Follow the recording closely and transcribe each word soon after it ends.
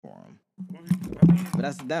But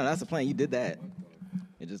that's the plan. You did that.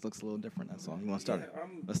 It just looks a little different. That's all. You want to start it?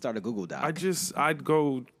 Let's start a Google Doc. I'd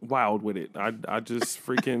go wild with it. I just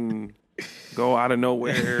freaking go out of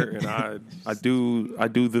nowhere, and I do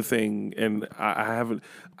the thing, and I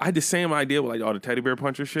had the same idea with like all the teddy bear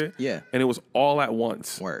puncher shit. Yeah, and it was all at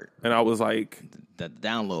once. Word. And I was like, the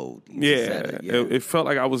download. Yeah, it felt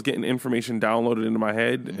like I was getting information downloaded into my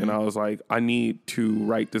head, and I was like, I need to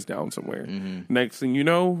write this down somewhere. Next thing you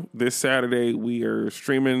know, this Saturday we are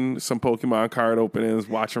streaming some Pokemon card openings,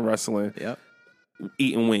 watching wrestling,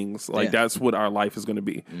 eating wings. Like that's what our life is going to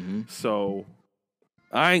be. So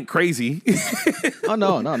I ain't crazy. Oh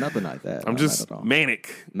no, nothing like that. I'm just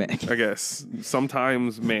manic, I guess.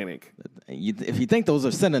 Sometimes manic. If you think those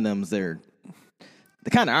are synonyms, they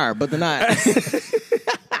kind of are, but they're not.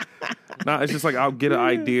 No, it's just like I'll get an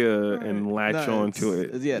idea and latch on to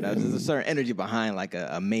it. Yeah, there's a certain energy behind like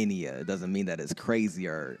a mania. It doesn't mean that it's crazy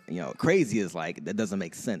or, crazy is like that doesn't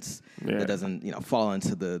make sense. Yeah. That doesn't, fall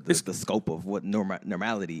into the scope of what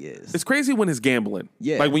normality is. It's crazy when it's gambling.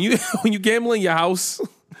 Yeah. Like when you gamble in your house,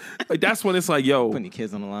 like that's when it's like, yo. Putting your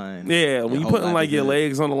kids on the line. Yeah, when you putting like your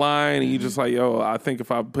legs on the line and you just like, yo, I think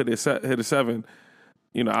if I hit a 7,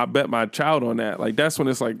 I bet my child on that. Like that's when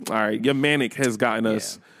it's like, all right, your manic has gotten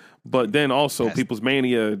us. But then also people's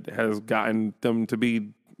mania has gotten them to be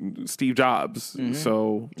Steve Jobs.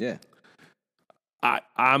 So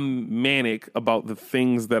I'm manic about the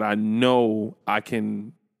things that I know I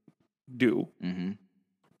can do.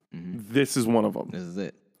 This is one of them. This is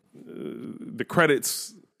it. The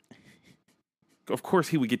credits, of course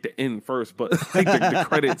he would get the end first, but like the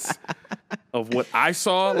credits of what I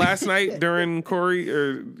saw last night during Corey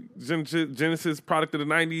or Genecist product of the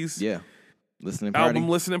 90s. Yeah. Listening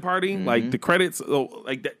party, like the credits,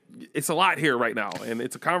 like that. It's a lot here right now, and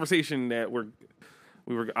it's a conversation that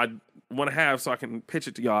I want to have, so I can pitch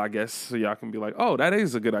it to y'all, I guess, so y'all can be like, "Oh, that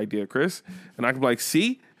is a good idea, Chris," and I can be like,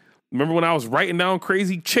 "See, remember when I was writing down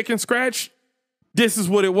crazy chicken scratch? This is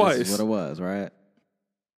what it was. This is what it was, right?"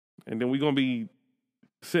 And then we're gonna be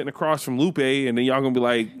sitting across from Lupe, and then y'all gonna be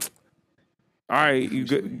like, "All right, you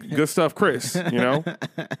good stuff, Chris." Nobody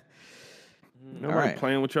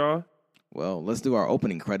playing with y'all. Well, let's do our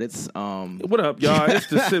opening credits. What up, y'all? It's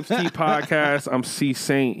the Sips Tea Podcast. I'm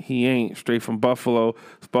Csaint. He ain't. Straight from Buffalo.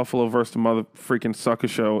 It's Buffalo versus the mother freaking sucker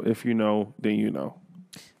show. If you know, then you know.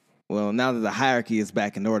 Well, now that the hierarchy is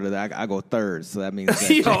back in order, I go third. So that means that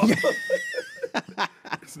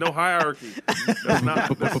it's no hierarchy. That's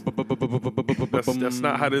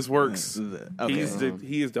not how this works. Okay.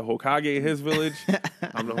 He is the Hokage of his village.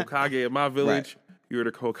 I'm the Hokage of my village. Right. You're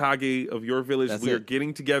the Hokage of your village. That's we are it.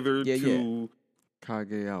 getting together to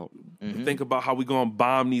Kage out. Think about how we gonna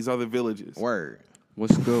bomb these other villages. Word.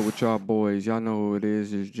 What's good with y'all boys? Y'all know who it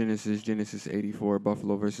is. It's Genecist 84,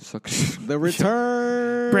 Buffalo versus Suckers. The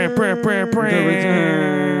return. The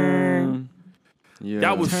return. Yeah.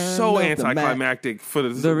 That was so anticlimactic for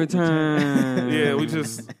the return. Yeah, we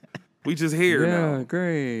just here now. Yeah,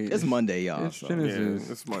 great. It's Monday, y'all. It's Genecist.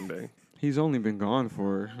 Yeah, it's Monday. He's only been gone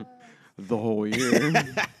for the whole year.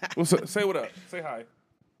 Well, say what up. Say hi.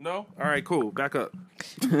 No? All right, cool. Back up.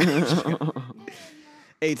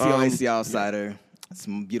 ATO Outsider. It's a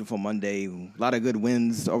beautiful Monday. A lot of good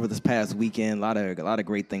wins over this past weekend. A lot of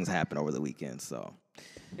great things happened over the weekend. So,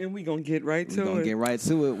 and we gonna get right to it. Get right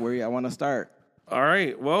to it. Where I want to start. All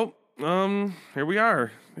right. Well, here we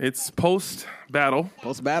are. It's post battle.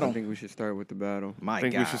 I think we should start with the battle.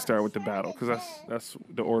 We should start with the battle because that's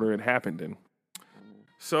the order it happened in.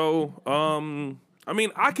 So, I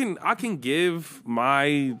mean, I can give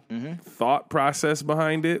my thought process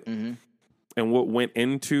behind it and what went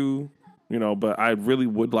into, but I really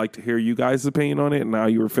would like to hear you guys' opinion on it and how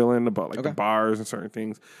you were feeling about the bars and certain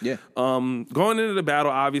things. Yeah. Going into the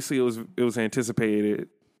battle, obviously it was anticipated.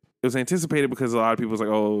 It was anticipated because a lot of people was like,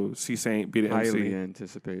 "Oh, Csaint beat the MC." Highly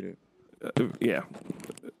anticipated. Yeah,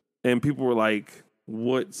 and people were like,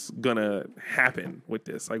 "What's gonna happen with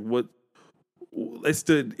this? Like, what?" It's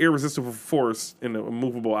the irresistible force in a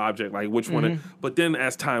movable object. Like which one? But then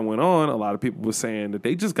as time went on, a lot of people were saying that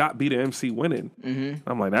they just got beat MC winning.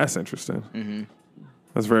 I'm like, that's interesting.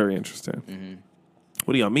 That's very interesting.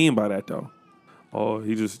 What do y'all mean by that though? Oh,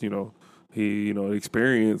 he just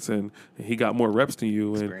experience and he got more reps than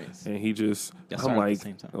you and he just. I'm like,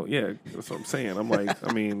 oh yeah, that's what I'm saying. I'm like,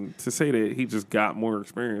 I mean, to say that he just got more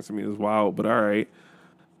experience, I mean, it's wild. But all right.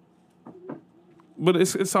 But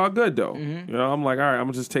it's all good though. I'm like, all right, I'm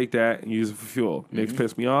gonna just take that and use it for fuel. Niggas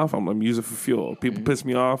piss me off, I'm gonna use it for fuel. People piss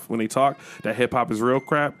me off when they talk that hip hop is real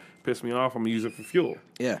crap. Piss me off, I'm gonna use it for fuel.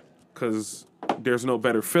 Yeah, because there's no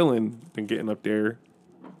better feeling than getting up there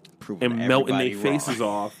Proving and melting their everybody wrong. faces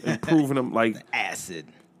off and proving them like Acid.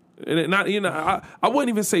 and it not I wouldn't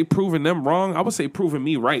even say proving them wrong. I would say proving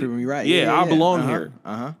me right. Proving me right. Yeah, I belong Uh-huh. here.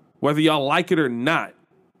 Uh-huh. Whether y'all like it or not.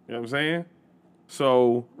 You know what I'm saying?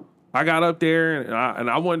 So I got up there and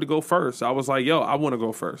I wanted to go first. I was like, yo, I want to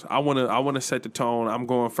go first. I want to set the tone. I'm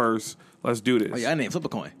going first. Let's do this. Oh, yeah, I didn't flip a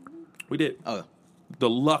coin. We did. Oh. The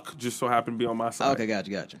luck just so happened to be on my side. Okay,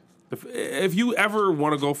 gotcha. If you ever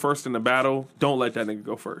want to go first in the battle, don't let that nigga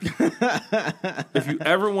go first. If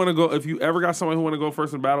you ever got somebody who want to go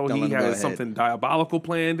first in the battle, he has something diabolical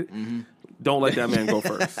planned. Mm-hmm. Don't let that man go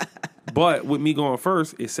first. But with me going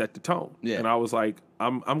first, it set the tone. Yeah. And I was like,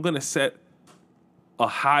 I'm gonna set a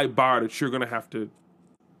high bar that you're gonna have to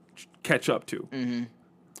catch up to. Mm-hmm.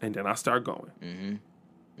 And then I start going. Mm-hmm.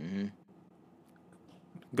 Mm-hmm.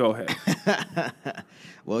 Go ahead.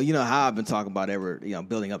 Well, you know how I've been talking about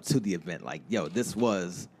building up to the event. Like, yo, this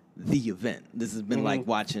was the event. This has been like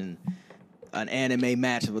watching an anime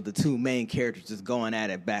match with the two main characters just going at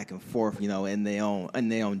it back and forth, in their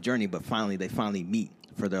own journey. But they finally meet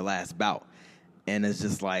for their last bout, and it's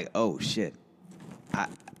just like, oh shit.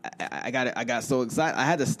 I got so excited. I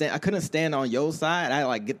had to stand. I couldn't stand on your side. I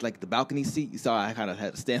had to get the balcony seat. You saw I kind of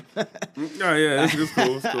had to stand. Oh yeah, it's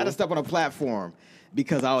cool. It's cool. I had to step on a platform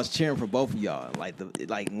because I was cheering for both of y'all. Like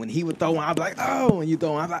when he would throw one, I'd be like, oh, and you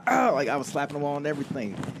throw one, I'd be like, oh, like I was slapping them all and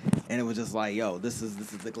everything. And it was just like, yo, this is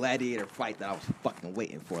the gladiator fight that I was fucking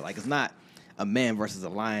waiting for. Like, it's not a man versus a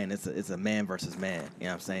lion. It's a man versus man. You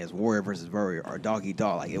know what I'm saying? It's warrior versus warrior or dog eat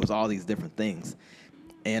dog. Like, it was all these different things.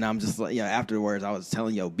 And I'm just like, afterwards I was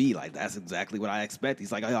telling B, like, that's exactly what I expect.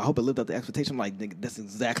 He's like, I hope it lived up to expectation. I'm like, nigga, that's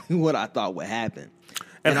exactly what I thought would happen.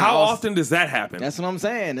 And how often does that happen? That's what I'm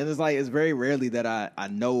saying. And it's very rarely that I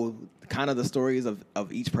know kind of the stories of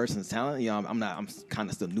each person's talent. I'm kind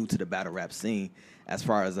of still new to the battle rap scene as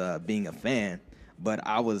far as being a fan, but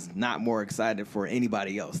I was not more excited for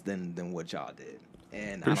anybody else than what y'all did.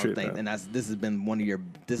 And I don't think, and this has been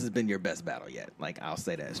your best battle yet. Like, I'll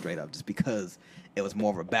say that straight up, just because it was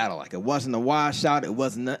more of a battle. Like, it wasn't a washout. It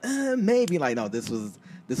wasn't a maybe. Like, no, this was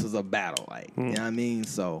a battle. Like, you know what I mean?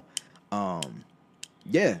 So, it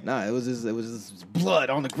was just blood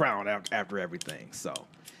on the ground after everything. So,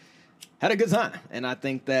 had a good time, and I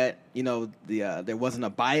think that there wasn't a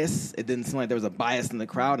bias. It didn't seem like there was a bias in the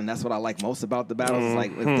crowd, and that's what I like most about the battles. It's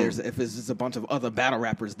like if it's just a bunch of other battle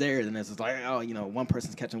rappers there, then it's just like, oh, one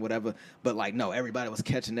person's catching whatever. But like, no, everybody was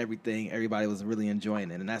catching everything. Everybody was really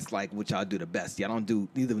enjoying it, and that's like what y'all do the best. Y'all don't do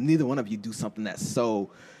neither one of you do something that's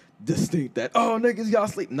so distinct that, oh, niggas, y'all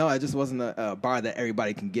sleep. No, it just wasn't a bar that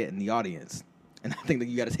everybody can get in the audience, and I think that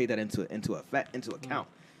you got to take that into account.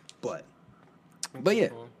 But yeah.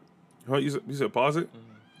 Oh, you said pause it?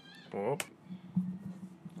 Mm-hmm. Oh.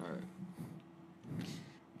 All right.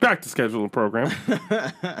 Back to scheduling program.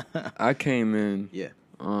 I came in. Yeah.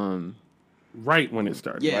 Right when it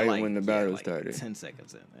started. Yeah, right when the battle started. 10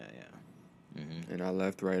 seconds in. Yeah. Mm-hmm. And I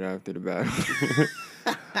left right after the battle.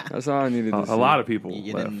 That's all I needed to see. A lot of people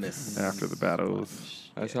You left didn't miss after the battles.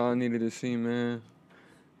 That's all I needed to see, man.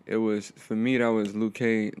 It was, for me, that was Liu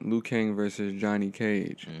Kang versus Johnny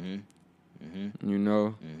Cage. Mm-hmm. Mm-hmm.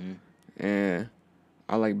 Mm-hmm. And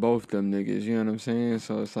I like both them niggas, you know what I'm saying?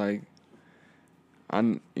 So it's like,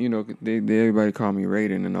 everybody call me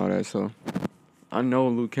Raiden and all that, so I know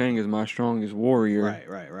Liu Kang is my strongest warrior. Right.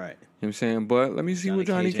 You know what I'm saying? But let me see what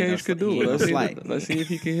Johnny Cage could do. Let's see if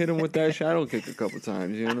he can hit him with that shadow kick a couple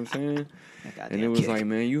times, you know what I'm saying? And it was like,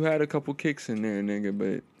 man, you had a couple kicks in there, nigga,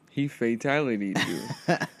 but he fatality'd you.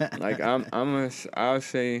 Like, I'll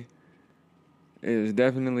say it was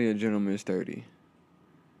definitely a gentleman's 30.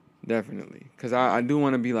 Definitely. Because I do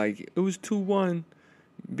want to be like, it was 2-1.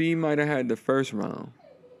 B might have had the first round.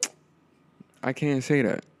 I can't say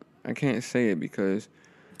that. I can't say it because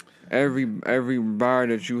every bar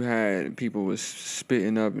that you had, people was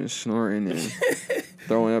spitting up and snorting and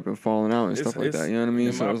throwing up and falling out and stuff like that. You know what I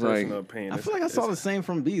mean? So it's like, I feel like I saw the same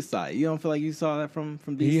from B's side. You don't feel like you saw that from B's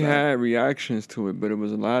side? He had reactions to it, but it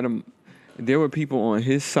was a lot of... There were people on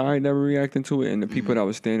his side that were reacting to it, and the people that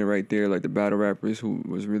was standing right there, like the battle rappers who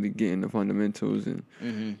was really getting the fundamentals and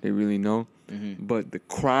they really know. Mm-hmm. But the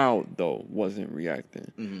crowd, though, wasn't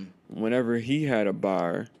reacting. Mm-hmm. Whenever he had a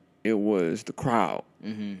bar, it was the crowd.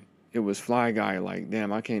 Mm-hmm. It was Fly Guy, like,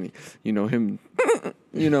 damn, I can't, him,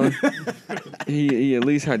 he at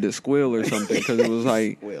least had to squeal or something because it was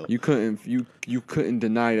like you couldn't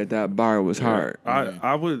deny that bar was hard.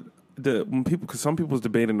 I would. Because some people was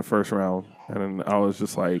debating the first round, and then I was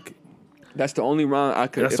just like, "That's the only round I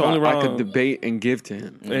could. I could debate and give to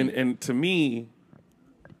him." And to me,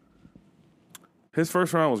 his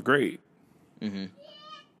first round was great,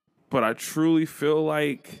 but I truly feel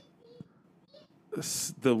like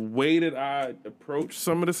the way that I approach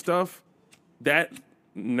some of the stuff, that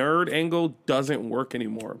nerd angle doesn't work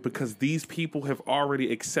anymore because these people have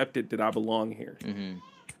already accepted that I belong here. Mm-hmm.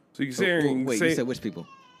 So you say, wait, you said which people?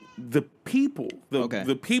 The people,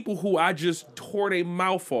 the people who I just tore their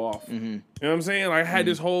mouth off. Mm-hmm. You know what I'm saying? Like, I had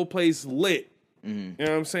this whole place lit. Mm-hmm. You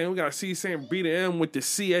know what I'm saying? We got C saying B to M with the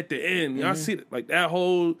C at the end. Y'all see it? Like,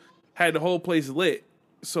 had the whole place lit.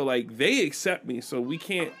 So, like, they accept me. So we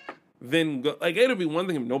can't then go. Like, it'll be one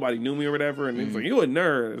thing if nobody knew me or whatever. And it's like, you a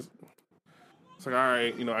nerd. It's like, all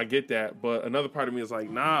right, you know, I get that. But another part of me is like,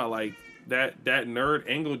 nah, like, that nerd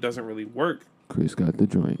angle doesn't really work. Chris got the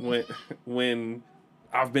joint. When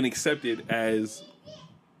I've been accepted as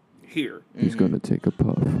here. He's going to take a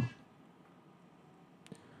puff.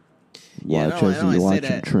 Watch as you watch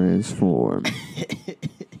him transform.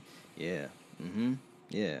 Yeah. Mm-hmm.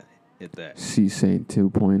 Yeah. Hit that. Csaint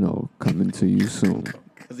 2.0 coming to you soon.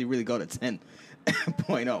 Because he really go to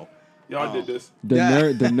 10.0. Y'all did this. The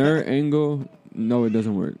nerd angle, no, it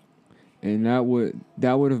doesn't work. And that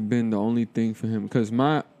would have been the only thing for him. Because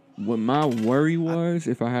what my worry was,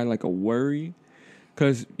 if I had like a worry,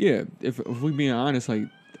 because if we being honest, like,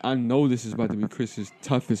 I know this is about to be Chris's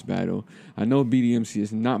toughest battle. I know BDMC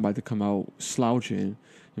is not about to come out slouching. You know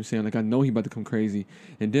what I'm saying? Like, I know he about to come crazy.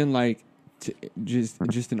 And then, like,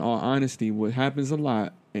 just in all honesty, what happens a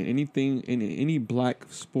lot in anything, in any black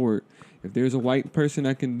sport, if there's a white person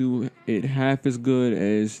that can do it half as good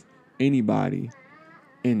as anybody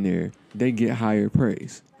in there, they get higher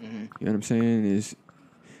praise. Mm-hmm. You know what I'm saying?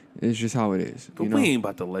 It's just how it is. But we ain't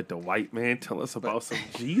about to let the white man tell us about some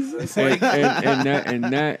Jesus. and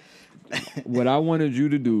that, what I wanted you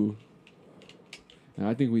to do, and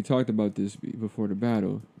I think we talked about this before the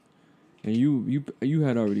battle, and you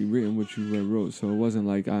had already written what you wrote, so it wasn't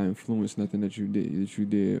like I influenced nothing that you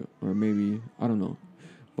did, or maybe, I don't know.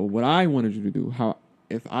 But what I wanted you to do,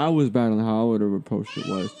 if I was battling, how I would have approached it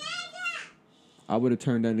was, I would have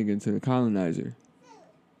turned that nigga into the colonizer.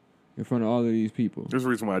 In front of all of these people. There's a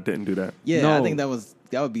reason why I didn't do that. Yeah, no. I think that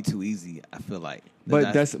would be too easy, I feel like.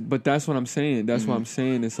 But that's what I'm saying. That's what I'm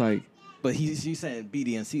saying. It's like, but she's saying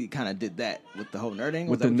BDNC kind of did that with the whole nerd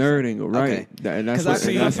angle. With the nerd angle, right? Okay. Because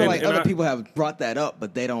I feel like other people have brought that up,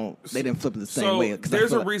 but they didn't flip it the same way.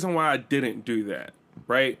 There's a reason why I didn't do that,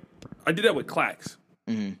 right? I did that with Clax.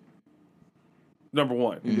 Mm-hmm. Number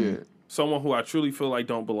one, mm-hmm. Someone who I truly feel like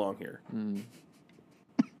don't belong here. Mm.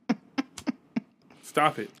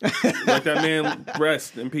 Stop it. Let that man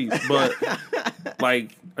rest in peace. But,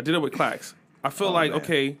 like, I did it with Clax. I feel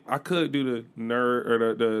okay, I could do the nerd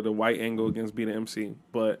or the white angle against being an MC,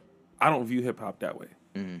 but I don't view hip-hop that way.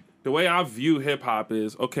 Mm-hmm. The way I view hip-hop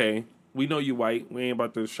is, okay, we know you white. We ain't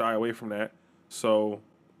about to shy away from that. So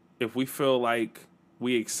if we feel like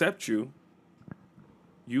we accept you,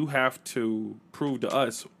 you have to prove to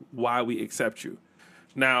us why we accept you.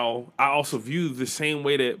 Now, I also view the same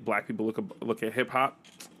way that black people look at hip hop.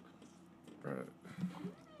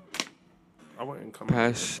 I wouldn't come.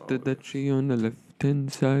 Pass the Dutchie on the left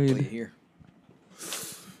hand side. Wait here.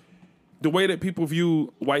 The way that people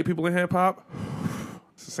view white people in hip hop,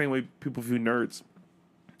 it's the same way people view nerds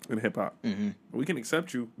in hip hop. Mm-hmm. We can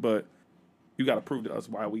accept you, but you got to prove to us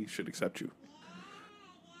why we should accept you.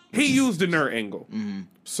 He used the nerd angle,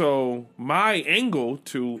 so my angle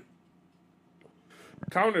to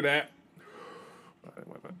counter that.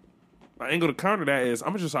 My angle to counter that is I'm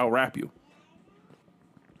gonna just out rap you.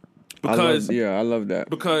 Because I love that.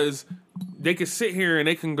 Because they can sit here and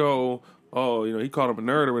they can go, oh, you know, he called him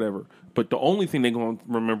a nerd or whatever. But the only thing they're gonna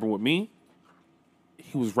remember with me,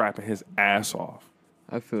 he was rapping his ass off.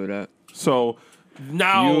 I feel that. So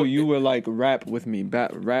now you were like rap with me,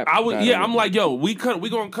 rap. I was I'm like, yo, we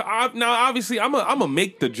gonna now. Obviously, I'm gonna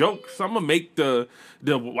make the jokes. I'm gonna make the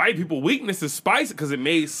white people weaknesses spicy because it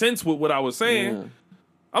made sense with what I was saying. Yeah.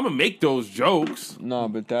 I'm gonna make those jokes. No,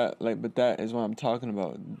 but that is what I'm talking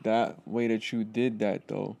about. That way that you did that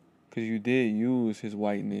though, because you did use his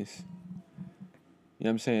whiteness. You know what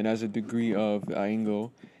I'm saying, as a degree of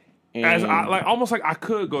angle. And as almost like I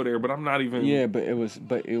could go there, but I'm not even. Yeah, but it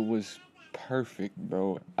was perfect,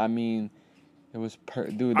 bro. I mean, it was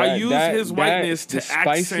dude. I used his whiteness to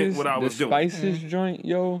accent what I was doing. The spices joint,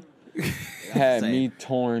 yo, had me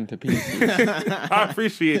torn to pieces. I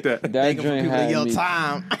appreciate that. That joint had me.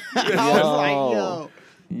 Time. I was like,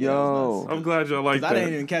 yo. I'm glad y'all like that. I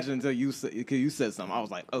didn't even catch it until you said something. I was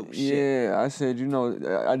like, oh shit. Yeah, I said, you know,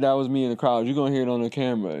 that was me in the crowd. You're gonna hear it on the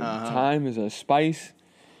camera. Time is a spice.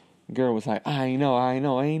 Girl was like, I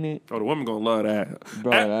know, ain't it? Oh, the women gonna love that.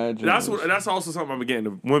 Bro, that's also something I'm getting.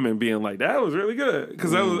 The women being like, that was really good,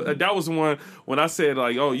 because that was the one when I said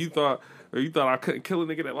like, oh, you thought Or you thought I couldn't kill a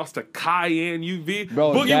nigga that lost a Cayenne UV?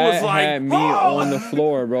 Bro, Boogie that was like, had me on the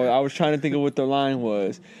floor, bro. I was trying to think of what the line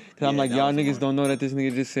was. Because I'm like, y'all niggas don't know that this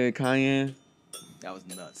nigga just said Cayenne? That was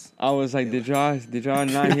nuts. I was like, did y'all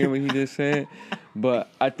not hear what he just said? But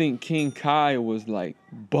I think King Kai was like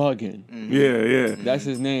bugging. Yeah. That's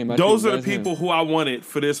his name. Those are the people who I wanted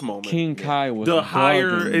for this moment. King Kai was the bugging,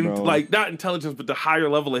 higher and bro. like not intelligence, but the higher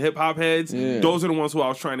level of hip hop heads. Yeah. Those are the ones who I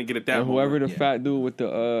was trying to get at that. And whoever moment. the fat dude with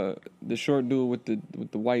the short dude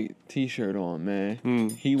with the white T-shirt on, man,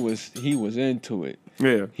 he was into it.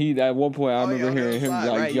 Yeah. He at one point I remember hearing him like,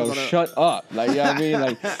 right? "Yo, shut up!" Like, you know what I mean?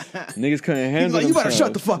 Like, niggas couldn't handle He's like, you better themselves.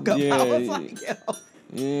 shut the fuck up. Yeah, I was like, yo.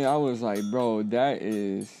 yeah. I was like, bro, that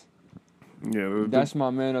is. Yeah, that's my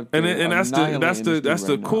man up there. And that's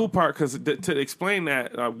the right cool now. part, because to explain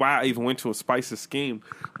that why I even went to a Spice's scheme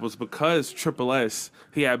was because Triple S,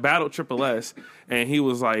 he had battled Triple S and he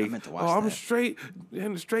was like, I'm straight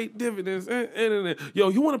and straight dividends and yo,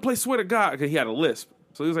 you want to play Swear to God? Because he had a lisp,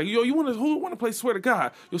 so he was like, yo, who want to play Swear to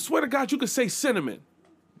God? Yo, Swear to God, you could say cinnamon.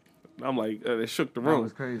 I'm like, it shook the room. That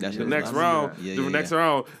was crazy. The next round, next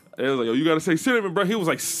round, it was like, yo, you got to say cinnamon, bro. He was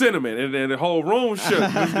like, cinnamon. And then the whole room shook.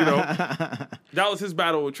 That was his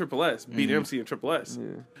battle with Triple S, beat MC and Triple S.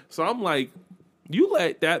 Yeah. So I'm like, you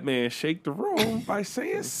let that man shake the room by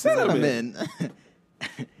saying cinnamon.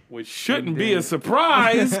 Which shouldn't be a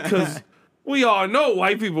surprise, because we all know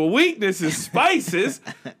white people weakness is spices.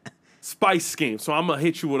 Spice scheme. So I'm going to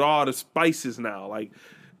hit you with all the spices now. Like,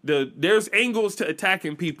 there's angles to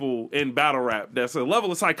attacking people in battle rap. There's a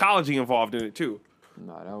level of psychology involved in it too.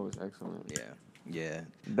 No, that was excellent. Yeah.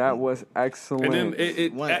 That was excellent. And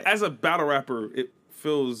then as a battle rapper, it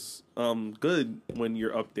feels good when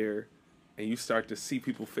you're up there and you start to see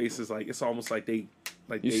people's faces. Like, it's almost like you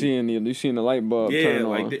seeing the light bulb turn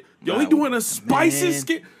on. He doing a spicy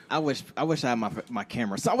skin. I wish I had my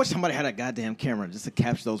camera. So I wish somebody had a goddamn camera just to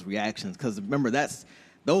capture those reactions. Because remember,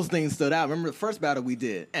 those things stood out. Remember the first battle we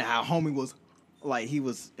did, and how homie was like, he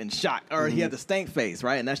was in shock, or he had the stank face,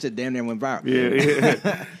 right? And that shit damn near went viral. Yeah.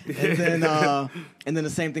 and then the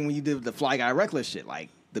same thing when you did with the Fly Guy Reckless shit, like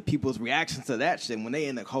the people's reactions to that shit when they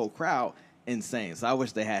in the whole crowd, insane. So I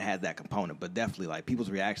wish they had that component, but definitely like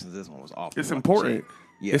people's reactions to this one was awful. It's important.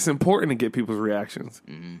 Yeah. It's important to get people's reactions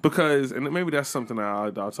because, and maybe that's something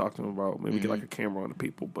I'll talk to them about. Maybe get like a camera on the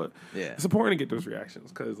people, but it's important to get those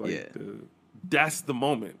reactions because that's the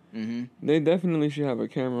moment. They definitely should have a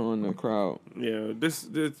camera on the crowd. Yeah, this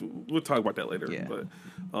we'll talk about that later. Yeah. But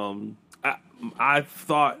I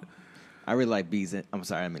thought I really like B's. I'm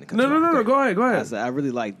sorry, I didn't mean to cut No. Go ahead. I said I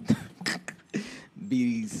really like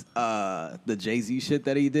B's the Jay-Z shit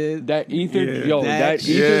that he did. That ether, that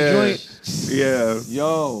ether joint. Yeah.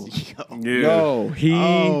 Yo.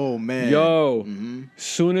 Oh man.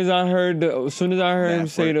 Soon as I heard him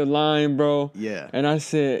say the line, bro. Yeah. And I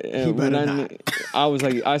said,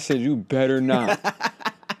 I said, you better not.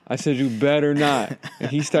 I said, you better not.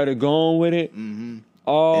 And he started going with it.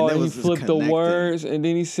 Oh, and he flipped the words, and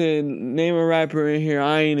then he said, name a rapper in here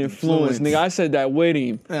I ain't influenced. Nigga, I said that with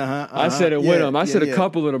him. I said it with him. I said a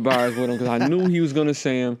couple of the bars with him because I knew he was going to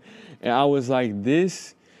say them. And I was like,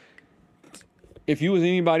 this, if you was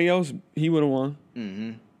anybody else, he would have won.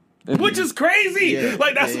 Which is crazy.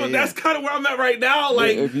 Like that's kind of where I'm at right now.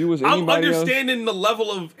 Like if you was I'm understanding the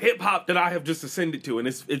level of hip hop that I have just ascended to, and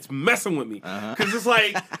it's messing with me because it's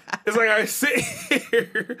like I sit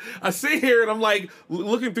here and I'm like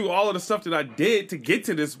looking through all of the stuff that I did to get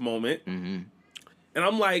to this moment, and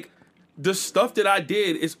I'm like, the stuff that I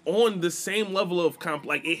did is on the same level of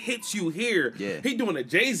like it hits you here. Yeah. He doing a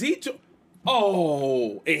Jay-Z.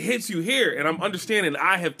 It hits you here, and I'm understanding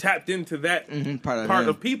I have tapped into that part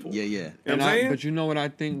of people. Yeah. You know what I'm saying? But you know what I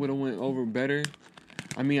think would have went over better?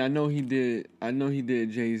 I mean, I know he did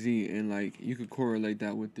Jay-Z, and like you could correlate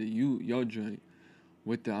that with your joint.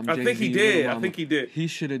 With the I think he did. He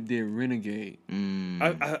should have did Renegade.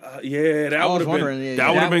 That would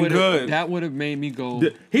have been good. That would have made me go.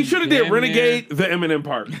 He should have did Renegade, the Eminem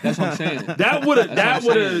part. That's what I'm saying. That would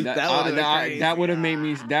have made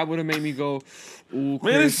me go. Ooh,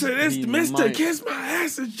 man, it's Mr. Kiss My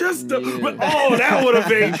Ass is just that would have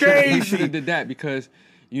been crazy. He should have did that because.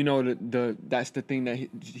 You know that's the thing that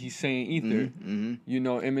he's saying ether. You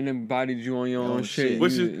know, Eminem bodied you on your own shit. You know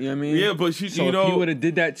what I mean? Yeah, but if he would have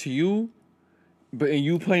did that to you, and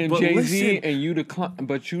you playing Jay-Z and you you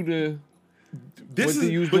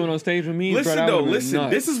was doing on stage with me. Listen.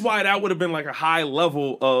 This is why that would have been like a high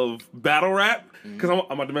level of battle rap. Because I'm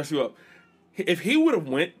about to mess you up. If he would have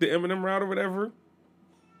went the Eminem route or whatever,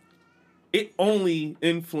 it only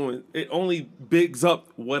bigs up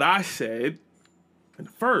what I said.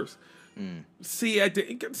 First, See at the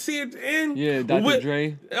end. Yeah, Dr.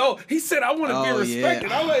 Dre. Oh, he said I want to be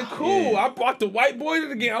respected. Yeah. I'm like, cool. Yeah. I brought the white boy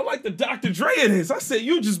in again. I like the Dr. Dre in this. I said,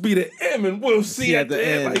 you just be the M and we'll see at the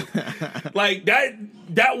end. Like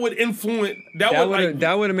that would influence.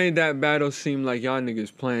 That would have made that battle seem like y'all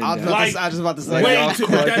niggas playing. I was just about to say y'all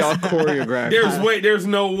choreographed. There's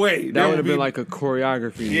no way. That would have been like a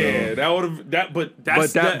choreography. Yeah, that would have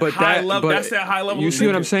that's high level. That's that high level. You see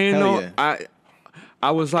what I'm saying though? Yeah. I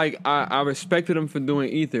was like, I respected him for doing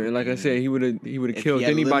Ether, and like I said, he would have killed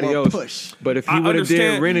anybody else. Push. But if he would have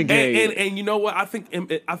did Renegade, and you know what, I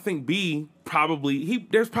think B probably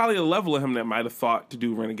there's probably a level of him that might have thought to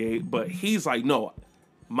do Renegade, but he's like, no,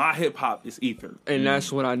 my hip hop is Ether, and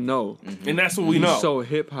that's what I know, and that's what we know. So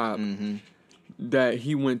hip hop that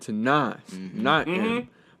he went to Nas, not him.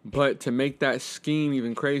 But to make that scheme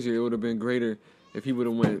even crazier, it would have been greater if he would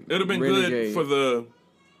have went. It would have been Renegade. Good for the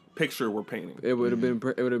picture we're painting. It would have been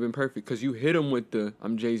perfect because you hit him with the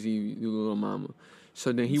I'm Jay-Z, you little mama.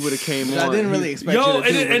 So then he would have came on. I didn't really expect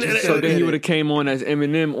so then he would have came on as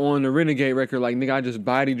Eminem on the Renegade record, like nigga, I just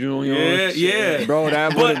bodied you on yours. Yeah, bro,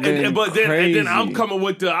 that would have been crazy. And then I'm coming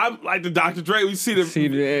with I'm like the Dr. Dre. We see the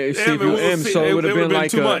M. So it would have been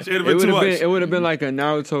like too much. It would have been like a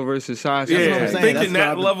Naruto versus Sasuke. Yeah, that's what I'm saying. Thinking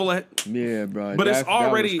that level. Yeah, bro. But it's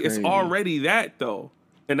already that though.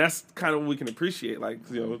 And that's kind of what we can appreciate. Like,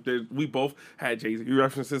 we both had Jay-Z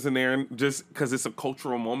references in there, and just because it's a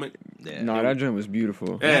cultural moment. Yeah. No, that joint was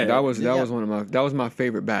beautiful. Yeah. That was my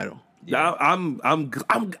favorite battle. Yeah.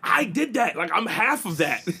 I did that. Like, I'm half of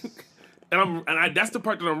that. And that's the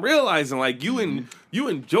part that I'm realizing. Like, you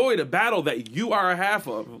enjoyed a battle that you are a half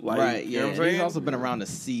of. Like, right, yeah. You know what I'm saying? He's also been around to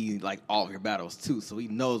see, like, all of your battles, too. So he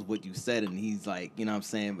knows what you said, and he's like, you know what I'm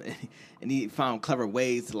saying? And he found clever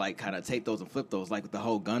ways to, like, kind of take those and flip those. Like, with the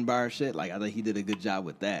whole gun bar shit. Like, I think he did a good job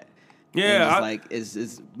with that. Yeah.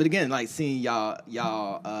 But again, like, seeing y'all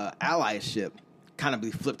allyship kind of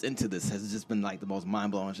be flipped into this has just been like the most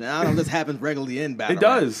mind-blowing shit. I don't know if this happens regularly in battle. It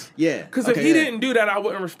does. Right? Yeah. Because if he didn't do that, I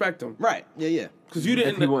wouldn't respect him. Right. Yeah. Because you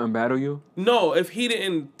didn't. If he wouldn't battle you? No, if he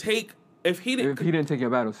didn't take your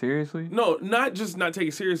battle seriously? No, not just not take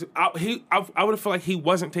it serious. I would have felt like he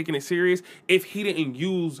wasn't taking it serious if he didn't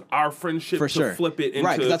use our friendship to flip it into.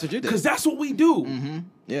 Right, because that's what you did. Because that's what we do. Mm-hmm.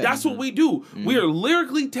 Yeah. That's what we do. Mm-hmm. We are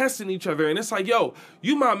lyrically testing each other, and it's like, yo,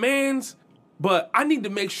 you my mans, but I need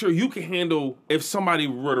to make sure you can handle if somebody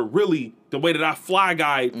were to really, the way that I fly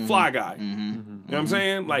guy. Mm-hmm. You know what I'm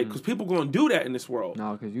saying? Like, because people going to do that in this world.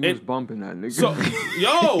 No, because you was bumping that nigga. So,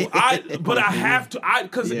 I have to,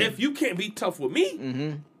 because if you can't be tough with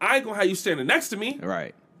me, I ain't going to have you standing next to me.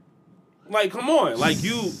 Right. Like, come on. Like,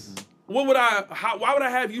 why would I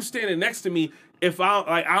have you standing next to me if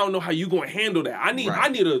I don't know how you going to handle that? I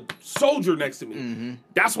need a soldier next to me. Mm-hmm.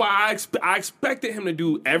 That's why I expected him to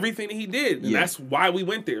do everything that he did. And that's why we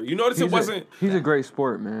went there. You notice he's a great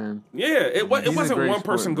sport, man. Yeah, it wasn't one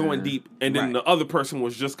person going deep and then the other person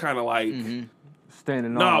was just kind of like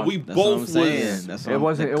standing off. We both was. It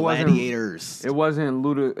wasn't gladiators. It wasn't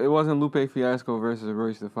Lupe Fiasco versus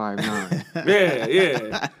Royce the 5'9".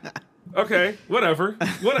 Yeah. Okay, whatever.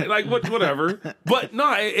 Whatever. But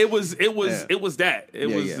no, it was that.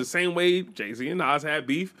 It was the same way Jay-Z and Nas had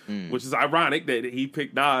beef, which is ironic that he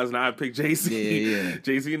picked Nas and I picked Jay-Z. Yeah.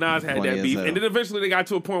 Jay-Z and Nas had that beef, and then eventually they got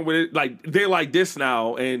to a point where they're like this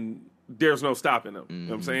now, and there's no stopping them. You know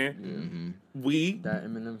what I'm saying? Mm-hmm. That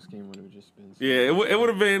Eminem scheme would have just been. Yeah, it would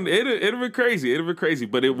have been. It'd have been crazy. It'd have been crazy,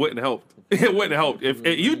 but it wouldn't help. It wouldn't help if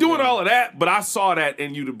you doing all of that. But I saw that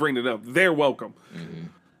and you to bring it up. They're welcome. Mm-hmm.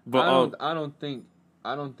 But I don't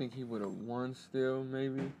think he would have won still.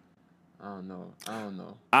 Maybe I don't know.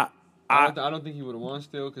 I don't think he would have won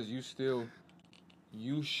still because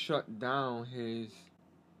you shut down his,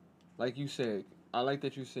 like you said. I like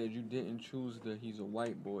that you said you didn't choose the he's a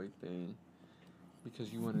white boy thing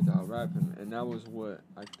because you wanted to out-rap him, and that was what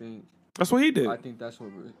I think. That's what he did. I think that's what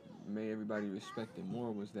made everybody respect it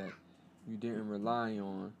more was that you didn't rely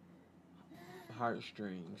on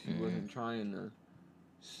heartstrings. You wasn't trying to.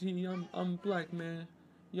 See, I'm black, man.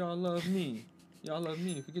 Y'all love me.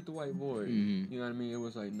 Forget the white boy. You know what I mean? It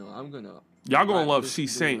was like, no, y'all gonna love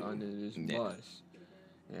Csaint under this bus.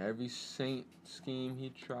 And every Saint scheme he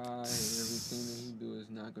tried, and everything that he do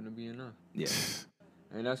is not gonna be enough. Yeah.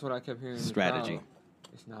 And that's what I kept hearing. Strategy.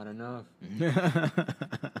 It's not enough.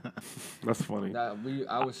 That's funny.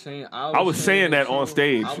 I was saying that on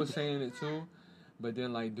stage. I was saying it too. But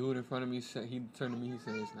then, like, dude in front of me, he turned to me, he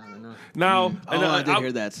said, it's not enough. Now, I did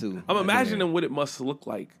hear that, too. I'm imagining what it must look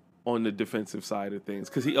like on the defensive side of things.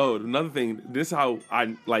 Because another thing, this is how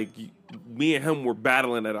me and him were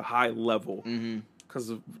battling at a high level.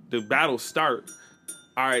 Because the battle start,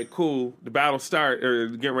 all right, cool. The battle start or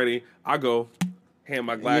get ready. I go hand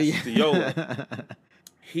my glasses to Yola.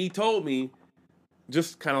 He told me,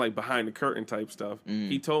 just kind of like behind the curtain type stuff.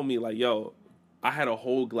 He told me like, yo, I had a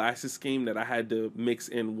whole glasses scheme that I had to mix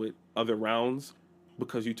in with other rounds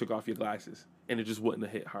because you took off your glasses and it just wouldn't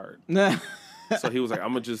have hit hard. So he was like, I'm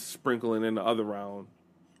gonna just sprinkle it in the other round.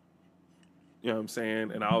 You know what I'm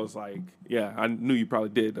saying? And I was like, yeah, I knew you probably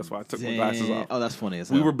did. That's why I took my glasses off. Oh, that's funny as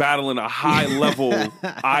hell. We were battling a high level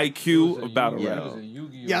IQ of battle rap.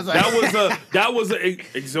 That was an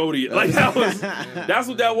Exodia. Like that's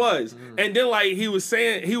what that was. And then like he was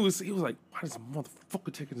saying, he was like, why does a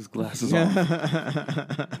motherfucker taking his glasses off?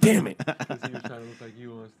 Damn it. Because he was trying to look like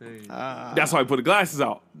you on stage. That's why I put the glasses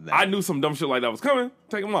out. I knew some dumb shit like that was coming.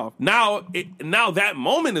 Take them off. Now that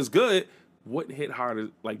moment is good. What hit harder,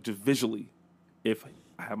 like just visually, if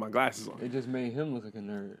I had my glasses on? It just made him look like a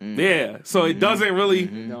nerd. Yeah, so it doesn't really.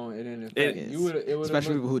 No, it didn't affect it.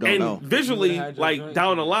 Especially people who don't know. And visually, like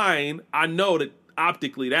down the line, I know that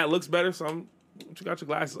optically that looks better. So you got your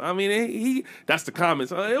glasses. I mean, that's the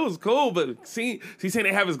comments. It was cool, but he's saying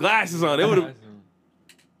they have his glasses on. It would have.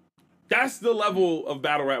 That's the level of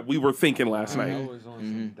battle rap we were thinking last night.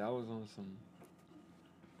 That was on some.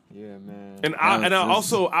 Yeah, man. And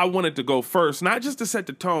I wanted to go first, not just to set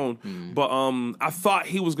the tone, but I thought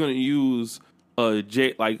he was gonna use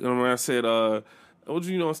like when I said what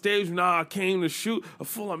you know on stage, I came to shoot a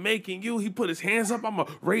full of making you. He put his hands up, I'm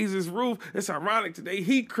gonna raise his roof. It's ironic today.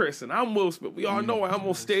 He Chris and I'm Will Smith. We all know I'm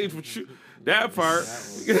on stage with you. That part.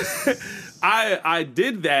 I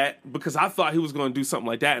did that because I thought he was going to do something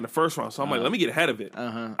like that in the first round. So I'm like, let me get ahead of it.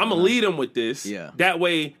 I'm going to lead him with this. Yeah. That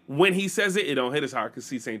way, when he says it, it don't hit as hard because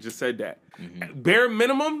Csaint just said that. Bare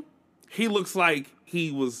minimum, he looks like he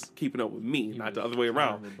was keeping up with me, not the other way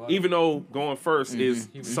around. Even though going first is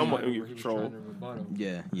somewhat in your control.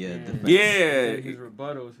 Yeah. His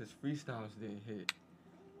rebuttals, his freestyles didn't hit.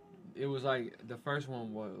 It was like, the first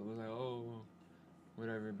one was like, oh...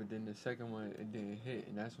 whatever, but then the second one it didn't hit,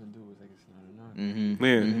 and that's when dude was like, "It's not enough."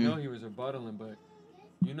 I know he was rebuttaling, but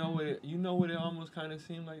you know what it almost kind of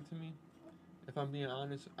seemed like to me. If I'm being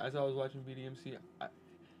honest, as I was watching BDMC,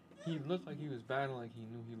 he looked like he was battling like he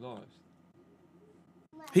knew he lost.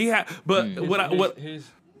 He had, but his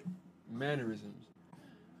mannerisms,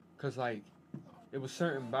 cause like it was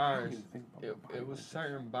certain bars, it was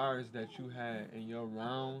certain bars that you had in your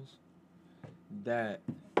rounds that.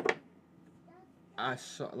 I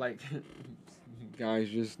saw, like, guys,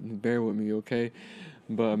 just bear with me, okay?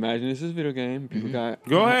 But imagine this is a video game. People got...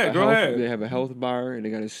 Go ahead. They have a health bar, and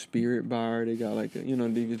they got a spirit bar. They got, like,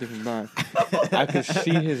 these different bars. I could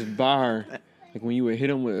see his bar, like, when you would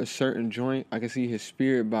hit him with a certain joint, I could see his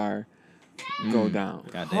spirit bar go down.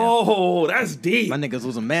 Goddamn. Oh, that's deep. My niggas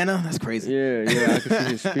losing mana? That's crazy. Yeah, I could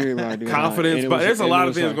see his spirit bar. Confidence, but there's a lot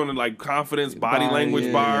of things going to, like, confidence, body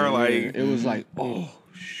language bar, like... It was like, oh...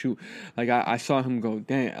 shoot, like I saw him go,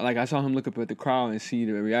 damn, like I saw him look up at the crowd and see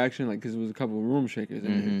the reaction, like because it was a couple of room shakers,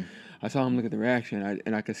 and I saw him look at the reaction,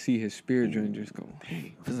 and I could see his spirit joint just go,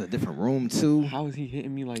 dang, this is a different room too. How is he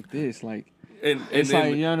hitting me like this? Like, and it's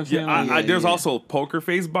like, you know what I'm saying? There's also a poker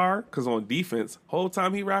face bar because on defense, whole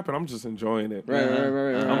time he rapping, I'm just enjoying it. Right.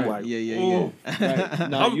 I'm like, yeah. Right.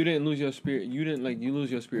 No, you didn't lose your spirit. You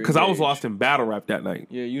lose your spirit because I was lost in battle rap that night.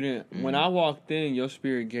 Yeah, you didn't. When I walked in, your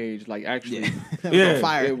spirit gauge, like actually,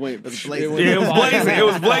 fire. It went blazing. It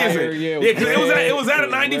was blazing. Yeah, because it was at a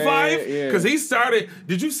 95. Because he started.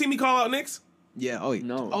 Did you see me call out Knicks? Yeah. Oh, yeah.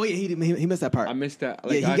 No. Oh, yeah. He missed that part. I missed that.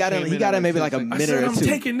 Like, he got in maybe like a minute or two. I'm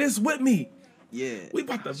taking this with me. Yeah. We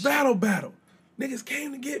about to battle. Niggas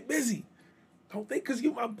came to get busy. Don't think because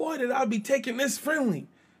you my boy that I'll be taking this friendly.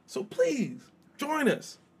 So please, join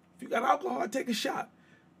us. If you got alcohol, I'll take a shot.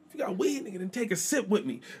 If you got weed, nigga, then take a sip with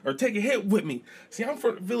me. Or take a hit with me. See, I'm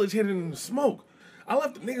from the village hitting the smoke. I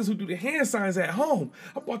left the niggas who do the hand signs at home.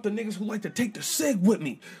 I brought the niggas who like to take the cig with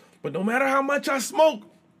me. But no matter how much I smoke,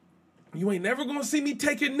 you ain't never gonna see me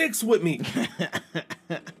taking Knicks with me.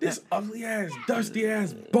 This ugly ass, dusty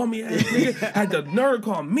ass, bummy ass nigga had the nerve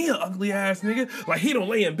call me an ugly ass nigga. Like he don't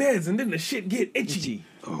lay in beds and then the shit get itchy.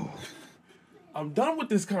 Oh. I'm done with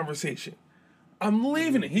this conversation. I'm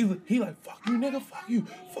leaving it. He like, fuck you nigga,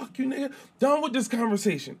 fuck you nigga. Done with this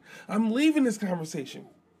conversation. I'm leaving this conversation.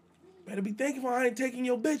 Better be thankful I ain't taking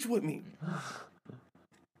your bitch with me.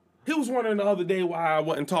 He was wondering the other day why I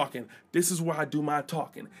wasn't talking. This is where I do my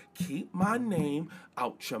talking. Keep my name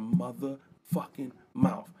out your motherfucking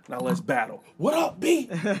mouth. Now let's battle. What up, B?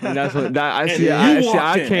 And that's what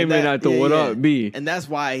I came in at the what up, B. And that's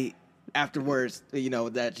why afterwards,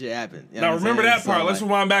 that shit happened. Now remember that part. Let's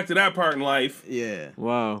rewind back to that part in life. Yeah.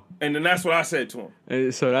 Wow. And then that's what I said to him.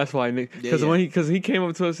 And so that's why, because because he came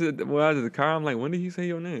up to us when I was at the car, I'm like, when did he say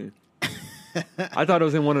your name? I thought it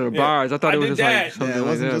was in one of the bars. I thought it was just like something it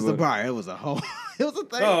wasn't like just a bar. It was a whole. It was a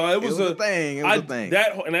thing. No, it was a thing. It was a thing.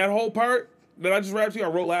 That whole part that I just rapped to you, I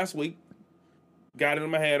wrote last week. Got it in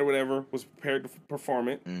my head or whatever. Was prepared to perform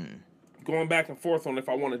it. Going back and forth on if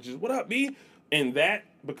I want to just what up, B, and that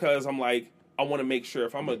because I'm like I want to make sure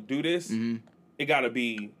if I'm gonna do this, it gotta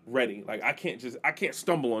be ready. Like I can't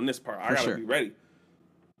stumble on this part. I gotta be ready.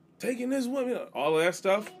 Taking this woman, all of that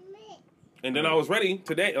stuff. And then I was ready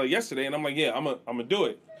yesterday, and I'm like, yeah, I'm gonna do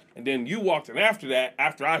it. And then you walked in after that,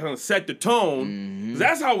 after I done set the tone.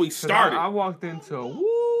 That's how we started. I walked into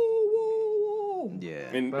woo.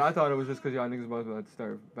 Yeah. But I thought it was just because y'all niggas about to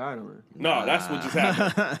start battling. No, that's what just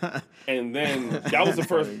happened. And then that was the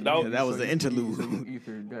first. That was the interlude.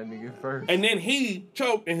 Ether that nigga first. And then he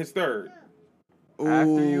choked in his third.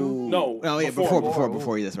 After you? No. Oh yeah,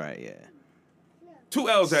 before you. That's right. Yeah. 2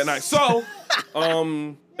 L's that night. So,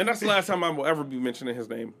 and that's the last time I will ever be mentioning his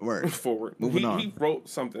name. Word. Forward. Moving on. He wrote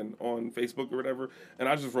something on Facebook or whatever, and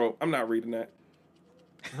I just wrote, I'm not reading that.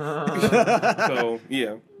 So,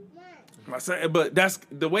 yeah. But that's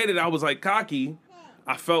the way that I was like cocky.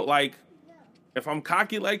 I felt like if I'm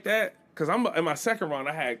cocky like that, because I'm in my second round,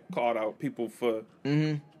 I had called out people for,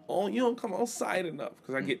 oh, you don't come outside enough,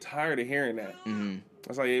 because I get tired of hearing that.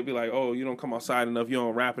 It's like, it'd be like, oh, you don't come outside enough, you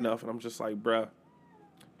don't rap enough, and I'm just like, bruh.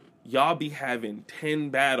 Y'all be having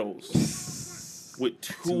 10 battles with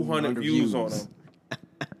 200 views on them.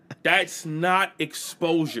 That's not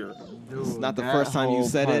exposure. Dude, it's not the first time you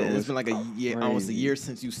said it, and it's been like almost a year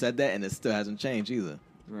since you said that, and it still hasn't changed either.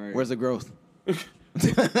 Right. Where's the growth?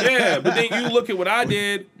 Yeah, but then you look at what I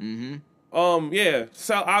did.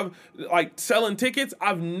 I've like selling tickets.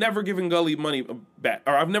 I've never given Gully money back,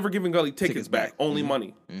 or I've never given Gully tickets back. Only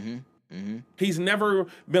money. He's never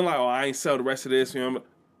been like, oh, I ain't sell the rest of this.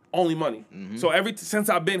 Only money. So since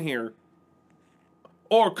I've been here,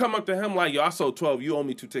 or come up to him like, yo, I sold 12. You owe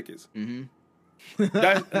me 2 tickets.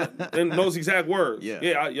 That in those exact words.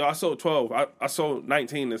 Yeah. I sold 12. I sold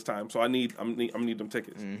 19 this time. So I need them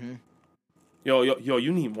tickets. Yo,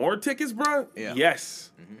 you need more tickets, bro? Yeah.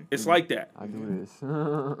 Yes. It's like that. I do this.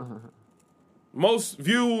 Most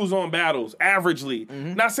views on battles, averagely.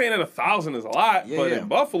 Not saying that 1,000 is a lot, but in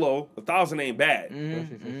Buffalo, 1,000 ain't bad.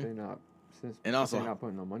 Especially since they not. And also, they're not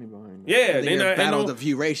putting no money behind it. Yeah, they not battle the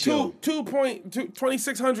view ratio.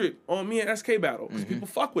 2,600 on me and SK battle because people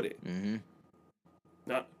fuck with it.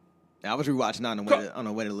 Nah. I was rewatching on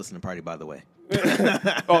the way to listen to Party, by the way.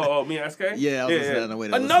 Oh, me and SK. Yeah, I was listening on the way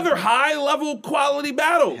to another high level quality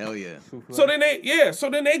battle. Hell yeah. So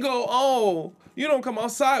then they go, oh, you don't come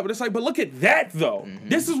outside, but it's like, but look at that though.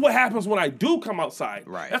 This is what happens when I do come outside.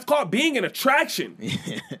 Right. That's called being an attraction.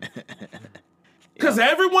 Because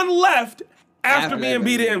everyone left after being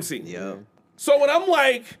beat the MC. Yeah. So when I'm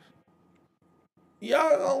like,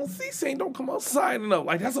 y'all see Csaint don't come outside enough.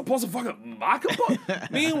 Like, that's supposed to fucking mock him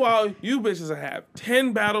up. Meanwhile, you bitches have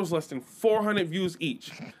 10 battles, less than 400 views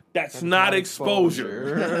each. That's not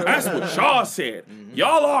exposure. That's what y'all said.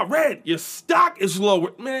 Y'all are red. Your stock is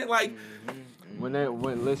lower. Man, like...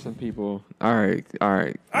 Listen, people. All right.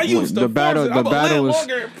 I used the battle's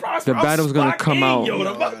gonna come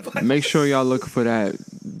out. Make sure y'all look for that.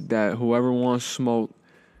 That whoever wants smoke.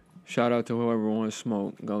 Shout out to whoever wants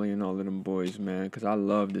smoke, Gully and all of them boys, man. Because I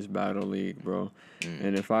love this battle league, bro.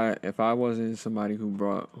 And if I wasn't somebody who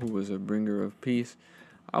was a bringer of peace,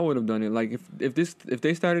 I would have done it. Like if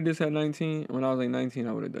they started this at 19, when I was like 19,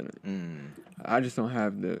 I would have done it. I just don't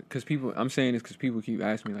have because people. I'm saying this because people keep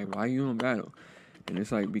asking me like, why you on battle? And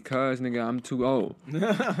it's like, because, nigga, I'm too old. I'm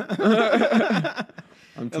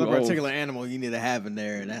too old. A particular animal you need to have in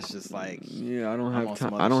there, and that's just like... Yeah, I don't have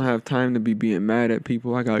time. I don't have time to be being mad at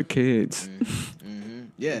people. I got kids.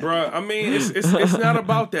 Yeah. Bro, I mean, it's not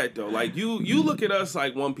about that, though. Like, you look at us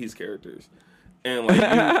like One Piece characters. And, like,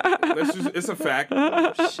 it's a fact.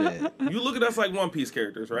 Shit. You look at us like One Piece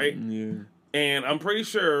characters, right? Yeah. And I'm pretty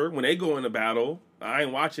sure when they go into battle... I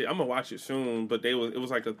ain't watch it. I'm gonna watch it soon. But it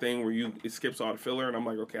was like a thing where it skips all the filler, and I'm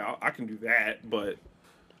like, okay, I can do that. But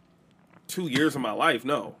 2 years of my life,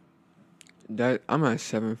 no. I'm at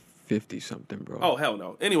 750 something, bro. Oh hell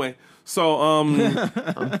no. Anyway, so I'm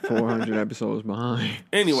 400 episodes behind.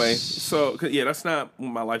 Anyway, so yeah, that's not what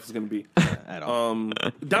my life is gonna be at all.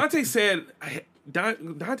 Dante has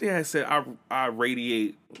said I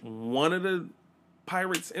radiate one of the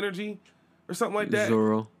pirates' energy or something like that.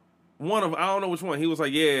 Zoro. I don't know which one. He was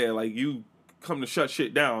like, yeah, like you come to shut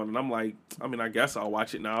shit down. And I'm like, I mean, I guess I'll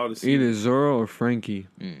watch it now to see. Either Zoro or Frankie.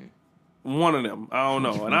 One of them. I don't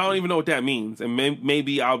know. And I don't even know what that means. And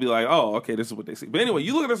maybe I'll be like, oh, okay, this is what they see. But anyway,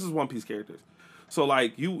 you look at this as One Piece characters. So,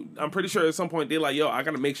 like, I'm pretty sure at some point they're like, yo, I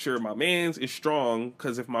got to make sure my man's is strong.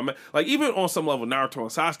 Because if my man... Like, even on some level, Naruto and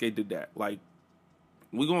Sasuke did that. Like,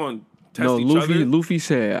 we going to test each other. Luffy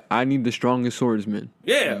said, I need the strongest swordsman.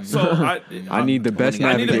 Yeah. So, I need the best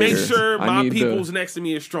navigator. I need to make sure my people's next to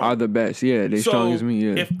me is strong. Are the best. Yeah, they strong as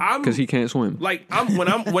me, yeah. Because he can't swim. Like,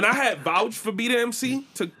 when I had vouched for Beta MC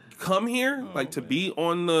to come here, to be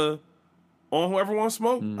on Whoever Wants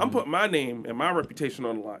Smoke, I'm putting my name and my reputation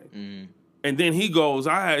on the line. And then he goes,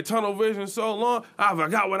 I had tunnel vision so long, I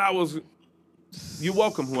forgot what I was. You're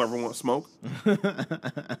welcome, Whoever Wants Smoke.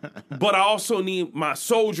 But I also need my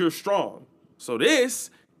soldiers strong. So this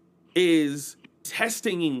is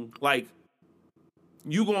testing,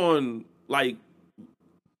 you going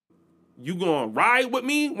ride with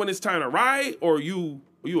me when it's time to ride, or you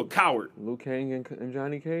a coward? Liu Kang and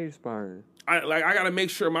Johnny Cage sparring. I gotta make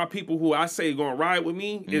sure my people who I say gonna ride with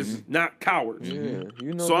me is not cowards. Yeah,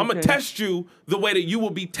 so I'm gonna test you the way that you will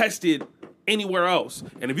be tested anywhere else.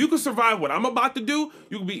 And if you can survive what I'm about to do,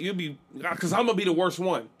 you'll be because I'm gonna be the worst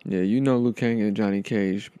one. Yeah, Liu Kang and Johnny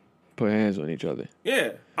Cage put hands on each other.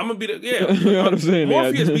 Yeah, I'm gonna be the you know what I'm saying?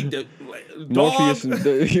 Morpheus beat the dog. Morpheus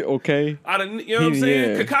is okay. You know what I'm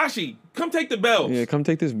saying? Yeah. Kakashi, come take the bells. Yeah, come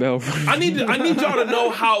take this bell. I need y'all to know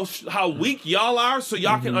how weak y'all are, so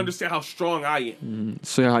y'all can understand how strong I am.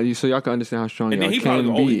 So y'all can understand how strong y'all can be. And then he probably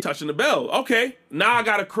only touching the bell. Okay, now I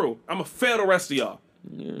got a crew. I'm gonna fail the rest of y'all.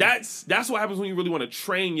 Yeah. That's what happens when you really want to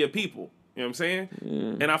train your people. You know what I'm saying?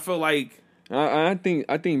 Yeah. And I feel like I think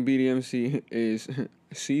BDMC is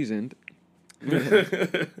seasoned.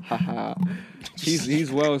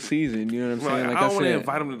 he's well seasoned. You know what I'm saying? Like I don't want to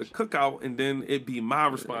invite him to the cookout and then it be my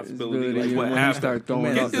responsibility. Like what happened? Start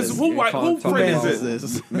throwing up who friend is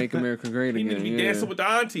this? Make America great again. He need to be dancing with the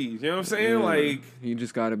aunties. You know what I'm saying? Yeah. Like he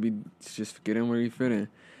just got to just get in where he fit in,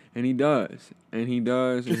 and he does, and he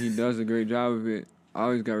does a great job of it. I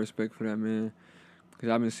always got respect for that man because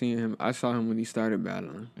I've been seeing him. I saw him when he started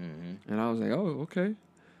battling, and I was like, oh, okay.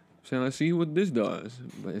 Saying, let's see what this does.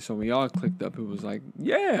 But so when y'all clicked up, it was like,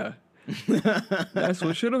 yeah, that's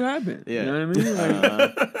what should have happened. Yeah. You know what I mean?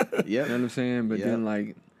 Like, you know what I'm saying? But then,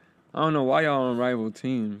 I don't know why y'all on rival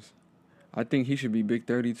teams. I think he should be Big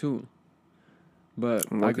 30 too. But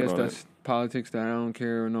I guess that's politics that I don't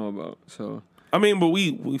care or know about. So I mean, but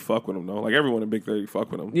we fuck with him though. Like everyone in Big 30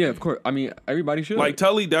 fuck with him. Yeah, of course. I mean, everybody should. Like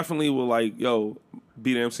Tully definitely will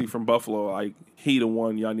beat MC from Buffalo. Like he the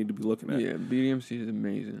one y'all need to be looking at. Yeah, BDMC is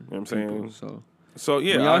amazing. You know what I'm saying? People, so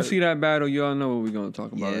yeah, when y'all see that battle, y'all know what we're gonna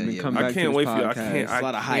talk about. Come back I can't wait for you. It's a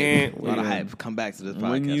lot of hype. A lot of hype. Come back to this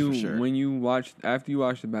podcast for sure. When you watch after you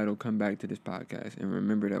watch the battle, come back to this podcast and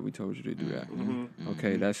remember that we told you to do that.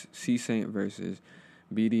 Okay, that's Csaint versus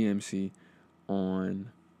BDMC on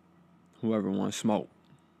Whoever Wants Smoke.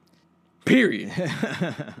 Period.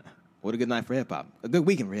 What a good night for hip hop. A good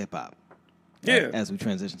weekend for hip hop. Yeah. As we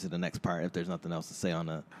transition to the next part, if there's nothing else to say on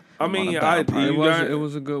the. It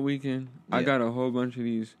was a good weekend. Yeah. I got a whole bunch of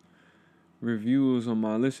these reviews on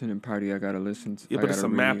my listening party. I gotta listen to. Yeah, but it's a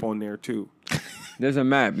map on there too. There's a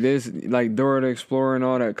map. There's like Dora the Explorer and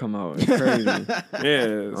all that come out. It's crazy.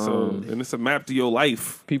 Yeah. So and it's a map to your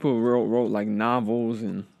life. People wrote like novels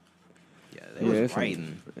and. Yeah, they was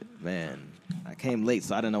writing. Man. I came late,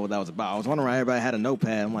 so I didn't know what that was about. I was wondering why everybody had a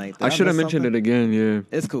notepad. I'm like, I should have mentioned it again. Yeah,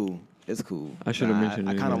 it's cool. I should have mentioned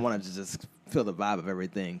it. I kind of wanted to just feel the vibe of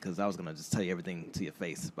everything because I was gonna just tell you everything to your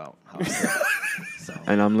face about how I felt. So,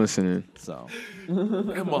 and I'm listening. So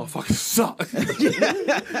that motherfucker sucks.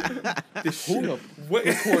 Who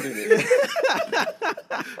recorded it?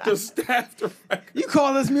 The staff director. You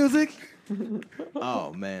call this music?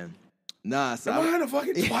 Oh man. Nah, so am I in a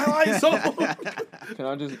fucking Twilight Zone? Can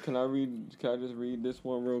I just read this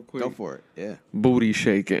one real quick? Go for it. Yeah. Booty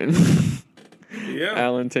shaking. Yeah.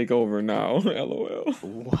 Alan, take over now. LOL.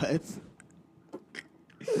 What?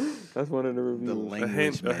 That's one of the reviews. The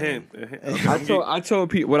language, a hint. I told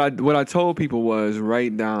people what I told people was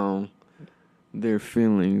write down their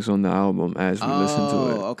feelings on the album as we listen to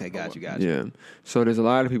it. Oh, okay, got you. Yeah. So there's a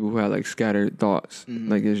lot of people who have like scattered thoughts,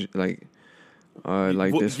 like this one.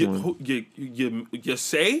 You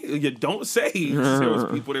say, you don't say. There was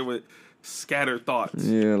people there with scattered thoughts.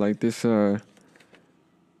 Yeah, like this.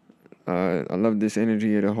 I love this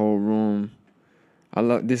energy of the whole room.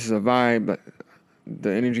 This is a vibe, but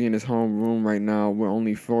the energy in this whole room right now, we're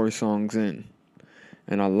only 4 songs in.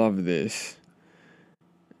 And I love this.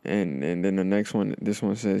 And then the next one, this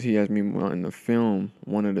one says, he has me wanting to film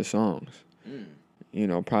one of the songs. You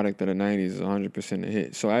know, product of the 90s is 100% a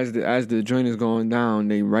hit. So as the joint is going down,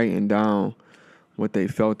 they writing down what they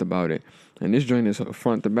felt about it. And this joint is a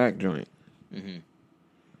front to back joint. Mm-hmm.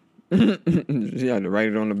 She had to write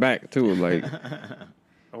it on the back too, like, you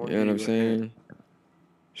know what I'm saying?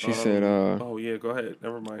 She said, oh yeah, go ahead.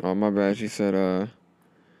 Never mind. Oh, my bad. She said,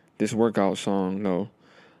 this workout song, no.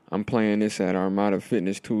 I'm playing this at Armada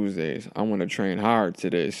Fitness Tuesdays. I want to train hard to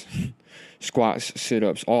this. Squats,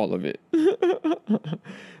 sit-ups, all of it.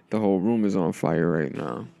 The whole room is on fire right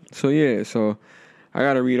now. So, yeah, I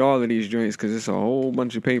got to read all of these joints because it's a whole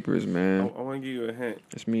bunch of papers, man. I want to give you a hint.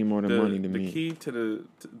 It's mean more than money to me. The key to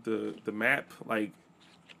the map, like,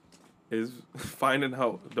 is finding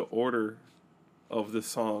out the order of the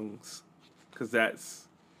songs, because that's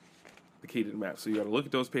the key to the map. So you got to look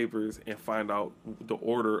at those papers and find out the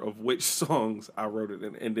order of which songs I wrote it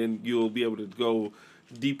in, and then you'll be able to go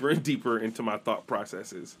deeper and deeper into my thought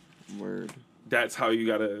processes. Word. That's how you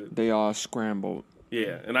gotta. They all scrambled.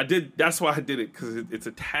 Yeah, and I did. That's why I did it, because it's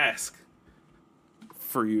a task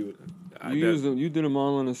for you. You did them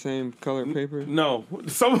all on the same color paper? No,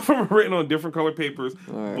 some of them are written on different color papers,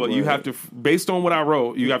 but you have to, based on what I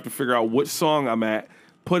wrote, you have to figure out which song I'm at,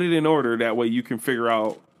 put it in order. That way you can figure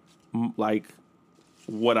out like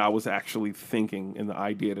what I was actually thinking and the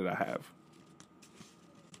idea that I have.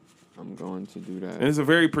 I'm going to do that. And it's a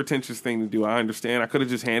very pretentious thing to do. I understand. I could have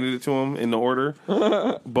just handed it to him in the order,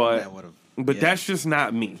 but that's just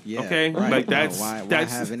not me. Yeah, okay, right. Like that's why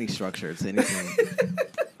that's have any structure to anything?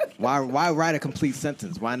 Why write a complete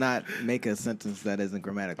sentence? Why not make a sentence that isn't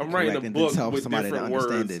grammatically I'm correct writing a and book then tell with somebody to different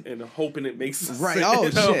understand words it? and hoping it makes sense. Right. Oh,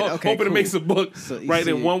 shit. Okay, hoping cool. it makes a book. So,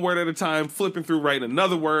 writing one word at a time, flipping through, writing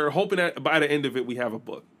another word, hoping that by the end of it we have a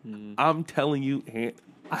book. I'm telling you,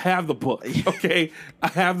 I have the book. Okay, I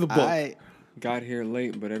have the book. I got here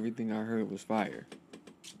late, but everything I heard was fire.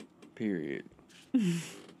 Period. Who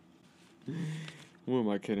am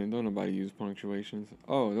I kidding? Don't nobody use punctuations.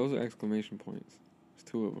 Oh, those are exclamation points. There's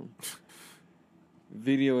 2 of them.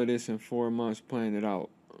 Video of this in 4 months, playing it out.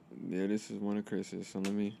 Yeah, this is one of Chris's. So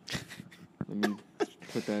let me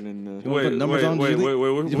put that in the. Wait.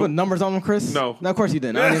 Did you put numbers on them, Chris? No, of course you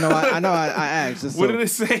didn't. I didn't know. I know. I asked. Just what did it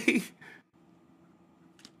say?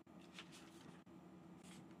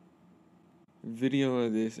 Video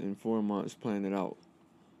of this in 4 months, playing it out.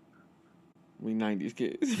 We 90s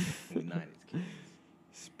kids. We 90s kids.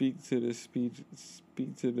 Speak to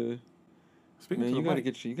the. Speaking Man, you gotta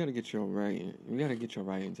get your writing. You gotta get your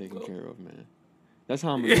writing taken care of, man. That's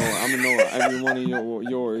how I'm gonna know. I'm gonna know every one of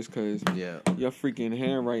yours, because your freaking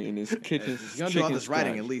handwriting is kitchen. You're gonna do all this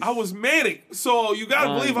writing at least. I was manic, so you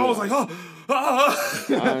gotta believe I was like,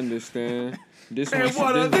 I understand. This and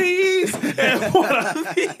what are these? And what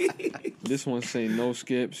are these? This one say no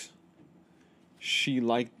skips. She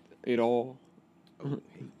liked it all.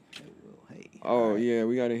 Oh, yeah,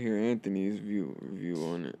 we got to hear Anthony's review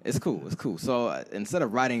on it. It's cool. So instead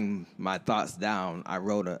of writing my thoughts down, I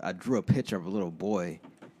drew a picture of a little boy,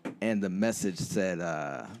 and the message said,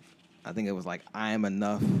 I think it was like, I am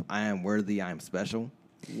enough, I am worthy, I am special.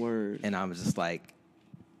 Word. And I was just like,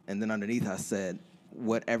 and then underneath I said,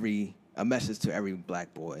 a message to every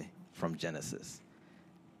black boy from Genecist.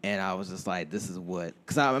 And I was just like, this is what,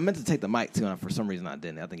 because I meant to take the mic too, and for some reason I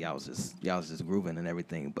didn't. I think y'all was just grooving and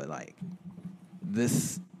everything, but like,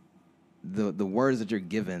 the words that you're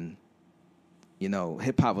given,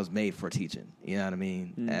 hip hop was made for teaching. You know what I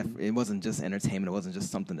mean? Mm-hmm. It wasn't just entertainment. It wasn't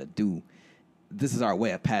just something to do. This is our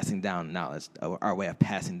way of passing down knowledge, our way of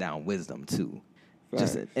passing down wisdom too. Right.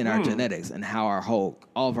 Just in our genetics and how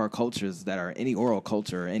all of our cultures that are any oral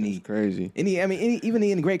culture, any That's crazy, even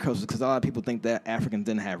the great cultures, because a lot of people think that Africans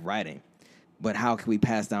didn't have writing, but how can we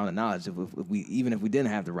pass down the knowledge if we didn't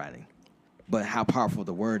have the writing? But how powerful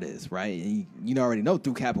the word is, right? And you already know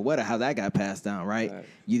through Capoeira how that got passed down, right?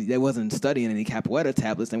 They wasn't studying any Capoeira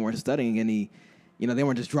tablets. They weren't studying any, they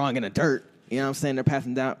weren't just drawing in the dirt. You know what I'm saying? They're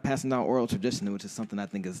passing down oral tradition, which is something I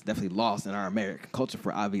think is definitely lost in our American culture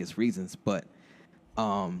for obvious reasons. But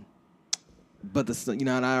and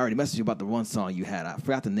I already messaged you about the one song you had. I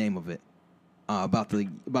forgot the name of it. About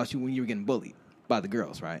you when you were getting bullied by the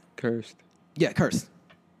girls, right? Cursed. Yeah, cursed.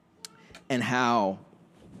 And how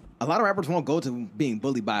a lot of rappers won't go to being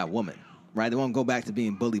bullied by a woman, right? They won't go back to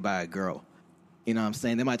being bullied by a girl. You know what I'm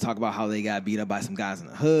saying? They might talk about how they got beat up by some guys in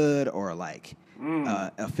the hood or like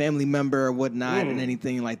a family member or whatnot and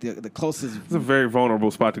anything like the closest. It's a very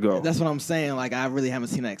vulnerable spot to go. That's what I'm saying. Like, I really haven't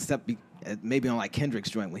seen that except maybe on like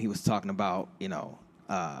Kendrick's joint when he was talking about,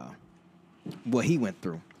 what he went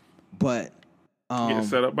through. But getting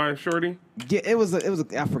set up by a shorty? Yeah, it was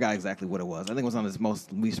I forgot exactly what it was. I think it was on his most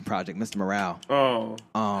recent project, Mr. Morale.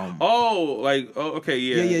 Okay,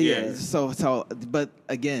 yeah. So, but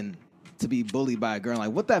again, to be bullied by a girl,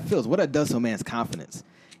 like what that feels, what that does to a man's confidence.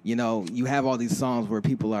 You know, you have all these songs where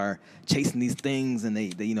people are chasing these things and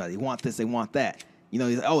they you know, they want this, they want that. You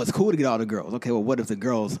know, oh, it's cool to get all the girls. Okay, well, what if the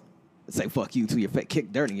girls say fuck you to your face,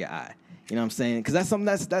 kick dirt in your eye? You know what I'm saying? Because that's something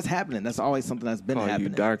that's happening. That's always something that's been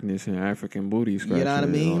happening. You darkness and African booty scratching. You know what I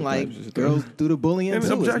mean? Like girls do the bullying and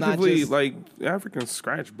too. Objectively, it's not just, like Africans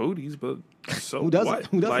scratch booties, but so who doesn't? what?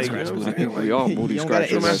 Who doesn't like, scratch booties? I think we all booty You don't gotta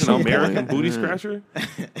scratchers. itch. Imagine an American booty scratcher.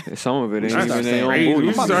 Some of it ain't That's even their own crazy. booty.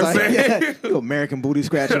 You start saying, you American booty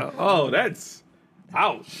scratcher. oh, that's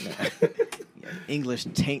ouch. English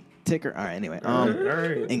taint ticker. All right, anyway. All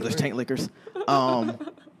right. English taint lickers.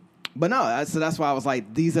 But no, so that's why I was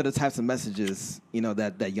like, these are the types of messages, you know,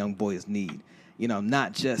 that young boys need. You know,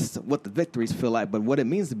 not just what the victories feel like, but what it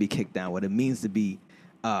means to be kicked down, what it means to be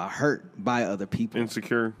hurt by other people.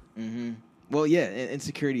 Insecure. Mm-hmm. Well, yeah,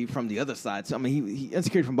 insecurity from the other side. So I mean, he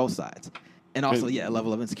insecurity from both sides, and also a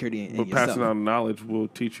level of insecurity in but yourself. passing on knowledge will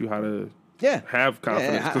teach you how to have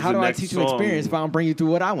confidence. Yeah. How do I teach you experience if I don't bring you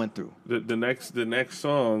through what I went through? The next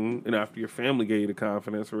song, and after your family gave you the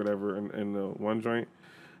confidence or whatever, in the one joint,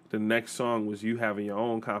 the next song was you having your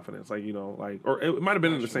own confidence, like, you know, like, or it might have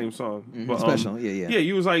been in the same song, but Special, yeah.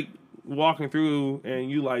 You was like walking through,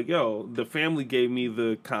 and you like, yo, the family gave me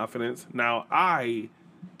the confidence. Now I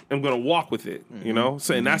am gonna walk with it, you know.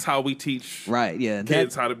 So and that's how we teach,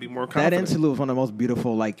 kids how to be more confident. That interlude was one of the most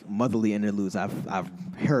beautiful, like, motherly interludes I've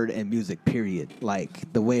heard in music. Period.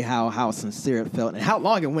 Like the way how sincere it felt and how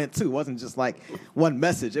long it went too. It wasn't just like one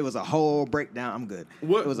message. It was a whole breakdown. I'm good. It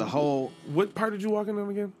was a whole. What part did you walk in on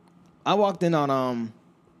again? I walked in on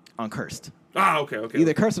Cursed. Ah, okay.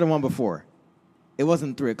 Either Cursed or the one before. It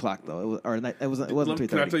wasn't 3 o'clock though. It wasn't 3:30.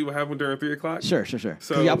 Can I tell you what happened during 3 o'clock? Sure.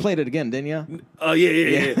 So y'all played it again, didn't you?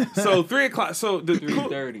 Yeah. So 3 o'clock. So the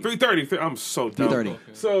 3:30. 3:30. I'm so dumb. 3:30.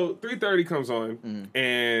 So 3:30 comes on,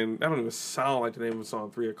 and that don't even sound like the name of the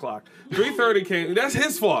song. 3 o'clock. 3:30 came. That's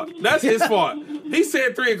his fault. He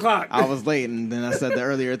said 3 o'clock. I was late, and then I said the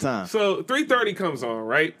earlier time. So 3:30 comes on,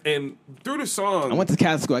 right? And through the song, I went to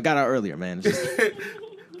Catholic school. I got out earlier, man.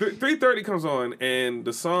 3:30 comes on, and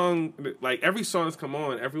the song, like every song that's come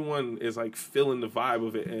on, everyone is like feeling the vibe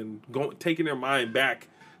of it and taking their mind back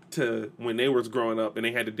to when they was growing up and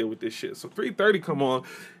they had to deal with this shit. So 3:30 come on,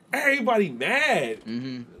 everybody mad.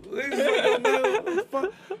 Mm-hmm.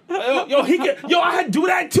 I had to do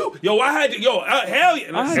that too. Hell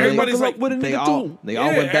yeah. Everybody's like, what a they nigga all do? they all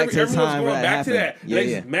went back to the everyone's time going where back to that. Yeah,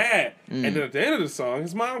 They just mad. And then at the end of the song,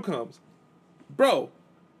 his mom comes. Bro,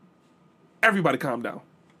 everybody calm down.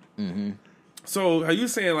 Mm-hmm. So are you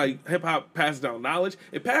saying like hip hop passes down knowledge?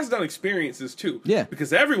 It passes down experiences too. Yeah.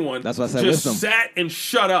 Because everyone That's what I said, just wisdom. sat and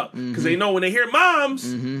shut up because they know when they hear moms.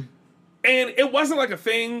 And it wasn't like a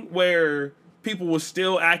thing where people were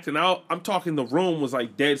still acting out. I'm talking the room was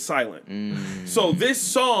like dead silent. So this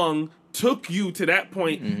song took you to that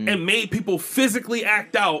point and made people physically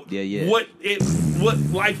act out what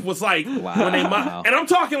life was like when they mom. And I'm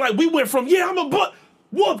talking like we went from I'm a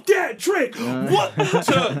whoop that trick. What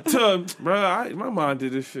to bro? My mom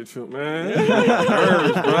did this shit too, man.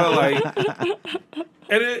 Bro, like,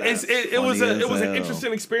 and it was an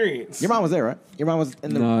interesting experience. Your mom was there, right? Your mom was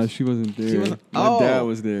in the. Nah, she wasn't there. She wasn't. My dad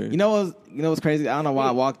was there. You know what's crazy? I don't know why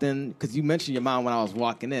I walked in because you mentioned your mom when I was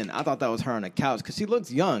walking in. I thought that was her on the couch because she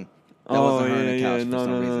looks young. That wasn't her on the couch for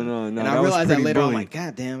some reason. No. And I realized that later on. I'm like,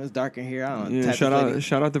 God damn, it's dark in here. I don't know. Yeah,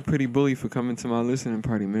 shout out to Pretty Bully for coming to my listening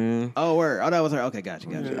party, man. Oh, word. Oh, that was her. Okay, gotcha.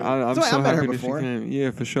 I'm so so I met her happy that she before. came.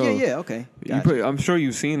 Yeah, for sure. Yeah, okay. Gotcha. I'm sure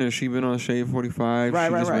you've seen her. She been on Shade 45.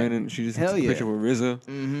 Right. Ran in, she just took a picture with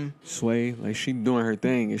RZA, Sway. Like, she doing her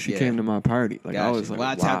thing, and she came to my party. Like, gotcha. I was like,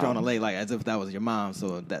 I tapped her on the leg, like as if that was your mom.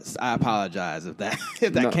 So I apologize if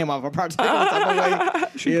that came off a particular type of way.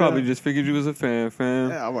 She probably just figured you was a fan.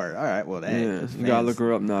 Yeah, word. All right. Well, you gotta look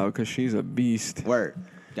her up now because she's a beast. Word.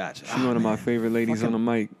 Gotcha. She's one of my favorite ladies on the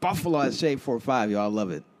mic. Buffalo at Shade 45, y'all. I love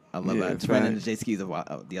it. I love it. I facts. ran into J Skis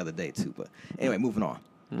the other day too. But anyway, moving on.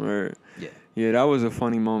 Word. Yeah. Yeah, that was a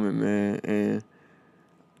funny moment, man. And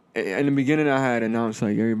in the beginning, I had announced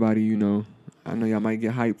like everybody, you know, I know y'all might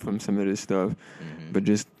get hyped from some of this stuff, but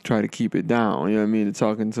just try to keep it down. You know what I mean? To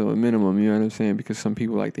talking to a minimum. You know what I'm saying? Because some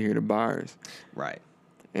people like to hear the bars. Right.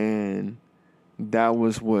 And that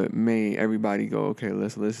was what made everybody go, okay,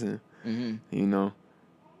 let's listen. You know?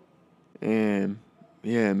 And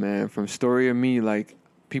yeah, man, from Story of Me, like,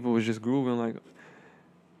 people was just grooving, like,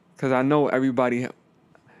 because I know everybody.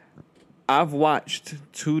 I've watched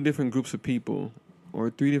 2 different groups of people, or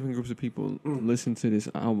 3 different groups of people, listen to this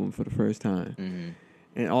album for the first time.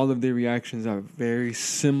 And all of their reactions are very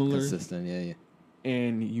similar. Consistent, yeah.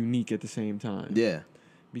 And unique at the same time. Yeah.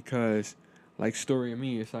 Because like Story of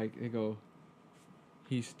Me. It's like they go.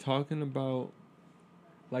 He's talking about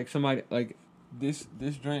like somebody like this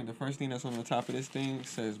joint. The first thing that's on the top of this thing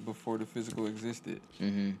says before the physical existed.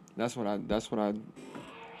 Mm-hmm. That's what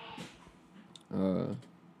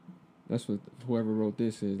whoever wrote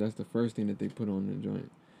this is. That's the first thing that they put on the joint.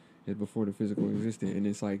 Is before the physical existed, and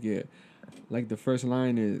it's like like the first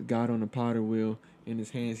line is God on the potter wheel. In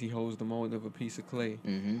his hands he holds the mold of a piece of clay.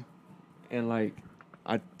 Mm-hmm. And like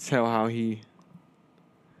I tell how he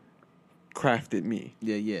crafted me.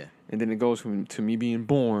 Yeah. And then it goes to me being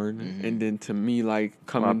born, and then to me like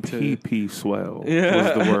coming to PP swell. Was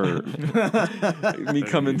the word. Me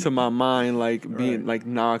coming to my mind, like being like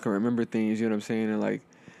now I can remember things. You know what I'm saying? And like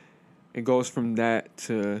it goes from that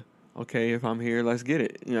to okay, if I'm here, let's get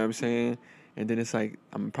it. You know what I'm saying? And then it's like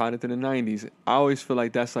I'm a product of the '90s. I always feel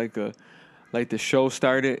like that's like the show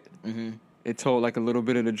started. Mm-hmm. It told like a little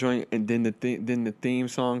bit of the joint, and then the theme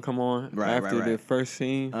song come on after the first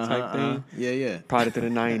scene type thing. Yeah. Product of the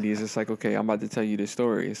 '90s. It's like okay, I'm about to tell you this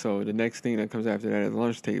story. So the next thing that comes after that is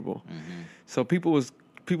lunch table. Mm-hmm. So people was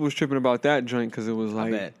tripping about that joint because it was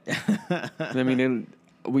like, I mean,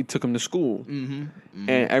 we took them to school,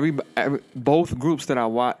 and both groups that I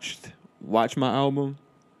watched my album.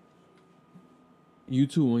 You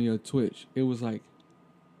two on your Twitch, it was like,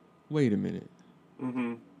 wait a minute.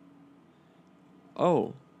 Mm-hmm.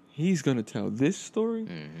 Oh, he's gonna tell this story.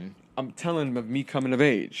 Mm-hmm. I'm telling him of me coming of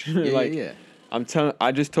age.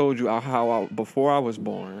 I just told you how before I was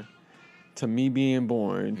born, to me being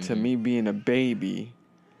born, to me being a baby,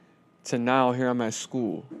 to now here I'm at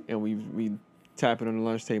school and we tapping on the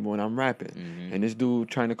lunch table and I'm rapping, and this dude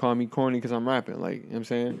trying to call me corny because I'm rapping. Like you know what I'm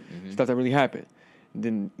saying, stuff that really happened.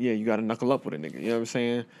 Then you gotta knuckle up with a nigga. You know what I'm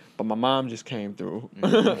saying? But my mom just came through.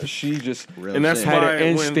 She just and that's had why an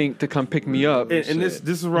instinct to come pick me up. And this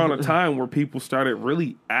is around a time where people started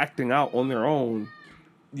really acting out on their own.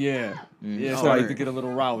 Yeah, started to get a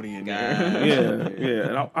little rowdy in there. Yeah.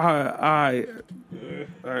 And I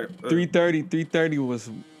 330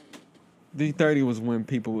 was when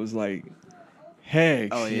people was like, heck,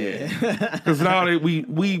 because now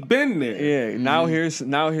we been there. Yeah, now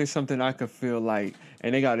here's something I could feel like,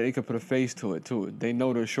 and they could put a face to it too. They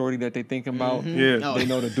know the shorty that they thinking about. Yeah, they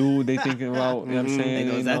know the dude they thinking about. You know what I'm saying?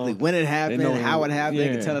 They know exactly when it happened, how it happened. They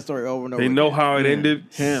can tell the story over and over. They know how it ended.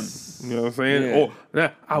 Him. You know what I'm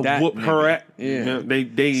saying? I whooped her at. Yeah.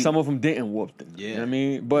 They some of them didn't whoop them. Yeah. You know what I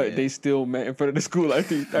mean? But they still met in front of the school at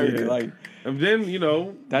 3:30. Yeah. Like, and then,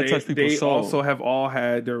 that touched people's soul. Also have all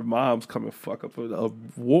had their moms come and fuck up a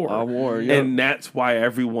war. A war, yeah. And that's why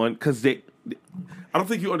everyone, because I don't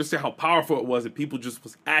think you understand how powerful it was that people just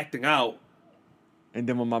was acting out. And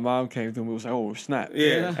then when my mom came to me, it was like, oh, snap.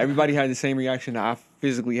 Yeah. Everybody had the same reaction that I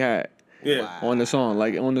physically had. Yeah. Wow. On the song.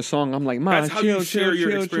 Like, on the song, I'm like, Mom, that's how you share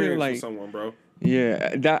your experience like, with someone, bro.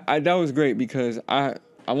 Yeah. That was great because I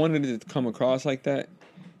wanted it to come across like that.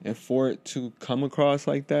 And for it to come across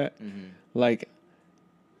like that, like,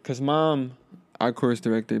 because Mom, our course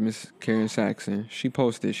director, Miss Karen Saxon, she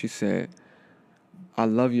posted, she said, I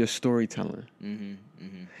love your storytelling.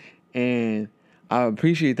 And I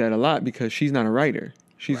appreciate that a lot because she's not a writer.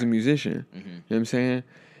 She's a musician. You know what I'm saying?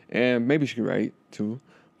 And maybe she could write too.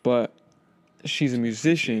 But she's a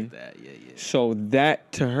musician. So that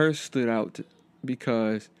to her stood out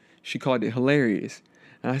because she called it hilarious.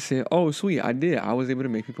 And I said, oh, sweet, I did. I was able to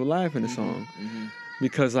make people laugh in the song.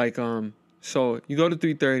 Because, like, so you go to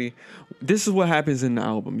 3:30. This is what happens in the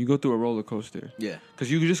album. You go through a roller coaster. Yeah. Because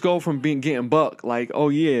you just go from getting buck, like, oh,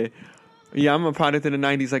 yeah, I'm a product of the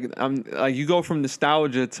 90s. Like, I'm like, you go from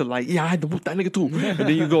nostalgia to, like, I had to whoop that nigga, too. And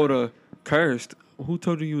then you go to Cursed. Who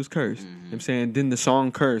told you was cursed? You know what I'm saying? Then the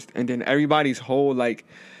song Cursed. And then everybody's whole, like,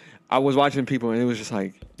 I was watching people, and it was just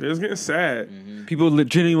like... It was getting sad. People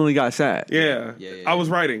legitimately got sad. Yeah. I was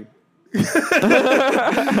writing.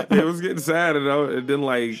 It was getting sad, and then,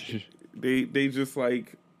 like, they just,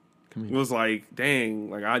 like... It was like,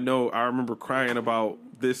 dang, like, I remember crying about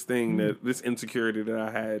this thing, this insecurity that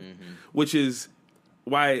I had, which is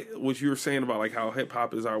why, what you were saying about, like, how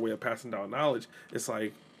hip-hop is our way of passing down knowledge. It's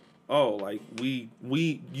like... Oh, like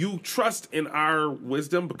you trust in our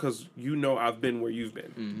wisdom because I've been where you've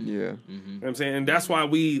been. Yeah. You know what I'm saying? And that's why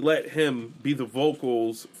we let him be the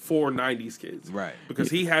vocals for 90s kids. Right. Because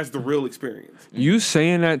he has the real experience. You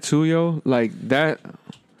saying that too, yo, like that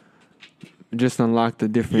just unlocked a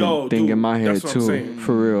different thing in my head too.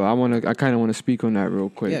 For real. I kind of want to speak on that real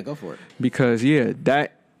quick. Yeah, go for it. Because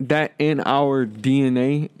that in our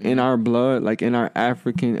DNA, in our blood, like in our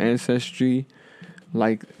African ancestry,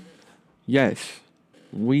 like yes,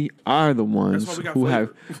 we are the ones who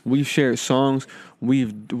we've shared songs.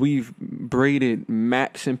 We've braided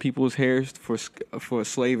mats in people's hairs for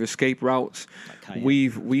slave escape routes.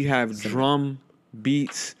 We have drum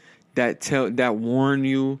beats that warn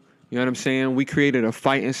you. You know what I'm saying? We created a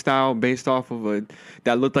fighting style based off of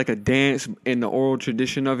that looked like a dance. In the oral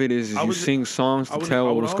tradition of it is you sing songs to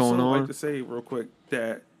tell what's going on. I would like to say real quick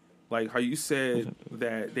that, like how you said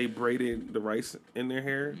that they braided the rice in their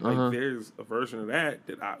hair. Like there's a version of that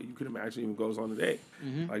you could imagine even goes on today.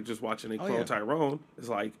 Like just watching a clone Tyrone, it's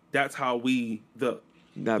like that's how the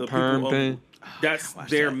perm thing. That's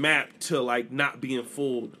their map to like not being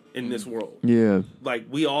fooled in this world. Yeah, like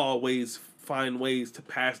we always find ways to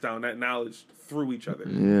pass down that knowledge through each other.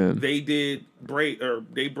 Yeah, they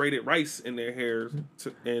braided rice in their hair,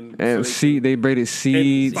 they braided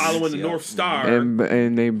seeds, following the North Star,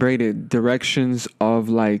 and they braided directions of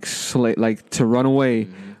like to run away.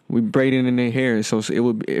 We braided in their hair, so it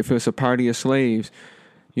would if it's a party of slaves,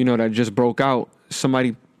 that just broke out.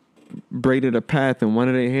 Somebody braided a path in one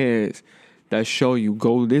of their heads that show you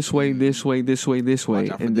go this way, this way, this way, this way,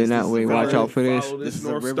 and then that way watch out for this. This is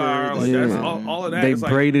North Star. Like that's all of that. They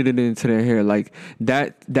braided it into their hair like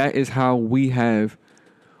that. That is how we have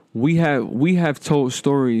told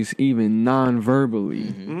stories even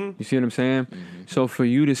non-verbally. You see what I'm saying? So for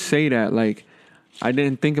you to say that, like, I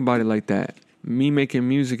didn't think about it like that. Me making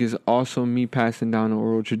music is also me passing down the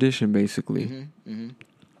oral tradition, basically.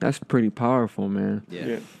 That's pretty powerful, man.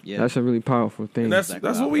 Yeah. That's a really powerful thing. And that's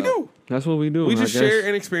what we do. That's what we do. We just share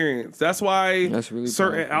an experience. That's why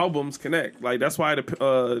certain albums connect. Like that's why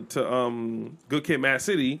Good Kid, Mad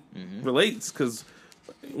City relates, because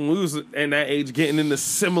when we was in that age getting into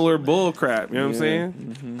similar bull crap. You know what I'm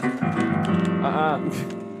saying?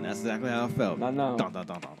 That's exactly how I felt.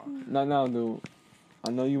 No, dude. I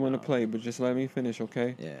know you want to play, but just let me finish,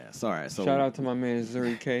 okay? Yeah, sorry. So shout out to my man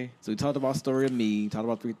Zuri K. So we talked about Story of Me, talked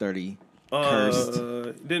about 330,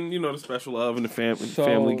 Cursed. Then the Special Love and the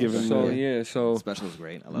family giving. So Special is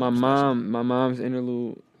great. I love my mom's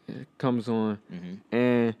interlude comes on,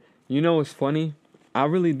 and what's funny? I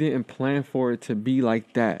really didn't plan for it to be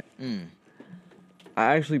like that.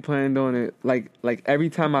 I actually planned on it like every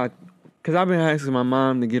time because I've been asking my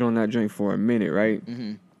mom to get on that joint for a minute, right?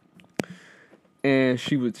 And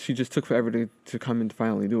she just took forever to come and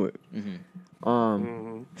finally do it.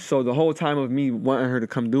 So the whole time of me wanting her to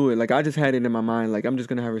come do it, like I just had it in my mind, like I'm just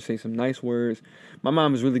gonna have her say some nice words. My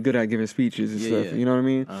mom is really good at giving speeches and stuff. You know what I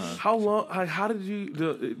mean? How long? How did you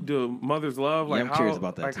the Mother's Love? Like I'm curious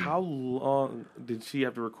about that. Like how long did she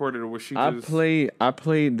have to record it, or was she? I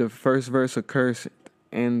played the first verse of Curse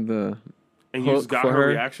and the and you just got her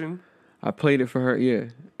reaction. I played it for her, yeah,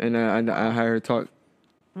 and I had her talk.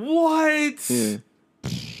 What? Yeah.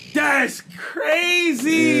 That's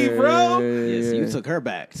crazy, bro. Yeah, so you took her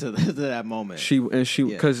back to that moment.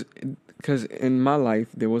 Because in my life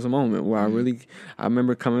there was a moment where I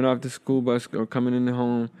remember coming off the school bus or coming in the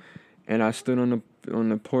home, and I stood on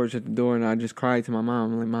the porch at the door and I just cried to my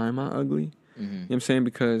mom. I'm like, Mom, am I ugly? You know what I'm saying?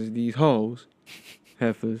 Because these hoes,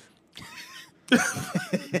 heifers,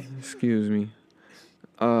 excuse me,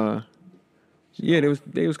 yeah,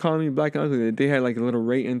 they was calling me black and ugly. They had like a little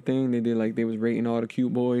rating thing. They was rating all the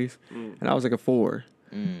cute boys, and I was like a 4.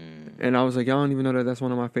 And I was like, y'all don't even know that's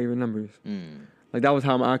one of my favorite numbers. Like that was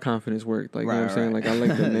how my confidence worked. Like you know what I'm saying? Like I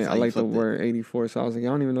like the word 84. So I was like,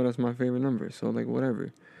 y'all don't even know that's my favorite number. So like whatever. You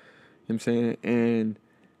know what I'm saying? And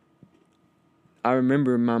I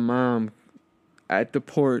remember my mom at the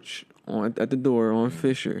porch at the door on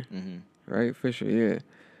Fisher, right? Fisher, yeah,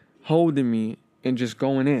 holding me and just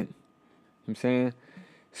going in. You know what I'm saying?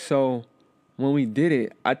 So when we did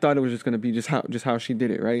it, I thought it was just gonna be just how she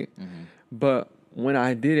did it, right? But when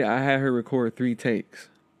I did it, I had her record 3 takes.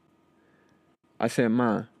 I said,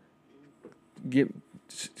 "Ma,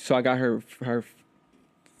 so I got her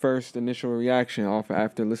first initial reaction off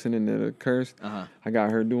after listening to the Curse. I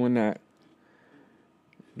got her doing that.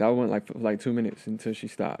 That went like 2 minutes until she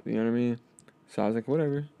stopped. You know what I mean? So I was like,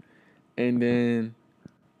 whatever. And then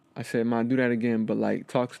I said, "Ma, do that again, but like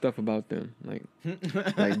talk stuff about them, like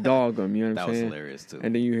dog them." You know what I'm saying? That was hilarious too.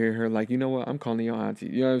 And then you hear her like, "You know what? I'm calling your auntie."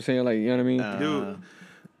 You know what I'm saying? Like, you know what I mean?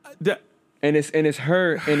 Dude. And it's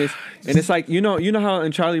her and it's like you know how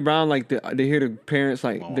in Charlie Brown like they hear the parents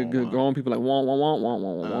like the grown people like wah wah wah wah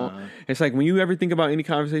wah wah. It's like when you ever think about any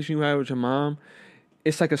conversation you had with your mom,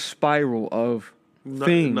 it's like a spiral of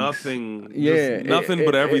things. Nothing. Yeah, nothing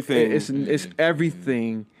but everything. It's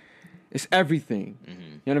everything. It's everything. You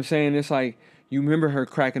know what I'm saying? It's like you remember her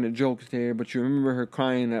cracking the jokes there, but you remember her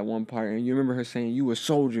crying at one part, and you remember her saying, "You a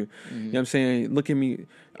soldier." You know what I'm saying? "Look at me.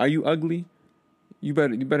 Are you ugly?" you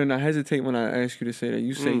better not hesitate when I ask you to say that.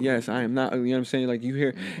 You say yes, I am not. You know what I'm saying? Like you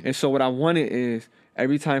hear, and so what I wanted is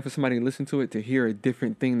every time for somebody to listen to it to hear a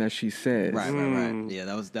different thing that she says. Right. Yeah,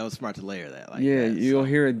 that was smart to layer that. Like yeah, that, you'll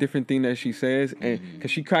hear a different thing that she says, and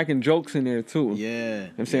because she cracking jokes in there too. Yeah, you know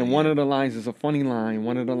what I'm saying one of the lines is a funny line,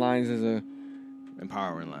 one of the lines is a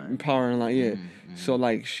empowering line. Yeah. So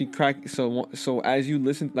like she crack. So as you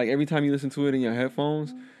listen, like every time you listen to it in your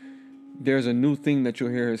headphones, there's a new thing that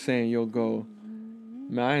you'll hear her saying. You'll go,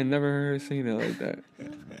 man, I ain't never heard her sing it like that.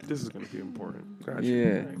 This is gonna be important. Gotcha.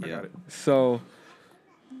 Yeah. I got it. So.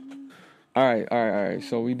 All right.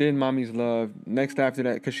 So we did Mommy's Love. Next after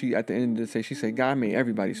that, because she at the end of the day, she said, God made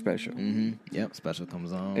everybody special. Yep, special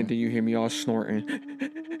comes on. And then you hear me all snorting.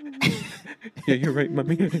 Yeah, you're right,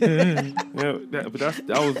 mommy. But that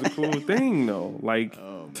was the cool thing, though. Like,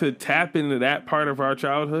 to tap into that part of our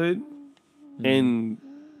childhood and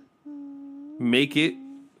make it,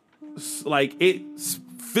 like,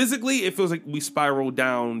 physically, it feels like we spiraled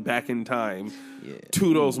down back in time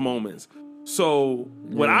to those moments. So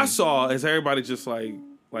what I saw is everybody just like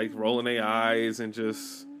rolling their eyes and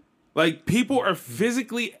just like people are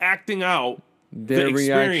physically acting out their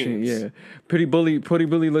reaction. Yeah, Pretty Bully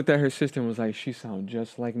looked at her sister and was like, "She sounds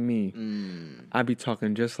just like me. I be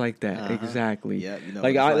talking just like that, exactly. Yeah, you know,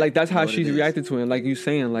 like that's how she's reacted to it. And like you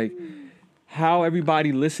saying, like how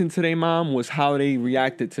everybody listened to their mom was how they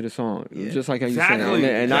reacted to the song. Yeah. Just like how you said.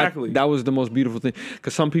 And that was the most beautiful thing.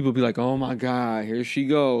 Because some people be like, oh my God, here she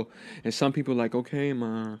go. And some people like, okay,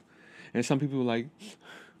 mom. And some people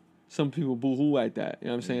boo-hoo at that. You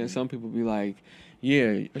know what I'm saying? Some people be like,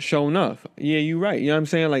 yeah, sure enough. Yeah, you right. You know what I'm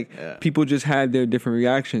saying? Like, people just had their different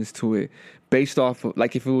reactions to it based off of,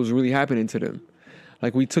 like, if it was really happening to them.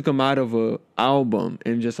 Like, we took them out of a album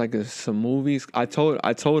and just like some movies. I told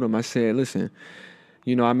them, I said, listen,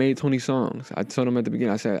 you know, I made 20 songs. I told them at the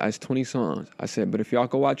beginning, I said, it's 20 songs. I said, but if y'all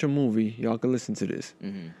go watch a movie, y'all can listen to this. You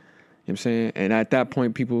know what I'm saying? And at that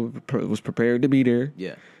point, people was prepared to be there,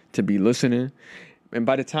 to be listening. And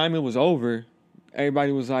by the time it was over,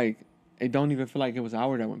 everybody was like, it don't even feel like it was an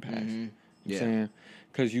hour that went past. You know what I'm saying?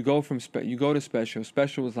 Because you go to Special.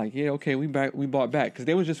 Special was like, yeah, okay, we bought back. Because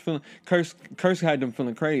they was just feeling, Curse had them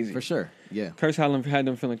feeling crazy. For sure, yeah. Curse had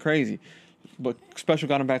them feeling crazy. But Special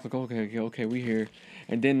got them back like, okay, we here.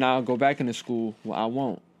 And then now I'll go back into school. Well, I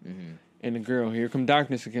won't. And the girl, here come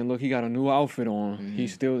Darkness again. Look, he got a new outfit on. He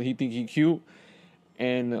think he cute.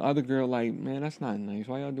 And the other girl, like, man, that's not nice.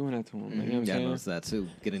 Why y'all doing that to him? Like, you know what I'm saying? I noticed that too.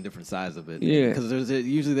 Getting different sides of it. Yeah. Because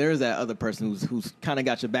usually there is that other person who's kind of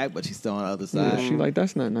got your back, but she's still on the other side. Yeah, she like,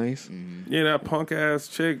 that's not nice. Yeah, that punk ass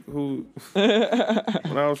chick who,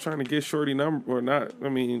 when I was trying to get Shorty number or not, I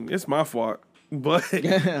mean, it's my fault. But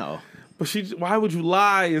why would you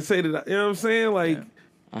lie and say that? You know what I'm saying? Like,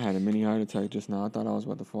 I had a mini heart attack just now. I thought I was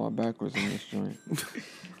about to fall backwards in this joint.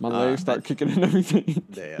 My legs start kicking and everything.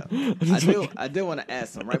 Damn. I did want to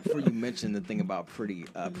ask something right before you mentioned the thing about Pretty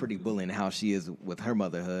Bully and how she is with her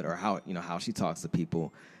motherhood, or how she talks to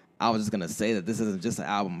people. I was just gonna say that this isn't just an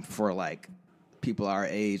album for like people our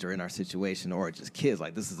age or in our situation or just kids.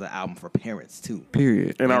 Like, this is an album for parents too.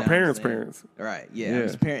 Period. And our parents. Right. Yeah.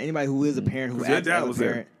 Anybody who is a parent who acts as a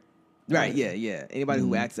parent. Right, yeah. Anybody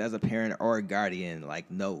who acts as a parent or a guardian, like,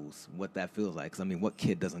 knows what that feels like. Because, I mean, what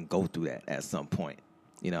kid doesn't go through that at some point?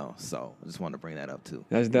 You know, so I just wanted to bring that up, too.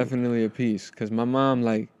 That's definitely a piece. Because my mom,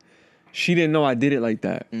 like, she didn't know I did it like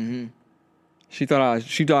that. She thought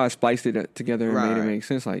I spliced it together and made it make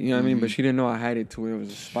sense. Like, you know what I mean? But she didn't know I had it to where it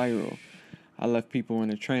was a spiral. I left people in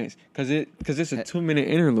a trance. Because it's a 2-minute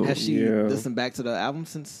interlude. Has she listened back to the album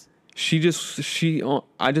since?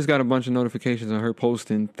 I just got a bunch of notifications on her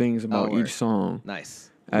posting things about each song. Nice.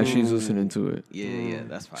 As she's listening to it. Yeah,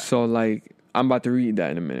 that's fine. So, like, I'm about to read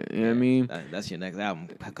that in a minute. You know what I mean? That's your next album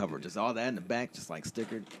cover. Just all that in the back, just like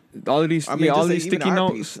stickered. All of these, all these sticky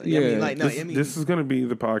notes. This is going to be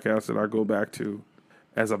the podcast that I go back to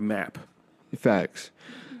as a map. Facts.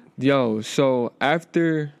 Yo, so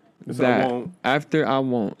after I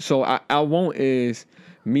won't. So I won't is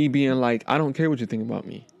me being like, I don't care what you think about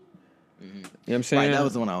me. You know what I'm saying? Right, that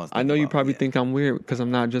was the one I was thinking I know you about, probably think I'm weird because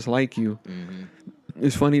I'm not just like you.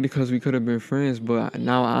 It's funny because we could have been friends, but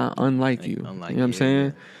now I unlike you. You know what I'm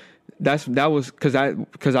saying? That was because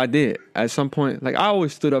I did at some point. Like, I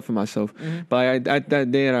always stood up for myself, but at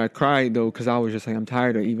that day I cried though because I was just like, I'm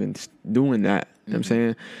tired of even doing that. You know what I'm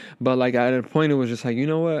saying? But like at a point it was just like, you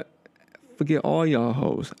know what? Forget all y'all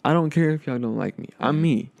hoes. I don't care if y'all don't like me. I'm me.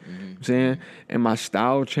 You know what I'm saying? And my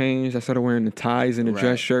style changed. I started wearing the ties and the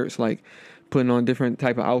dress shirts, like putting on different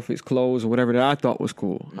type of outfits, clothes, or whatever that I thought was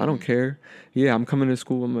cool. I don't care. Yeah, I'm coming to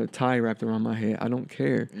school with a tie wrapped around my head. I don't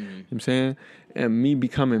care. You know what I'm saying? And me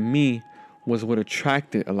becoming me was what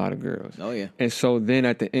attracted a lot of girls. Oh yeah. And so then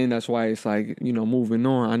at the end, that's why it's like, you know, moving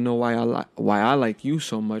on. I know why I like you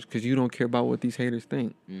so much, because you don't care about what these haters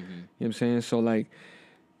think. You know what I'm saying? So like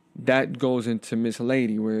that goes into Miss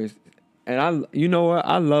Lady, whereas, and you know what?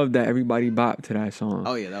 I love that everybody bopped to that song.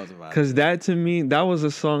 Oh yeah, that was a vibe. Because that to me, that was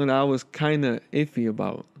a song that I was kind of iffy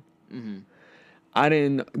about.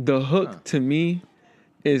 The hook to me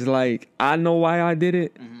is like, I know why I did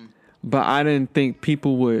it, but I didn't think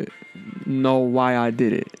people would know why I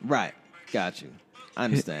did it. Right. Got you. I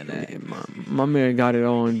understand that. My man got it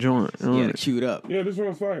on joint. He had it queued up. Yeah, this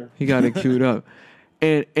one's fire. He got it queued up.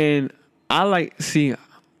 And I like, see,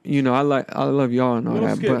 you know, I love y'all and all no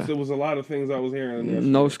that. Skips. But there was a lot of things I was hearing in there.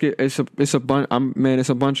 No skip. It's a bunch. It's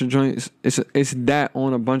a bunch of joints. It's that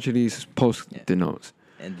on a bunch of these post-it notes.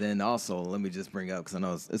 And then also, let me just bring up, because I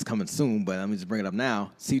know it's coming soon, but let me just bring it up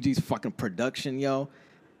now. CG's fucking production, yo.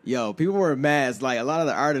 Yo, people were mad. It's like a lot of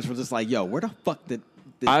the artists were just like, yo, where the fuck did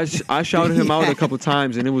I shouted him out a couple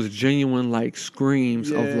times, and it was genuine like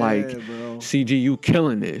screams of like, bro. CG, you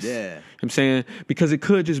killing this. Yeah. You know what I'm saying? Because it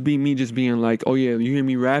could just be me just being like, oh yeah, you hear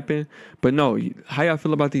me rapping? But no, how y'all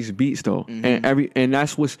feel about these beats though? And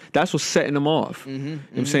that's what's setting them off. You know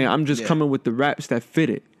what I'm saying? I'm just coming with the raps that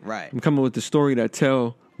fit it. Right. I'm coming with the story that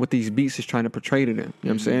tell what these beats is trying to portray to them. You know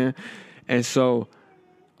what I'm saying? And so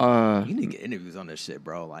you need to get interviews on this shit,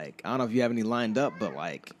 bro. Like, I don't know if you have any lined up, but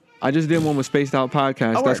like, I just did one with Spaced Out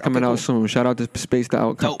Podcast. That's coming out soon. Shout out to Spaced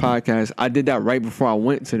Out Podcast. I did that right before I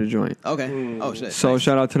went to the joint. Okay. Oh, shit. So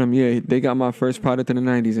shout out to them. Yeah, they got my first Product in the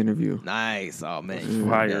 90s interview. Nice. Oh, man.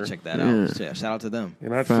 Fire. Yeah, check that out. Yeah, shout out to them.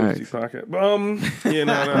 And that's CG pocket. Yeah,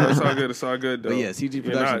 no, it's all good. It's all good, though. But yeah, CG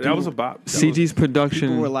production. That was a bop. CG's production.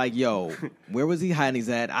 People were like, yo, where was he hiding these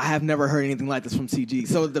at? I have never heard anything like this from CG.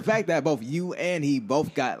 So the fact that both you and he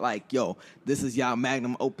both got like, yo, this is y'all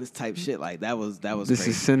magnum opus type shit, like that was this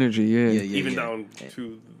crazy. Is synergy, yeah. Even down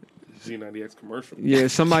to G90X commercial. Yeah,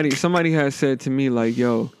 somebody has said to me like,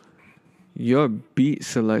 yo, your beat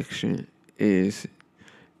selection is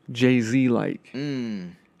Jay-Z like.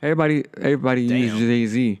 Everybody used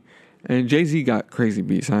Jay-Z. And Jay-Z got crazy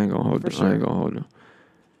beats. I ain't gonna hold them.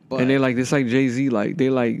 But, and they like, it's like Jay-Z, like, they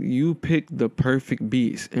like, you pick the perfect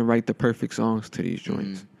beats and write the perfect songs to these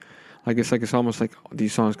joints. Like, it's almost like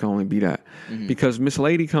these songs can only be that. Because Miss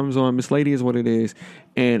Lady comes on, Miss Lady is what it is.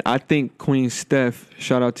 And I think Queen Steph,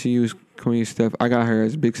 shout out to you, Queen Steph. I got her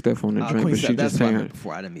as Big Steph on the joint, Queen but Steph, she just changed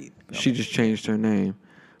before I didn't meet. She just changed her name.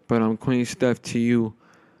 But Queen Steph, to you,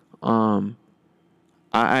 I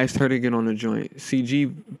asked her to get on the joint.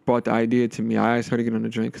 CG brought the idea to me. I asked her to get on the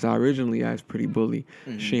joint because I originally asked Pretty Bully.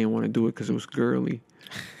 She didn't want to do it because it was girly.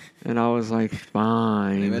 And I was like,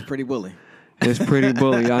 fine. It's Pretty Bully. It's Pretty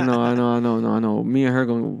Bully. I know. Me and her,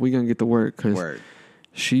 we going to get to work because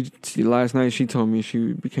she last night she told me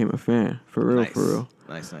she became a fan. For real.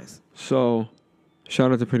 Nice. So,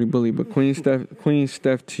 shout out to Pretty Bully. But Queen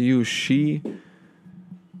Steph, to you, she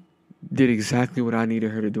did exactly what I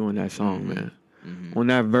needed her to do in that song, man. On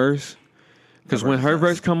that verse, because when her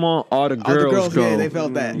verse come on, all the girls go. Yeah, they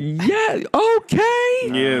felt that. Yeah, okay.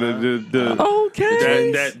 Yeah, the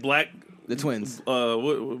okay. That black, the twins.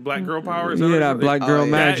 What black girl power? Yeah, that black girl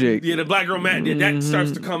magic. The black girl magic. That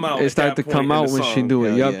starts to come out. It starts to come out when she do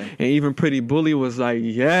it. Yeah. And even Pretty Bully was like,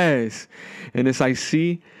 yes. And it's like,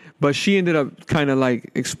 see. But she ended up kind of like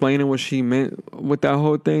explaining what she meant with that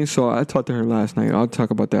whole thing. So I talked to her last night. I'll talk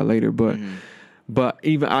about that later. But but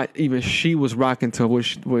even she was rocking to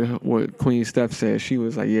what Queen Steph said. She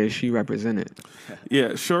was like, yeah, she represented.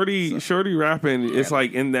 Yeah, Shorty rapping. It's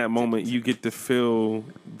like in that moment you get to feel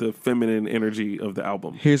the feminine energy of the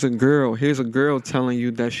album. Here's a girl telling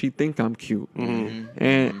you that she think I'm cute,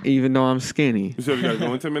 and even though I'm skinny. So you gotta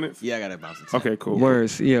go in 10 minutes. Yeah, I gotta bounce it. Okay, cool.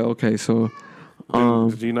 Words. Yeah. Okay. So.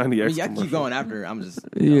 G90X. Yeah, I keep going after. I'm just.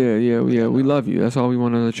 Yeah. We love you. That's all we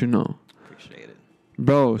want to let you know. Appreciate it,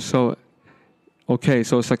 bro. So. Okay,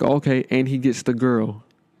 so it's like, okay, and he gets the girl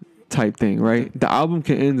type thing, right? The album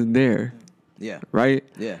can end there. Yeah. Right?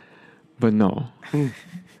 Yeah. But no.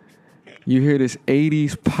 You hear this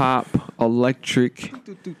 80s pop electric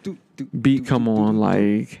beat come on,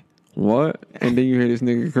 like, what? And then you hear this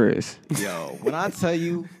nigga Chris. Yo, when I tell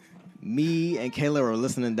you, me and Kayla were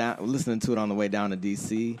listening to it on the way down to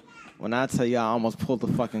DC. When I tell you I almost pulled the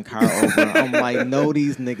fucking car over, I'm like, no,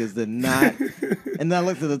 these niggas did not. And then I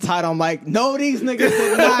looked at the title, I'm like, no, these niggas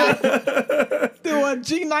did not do a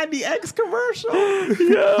G90X commercial.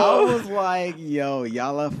 Yo. I was like, yo,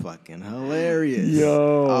 y'all are fucking hilarious.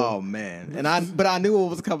 Yo. Oh, man. But I knew what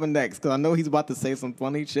was coming next, because I know he's about to say some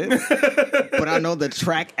funny shit. But I know the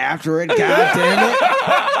track after it, god damn it.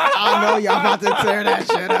 I know y'all about to tear that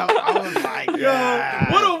shit up. I was like, yeah.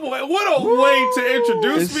 what a way to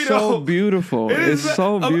introduce me. It's so beautiful. It's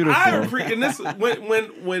so beautiful. And this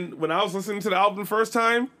when I was listening to the album the first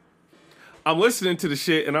time, I'm listening to the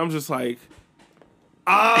shit and I'm just like,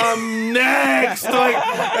 I'm next. Like,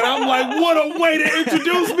 and I'm like, what a way to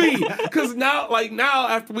introduce me. Because now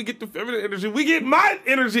after we get the feminine energy, we get my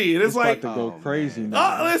energy. And it's like, about to go crazy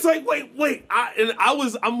now. It's like, wait.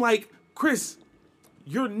 I'm like, Chris,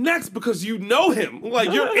 you're next because you know him.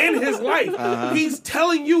 Like, you're in his life. He's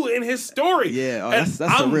telling you in his story. Yeah, that's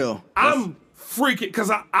surreal. I'm freaking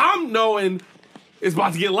because I'm knowing it's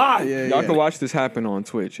about to get live. Y'all can watch this happen on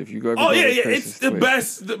Twitch if you go. It's the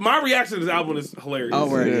best. My reaction to this album is hilarious.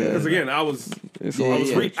 Because again, I was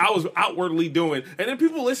outwardly doing, and then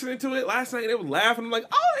people listening to it last night, they were laughing. I'm like,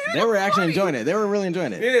 they were actually enjoying it. They were really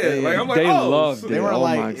enjoying it. Yeah, like I'm like, they loved it. They were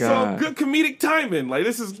like, my God. So good comedic timing. Like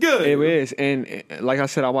this is good. It is, and like I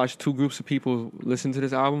said, I watched two groups of people listen to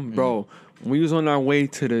this album, bro. We was on our way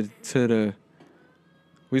to the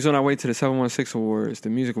 716 Awards, the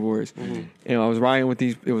music awards. And I was riding with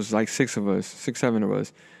these, it was like 7 of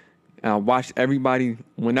us. And I watched everybody,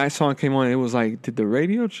 when that song came on, it was like, did the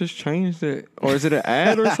radio just change it? Or is it an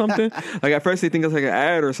ad or something? Like at first they think it's like an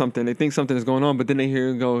ad or something. They think something is going on, but then they hear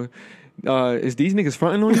it go, is these niggas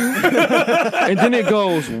fronting on you? And then it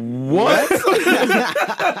goes, what?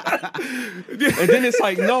 And then it's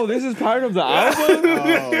like, no, this is part of the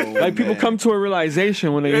album. Like people come to a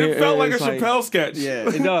realization when they hear it. It felt like a Chappelle sketch. Yeah,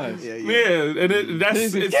 it does. Yeah, and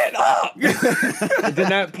that's get up. And then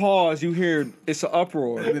that pause, you hear it's an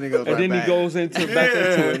uproar, and then he goes back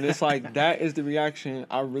into it, and it's like that is the reaction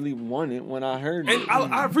I really wanted when I heard it. And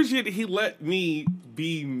I appreciate that he let me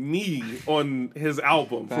be me on his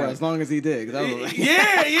album for as long as he did.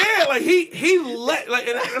 Yeah. Like he let, like,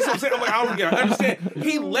 and that's what I'm saying. I'm like, I understand.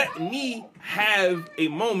 He let me have a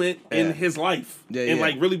moment in his life and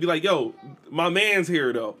like really be like, yo, my man's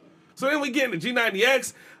here though. So then we get into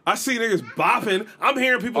G90X. I see niggas bopping. I'm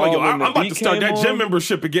hearing people like, yo, I'm about to start that gym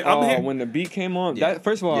membership again. When the beat came on, that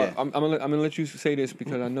first of all, I'm gonna let you say this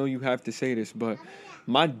because I know you have to say this, but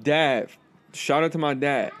my dad, shout out to my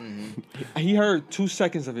dad. He heard 2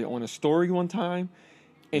 seconds of it on a story one time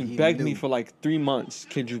and begged me for like 3 months.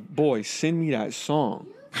 Boy, send me that song.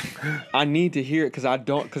 I need to hear it because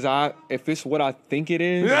if it's what I think it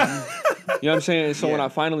is, you know what I'm saying? So when I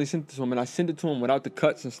finally sent it to him, and I sent it to him without the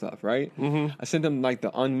cuts and stuff, right? I sent him like the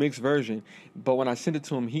unmixed version, but when I sent it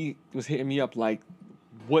to him, he was hitting me up like,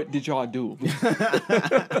 what did y'all do?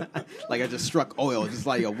 Like I just struck oil, just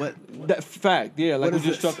like, yo, what? That fact, yeah, like we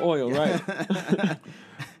just struck oil, right?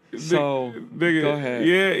 So, go ahead.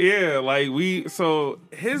 Yeah, like so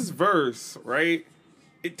his verse, right?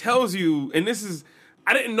 It tells you, and this is,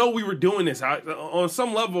 I didn't know we were doing this. On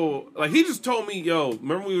some level, like he just told me, yo,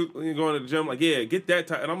 remember we were going to the gym? Like, yeah, get that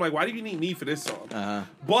time. And I'm like, why do you need me for this song?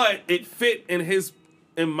 But it fit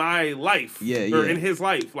in my life. Or in his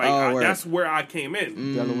life. Like, that's where I came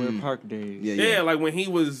in. Delaware Park days. Yeah, like when he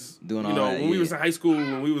was doing all that, when we was in high school,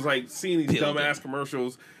 when we was like seeing these dumbass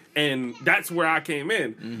commercials, and that's where I came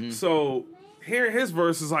in. So hearing his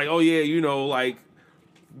verse is like, oh yeah, you know, like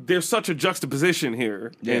there's such a juxtaposition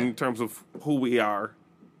here in terms of who we are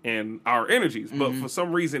and our energies, but for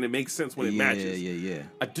some reason it makes sense when it matches.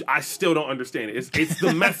 I still don't understand it. It's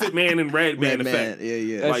the Method Man and Redman effect.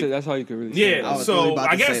 That's how you can really say it. So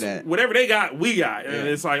I guess whatever they got, we got, and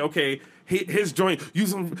it's like, okay, his joint,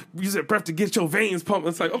 use that breath to get your veins pumped.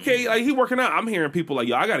 It's like, okay, like he working out. I'm hearing people like,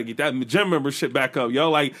 yo, I gotta get that gym membership back up, yo.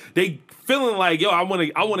 Like they feeling like, yo, I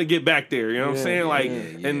want to get back there. You know what I'm saying? Like,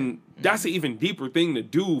 and that's an even deeper thing to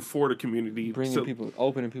do for the community.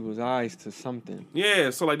 Opening people's eyes to something. Yeah,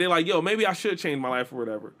 so like they're like, yo, maybe I should change my life or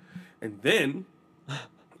whatever. And then,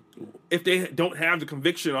 if they don't have the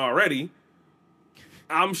conviction already,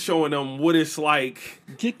 I'm showing them what it's like.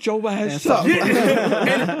 Get your ass up.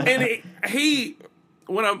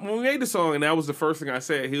 When we made the song, and that was the first thing I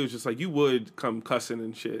said, he was just like, you would come cussing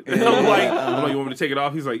and shit. And I'm like, you want me to take it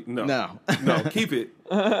off? He's like, no, keep it.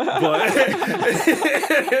 But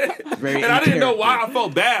and I didn't know why I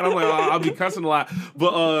felt bad. I'm like, I'll be cussing a lot.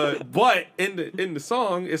 But in the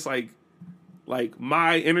song, it's like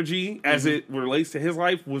my energy as it relates to his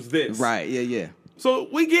life was this. Right, yeah. So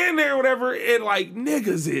we get in there or whatever, and like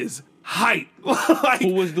niggas is hype. Like,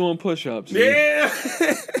 who was doing push-ups? Yeah.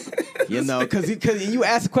 You know, because you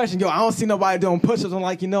asked the question, yo, I don't see nobody doing push-ups. I'm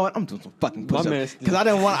like, you know what? I'm doing some fucking push-ups because I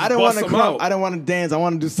didn't want to crump. I didn't want to dance. I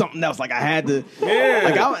wanted to do something else. Like I had to. Yeah.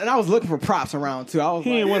 Like I was looking for props around too. I was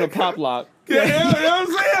he didn't want a pop lock. Yeah, you know what I'm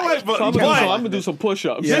saying? Like, but, so I'm gonna do some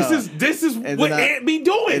push-ups. Yeah. This is what Ant be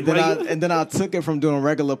doing. And then I took it from doing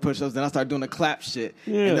regular push-ups. Then I started doing the clap shit.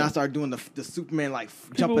 Yeah. And then I started doing the Superman like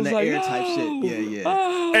jump in the air type shit.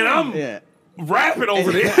 Yeah. And I'm rapping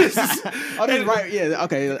over this. Oh, that's right. Yeah.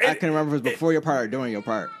 Okay. I can remember if it was before your part or during your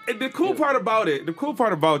part. And the cool part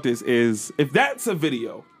about this is if that's a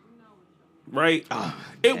video, right?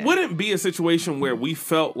 It wouldn't be a situation where we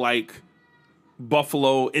felt like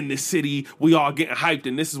Buffalo in the city, we all getting hyped,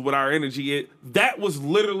 and this is what our energy is. That was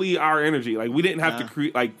literally our energy. Like we didn't have to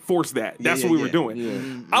create, like force that. That's what we were doing.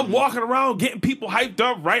 Yeah. I'm walking around getting people hyped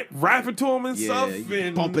up, right, rapping to them and stuff,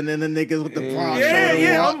 and bumping in the niggas with the prom. You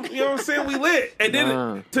know what I'm saying? We lit, and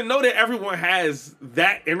then to know that everyone has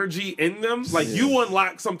that energy in them, like you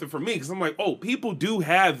unlock something for me because I'm like, oh, people do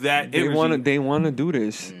have that energy. They want to do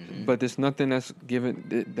this. But there's nothing that's given.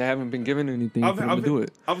 They haven't been given anything for them to do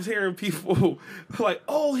it. I was hearing people like,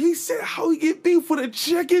 "Oh, he said how he get beef with a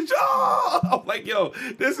chicken jaw." I'm like, "Yo,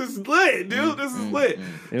 this is lit, dude. This is lit."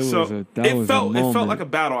 It felt like a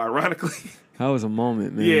battle. Ironically, that was a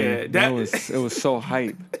moment, man. Yeah, it was so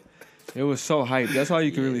hype. It was so hype. That's all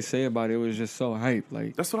you can really say about it. It was just so hype.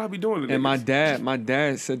 Like that's what I be doing. And my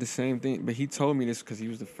dad said the same thing, but he told me this because he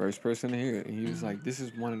was the first person to hear it. And he was like, "This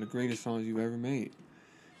is one of the greatest songs you've ever made."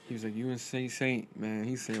 He was like, "You and Csaint, man."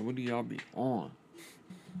 He said, "What do y'all be on?"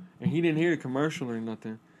 And he didn't hear the commercial or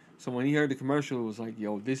nothing. So when he heard the commercial, it was like,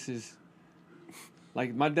 "Yo, this is."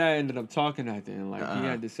 Like my dad ended up talking at the end, like he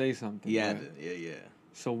had to say something. Yeah.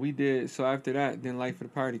 So we did. So after that, then Life of the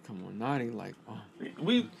Party come on. Now they like, oh,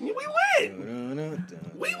 we lit.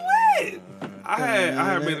 We lit. I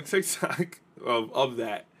had made a TikTok of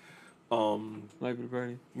that. Life of the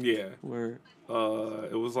Party. Yeah. Where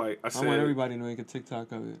it was like I said. I want everybody to make a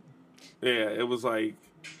TikTok of it. Yeah, it was like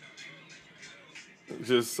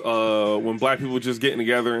just when black people just getting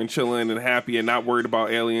together and chilling and happy and not worried about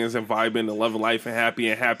aliens and vibing and loving life and happy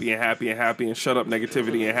and happy and happy and happy and shut up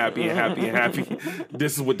negativity and happy and happy and happy.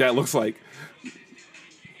 This is what that looks like.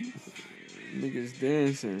 Niggas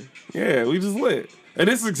dancing. Yeah, we just lit. And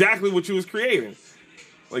this is exactly what you was creating.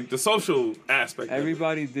 Like the social aspect.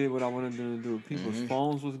 Everybody did what I wanted them to do. People's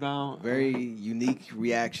phones was down. Very unique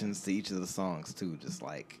reactions to each of the songs too. Just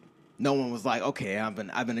like no one was like, okay, I've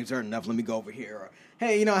been exerting enough. Let me go over here. Or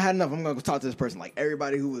hey, I had enough. I'm gonna go talk to this person. Like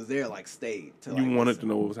everybody who was there, like stayed. To, like, you wanted to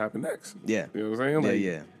know what was happening next. Yeah, you know what I'm saying? Like,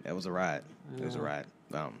 yeah. It was a ride. It was a ride.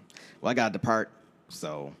 Well, I got to depart,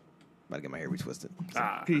 so I'm about to get my hair retwisted.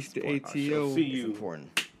 So, peace to ATO. See you. It's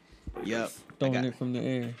important. Yep. Throwing it from the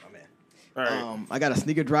air. All right. I got a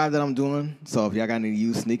sneaker drive that I'm doing, so if y'all got any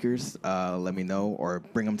used sneakers, let me know, or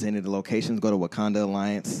bring them to any of the locations. Go to Wakanda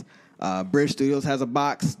Alliance. Bridge Studios has a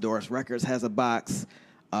box. Doris Records has a box.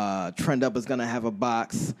 Trend Up is going to have a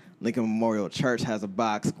box. Lincoln Memorial Church has a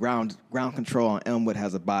box. Ground Control on Elmwood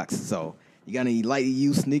has a box. So you got any lightly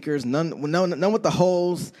used sneakers? None with the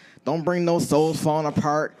holes. Don't bring no soles falling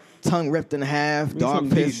apart. Tongue ripped in half,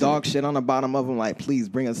 dog piss, dog shit on the bottom of them. Like, please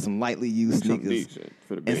bring us some lightly used sneakers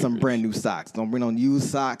and some brand new socks. Don't bring no used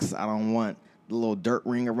socks. I don't want the little dirt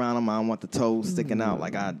ring around them. I don't want the toes sticking out.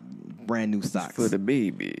 Like, brand new socks. For the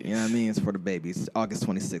babies. You know what I mean? It's for the babies. August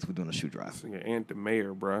 26th, we're doing a shoe drive. Yeah, and the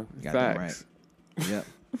mayor, bro. Got that right. Yep.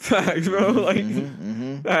 Facts, bro. Like,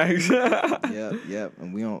 facts. Yep.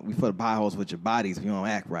 And we put potholes with your bodies. We don't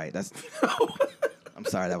act right. That's... I'm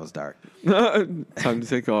sorry, that was dark. Time to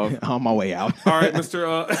take off. On my way out. All right, Mr.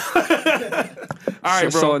 All right, bro.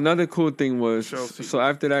 So another cool thing was, so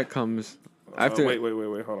after that comes... Wait,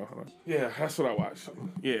 hold on. Yeah, that's what I watched.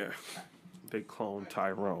 Yeah. They cloned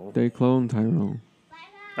Tyrone.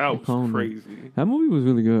 That was crazy. That movie was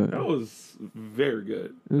really good. That was very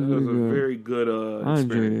good. It was a very good I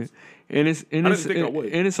enjoyed it. And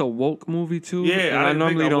it's a woke movie too. Yeah, and I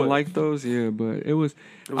normally don't like those. Yeah, but it was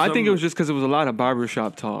I think it was just because it was a lot of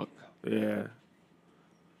barbershop talk. Yeah,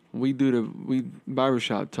 we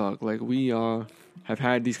barbershop talk. Like we have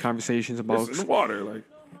had these conversations about in the water, like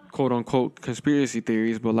quote unquote conspiracy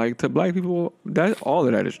theories. But like to black people, that all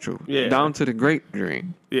of that is true. Yeah, down to the grape drink.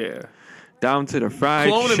 Yeah. Down to the fried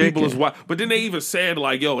cloning chicken. People is wild. But then they even said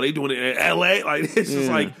like, "Yo, they doing it in L.A." Like it's just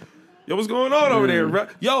like. Yo, what's going on over there, bro?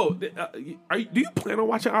 Yo, do you plan on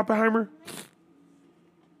watching Oppenheimer?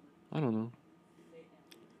 I don't know.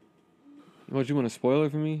 What, you want to spoil it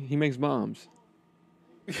for me? He makes bombs.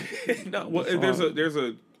 No, well, there's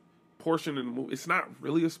a portion in the movie. It's not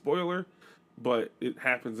really a spoiler, but it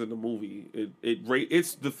happens in the movie.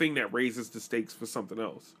 It's the thing that raises the stakes for something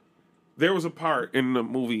else. There was a part in the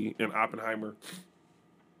movie in Oppenheimer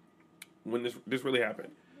when this really happened.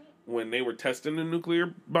 When they were testing the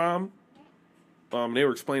nuclear bomb, they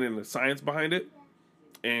were explaining the science behind it.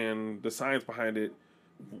 and the science behind it,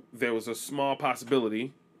 there was a small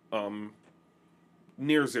possibility,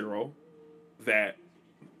 near zero, that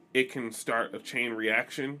it can start a chain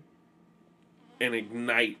reaction and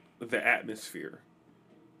ignite the atmosphere.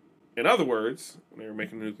 In other words, when they were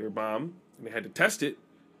making a nuclear bomb and they had to test it,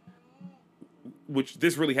 which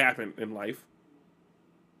this really happened in life,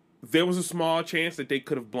 there was a small chance that they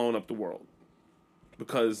could have blown up the world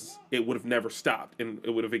because it would have never stopped and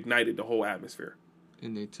it would have ignited the whole atmosphere.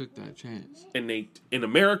 And they took that chance. And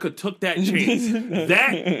America took that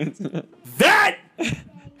chance. that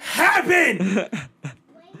happened.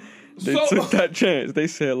 They took that chance. They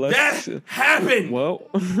said, "Let's." That happened. Well,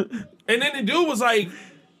 and then the dude was like,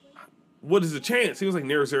 "What is the chance?" He was like,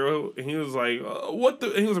 "Near zero." And he was like, "What the?"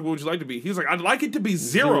 And he was like, "What would you like to be?" He was like, "I'd like it to be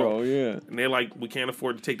zero." Yeah. And they're like, "We can't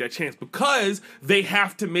afford to take that chance because they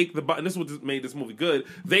have to make the bomb." And this is what made this movie good.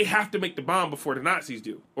 They have to make the bomb before the Nazis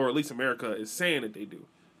do, or at least America is saying that they do.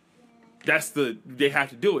 They have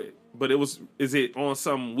to do it. But is it on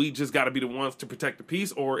some, we just got to be the ones to protect the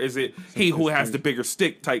peace, or is it he who has the bigger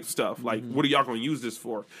stick type stuff? Like, what are y'all going to use this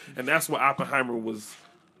for? And that's what Oppenheimer was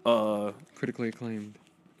critically acclaimed.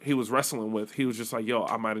 He was wrestling with. He was just like, yo,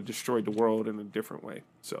 I might have destroyed the world in a different way.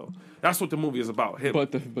 So that's what the movie is about. Him.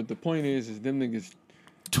 But the point is them niggas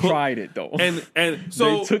tried it though, and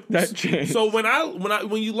so they took that chance. So when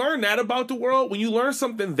you learn that about the world, when you learn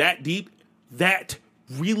something that deep, that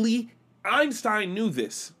really, Einstein knew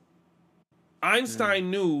this.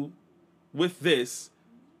 Einstein knew with this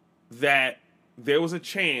that there was a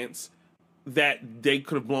chance that they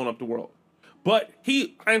could have blown up the world. But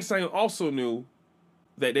Einstein also knew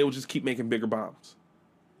that they would just keep making bigger bombs.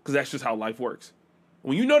 Because that's just how life works.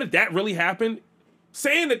 When you know that really happened,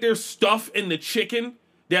 saying that there's stuff in the chicken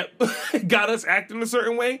that got us acting a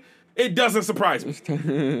certain way, it doesn't surprise me.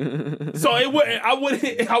 So I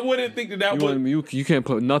wouldn't think that would. You can't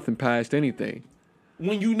put nothing past anything.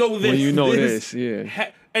 When you know this. When you know this, yeah.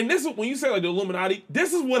 And this is when you say like the Illuminati,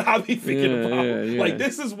 this is what I be thinking about. Yeah. Like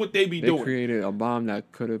this is what they doing. They created a bomb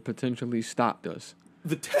that could have potentially stopped us.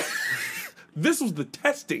 This was the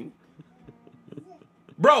testing.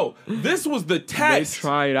 Bro, this was the test. They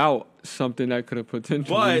tried out something that could have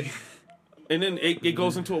potentially. And then it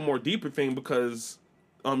goes into a more deeper thing because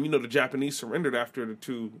the Japanese surrendered after the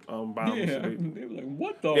two bombs. Yeah, they were like,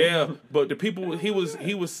 "What the?" Yeah, but the people he's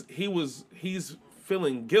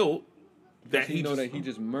feeling guilt that he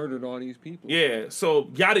just murdered all these people. Yeah, so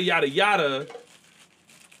yada yada yada.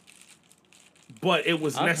 But it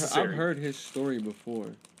was necessary. I've heard his story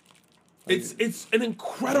before. It's an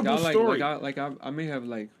incredible story. I may have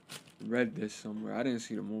read this somewhere. I didn't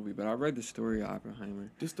see the movie, but I read the story of Oppenheimer.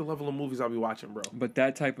 Just the level of movies I'll be watching, bro. But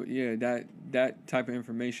that type of that type of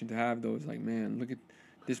information to have though is like, man, look at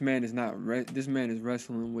this man is not this man is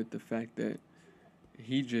wrestling with the fact that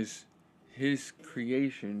his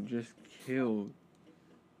creation just killed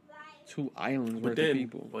 2 islands worth of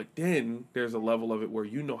people. But then there's a level of it where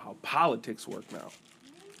you know how politics work now,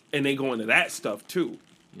 and they go into that stuff too.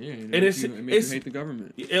 Yeah, and it makes you hate the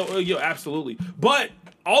government. Yeah, absolutely. But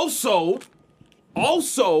also,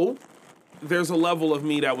 there's a level of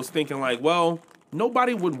me that was thinking like, well,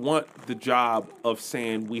 nobody would want the job of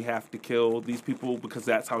saying we have to kill these people because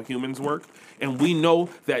that's how humans work. And we know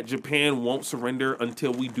that Japan won't surrender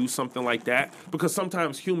until we do something like that because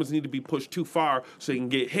sometimes humans need to be pushed too far so they can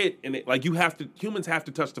get hit. And humans have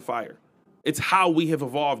to touch the fire. It's how we have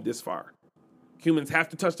evolved this far. Humans have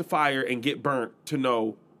to touch the fire and get burnt to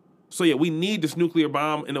know. So yeah, we need this nuclear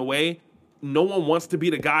bomb in a way. No one wants to be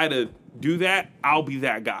the guy to do that. I'll be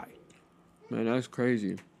that guy. Man, that's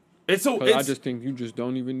crazy. I just think you just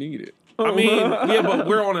don't even need it. I mean, yeah, but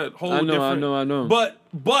we're on a whole different... I know. But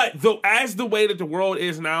as the way that the world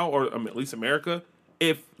is now, or at least America,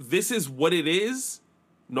 if this is what it is,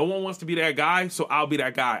 no one wants to be that guy, so I'll be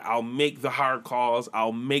that guy. I'll make the hard calls.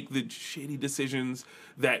 I'll make the shitty decisions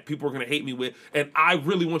that people are going to hate me with. And I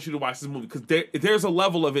really want you to watch this movie because there's a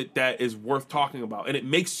level of it that is worth talking about. And it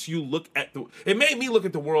makes you look at it made me look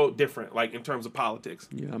at the world different, like in terms of politics.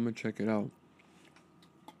 Yeah, I'm going to check it out.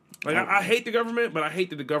 Like, I hate the government, but I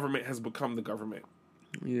hate that the government has become the government.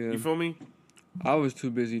 Yeah. You feel me? I was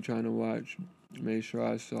too busy trying to make sure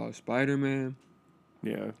I saw Spider-Man.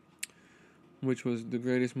 Yeah. Which was the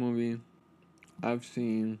greatest movie I've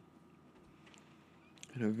seen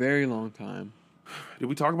in a very long time. Did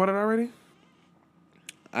we talk about it already?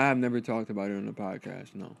 I have never talked about it on the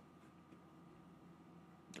podcast, no.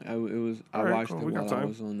 I watched it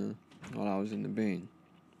while I was in the Bing.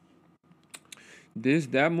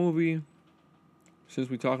 That movie, since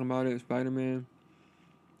we talking about it, Spider-Man,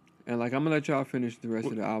 and I'm gonna let y'all finish the rest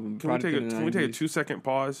of the album. Can we take a 2-second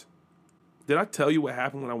pause? Did I tell you what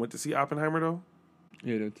happened when I went to see Oppenheimer though?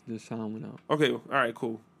 Yeah, the sound went out. Okay, all right,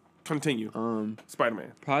 cool. Continue.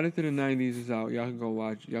 Spider-Man. Product of the 90s is out. Y'all can go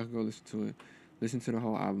watch. Y'all can go listen to it. Listen to the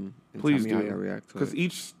whole album. And Please tell me do. how y'all react to it. Because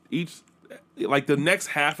each, like the next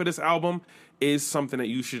half of this album is something that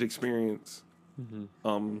you should experience in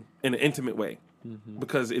an intimate way.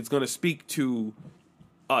 Because it's going to speak to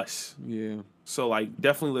us. Yeah. So, like,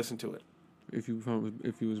 definitely listen to it. If you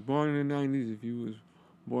was born in the 90s, if you was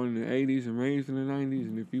born in the 80s and raised in the 90s,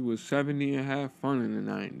 and if you was 70 and have fun in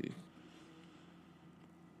the 90s.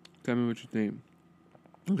 Tell me what you think.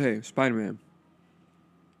 Okay, Spider-Man.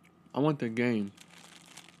 I want the game.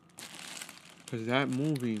 Because that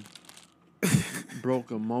movie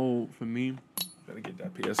broke a mold for me. Better get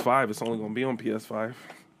that PS5. It's only going to be on PS5.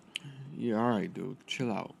 Yeah, all right, dude.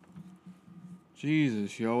 Chill out.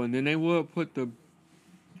 Jesus, yo. And then they would put the...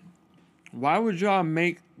 Why would y'all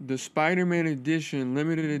make the Spider-Man edition,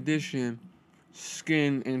 limited edition,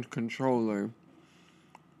 skin and controller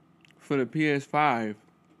for the PS5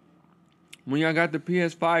 when y'all got the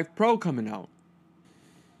PS5 Pro coming out?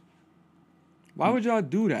 Why would y'all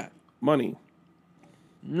do that? Money.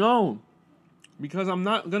 No. Because I'm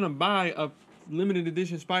not going to buy a limited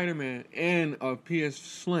edition Spider-Man and a PS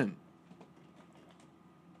Slim.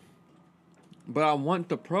 But I want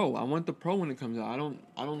the Pro. I want the Pro when it comes out.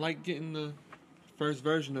 I don't like getting the first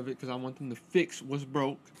version of it because I want them to fix what's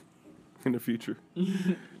broke in the future.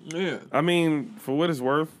 Yeah. I mean, for what it's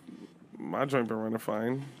worth, my joint been running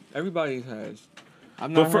fine. Everybody has. I've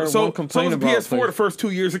not heard one complaint about PS4 place. the first 2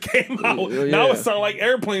 years it came out. Yeah. Now it sounds like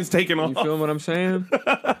airplanes taking off. You feel what I'm saying?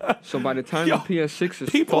 So by the time the PS6 is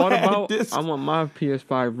thought about, I want my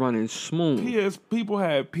PS5 running smooth. People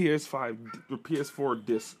had PS5 or PS4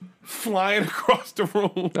 discs flying across the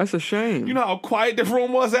room. That's a shame. You know how quiet the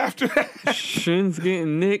room was after that? Shins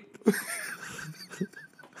getting nicked.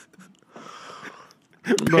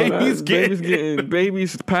 Babies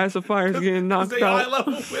pacifiers getting knocked they out. eye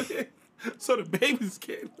level with it. So the baby's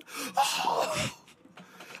getting. Oh,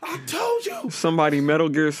 I told you. Somebody Metal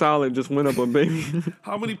Gear Solid just went up a baby.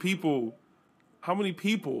 How many people?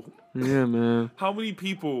 Yeah, man. How many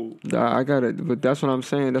people? I got it, but that's what I'm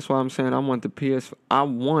saying. That's why I'm saying I want the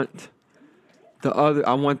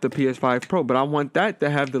PS5 Pro, but I want that to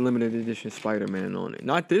have the limited edition Spider-Man on it,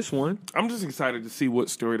 not this one. I'm just excited to see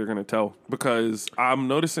what story they're gonna tell because I'm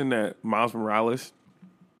noticing that Miles Morales,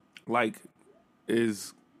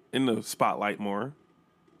 is in the spotlight more.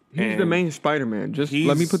 He's the main Spider-Man. Just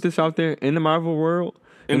let me put this out there. In the Marvel world,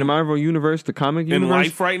 in the Marvel universe, the comic universe. In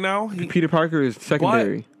life right now? Peter Parker is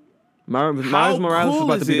secondary. Miles Morales is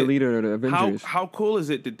about to be the leader of the Avengers. How cool is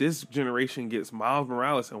it that this generation gets Miles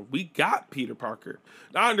Morales and we got Peter Parker?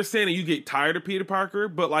 Now, I understand that you get tired of Peter Parker,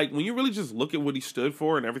 but when you really just look at what he stood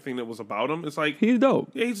for and everything that was about him, it's like... He's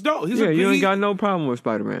dope. Yeah, he's dope. You ain't got no problem with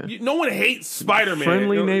Spider-Man. No one hates Spider-Man.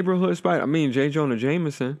 Friendly neighborhood Spider... I mean, J. Jonah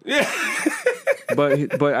Jameson. Yeah.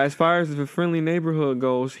 But as far as the friendly neighborhood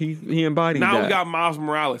goes, he embodied that. Now we got Miles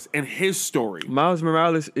Morales and his story. Miles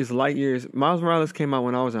Morales is light years. Miles Morales came out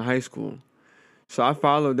when I was in high school. So I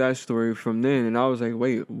followed that story from then, and I was like,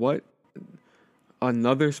 wait, what?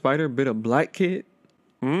 Another spider bit a black kid?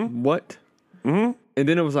 Mm-hmm. What? Mm-hmm. And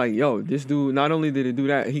then it was like, yo, this dude, not only did he do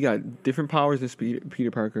that, he got different powers than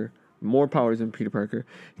Peter Parker, more powers than Peter Parker.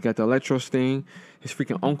 He got the Electro Sting. His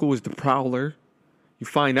freaking uncle was the Prowler. You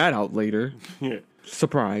find that out later. Yeah.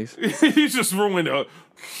 Surprise. He just ruined a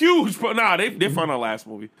huge... they found our last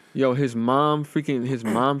movie. Yo, his mom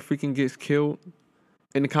freaking gets killed.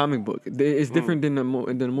 In the comic book, it's different than the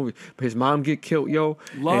movie. But his mom get killed, yo.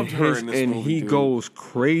 Loved her in this movie, and he dude. goes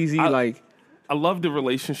crazy. I love the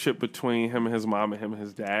relationship between him and his mom and him and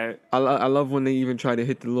his dad. I love when they even try to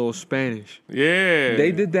hit the little Spanish. Yeah,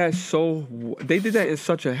 they did that in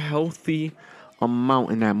such a healthy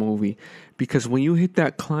amount in that movie, because when you hit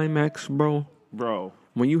that climax, bro,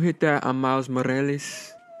 when you hit that Miles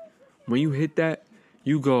Morales, when you hit that,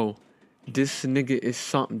 you go, this nigga is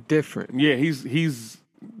something different. Yeah, he's.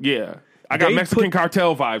 Yeah, I got Mexican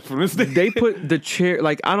cartel vibes from this thing. They put the cherry.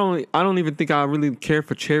 I don't even think I really care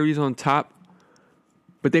for cherries on top,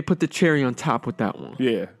 but they put the cherry on top with that one.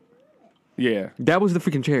 Yeah. That was the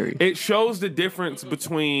freaking cherry. It shows the difference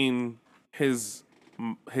between his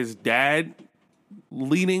dad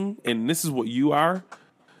leading, and this is what you are,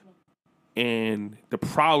 and the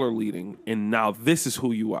Prowler leading, and now this is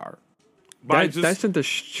who you are. That sent a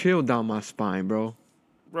chill down my spine, bro.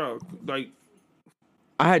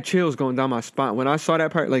 I had chills going down my spine when I saw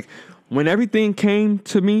that part. When everything came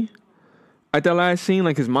to me at that last scene,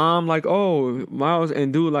 his mom, oh, Miles,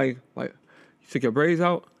 and dude, you took your braids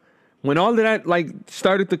out. When all of that like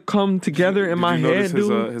started to come together in my head,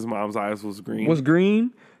 dude, his mom's eyes was green. Was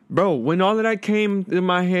green, bro. When all of that came in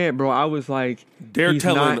my head, bro, I was like, they're he's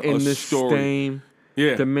telling not in the same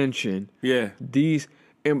dimension. Yeah, these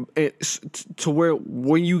and to where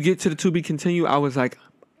when you get to the to be continued, I was like,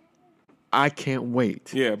 I can't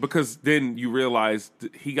wait. Yeah, because then you realize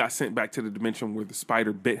he got sent back to the dimension where the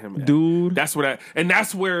spider bit him. Dude, that's where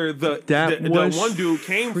the one dude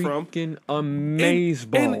came from. Freaking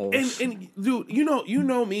amazeballs. And dude, you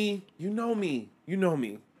know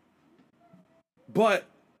me. But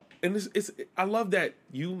I love that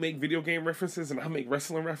you make video game references and I make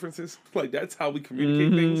wrestling references. Like that's how we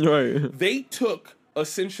communicate things. Right. They took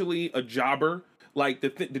essentially a jobber, like the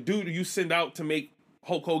dude you send out to make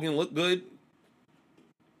Hulk Hogan look good,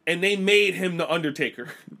 and they made him the Undertaker.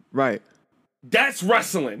 Right. That's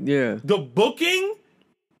wrestling. Yeah. The booking,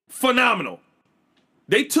 phenomenal.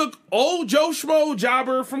 They took old Joe Schmo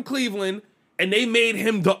jobber from Cleveland, and they made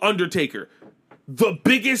him the Undertaker. The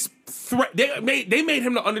biggest threat. They made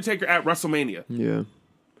him the Undertaker at WrestleMania. Yeah.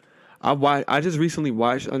 I just recently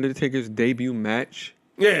watched Undertaker's debut match.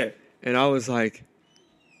 Yeah. And I was like,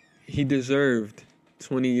 he deserved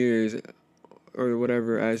 20 years or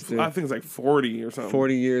whatever as the... I think it's like 40 or something.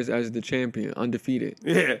 40 years as the champion, undefeated.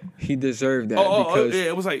 Yeah. He deserved that because... yeah,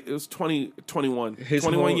 it was 20, 21.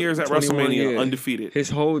 21 years at WrestleMania, undefeated. His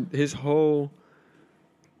whole...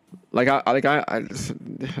 I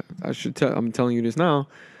should tell... I'm telling you this now.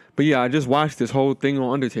 But yeah, I just watched this whole thing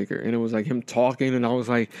on Undertaker, and it was like him talking, and I was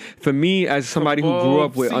like, for me, as somebody who grew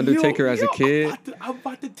up with Undertaker as a kid, I'm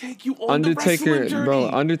about to take you on the wrestling journey. Bro,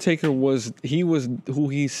 Undertaker was who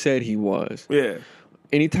he said he was. Yeah.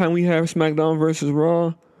 Anytime we have SmackDown versus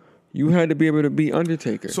Raw, you had to be able to beat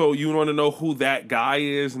Undertaker. So you want to know who that guy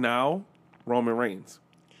is now? Roman Reigns.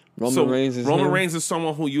 Roman Reigns is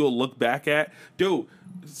someone who you'll look back at. Dude,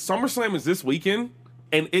 SummerSlam is this weekend.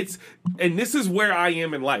 And this is where I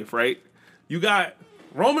am in life, right? You got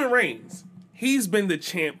Roman Reigns. He's been the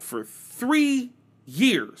champ for 3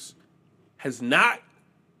 years. Has not,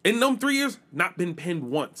 in them 3 years, not been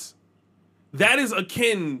pinned once. That is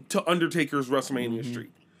akin to Undertaker's WrestleMania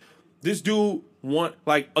streak. This dude won,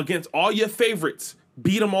 like, against all your favorites,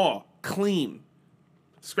 beat them all, clean.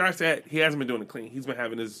 Scratch that, he hasn't been doing it clean. He's been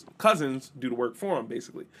having his cousins do the work for him,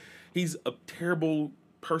 basically. He's a terrible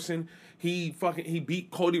person. He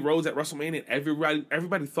beat Cody Rhodes at WrestleMania, and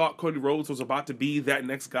everybody thought Cody Rhodes was about to be that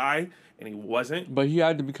next guy, and he wasn't. But he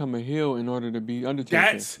had to become a heel in order to be Undertaker.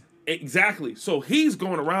 That's exactly. So he's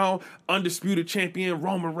going around undisputed champion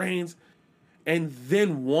Roman Reigns, and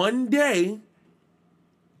then one day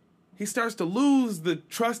he starts to lose the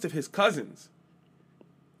trust of his cousins.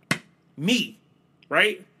 Me,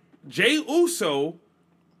 right? Jey Uso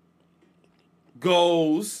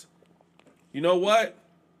goes, you know what?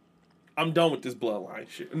 I'm done with this bloodline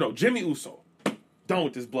shit. No, Jimmy Uso. Done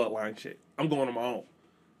with this bloodline shit. I'm going on my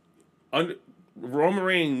own. Roman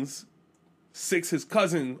Reigns sicks his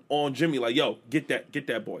cousin on Jimmy like, yo, get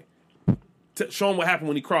that boy. Show him what happened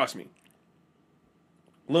when he crossed me.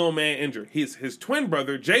 Little man injured. His twin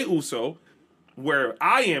brother, Jey Uso, where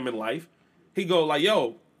I am in life, he go like,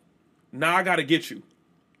 yo, now I gotta get you.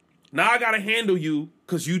 Now I gotta handle you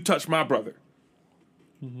because you touched my brother.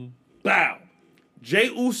 Mm-hmm. Bow.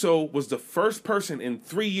 Jey Uso was the first person in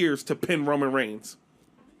 3 years to pin Roman Reigns.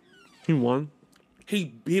 He won.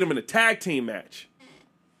 He beat him in a tag team match.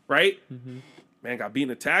 Right? Mm-hmm. Man got beat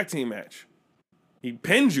in a tag team match. He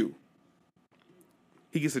pinned you.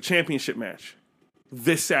 He gets a championship match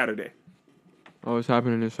this Saturday. Oh, it's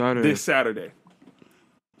happening this Saturday. This Saturday.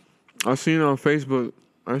 I seen on Facebook,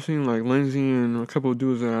 I seen like Lindsay and a couple of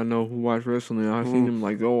dudes that I know who watch wrestling. I seen them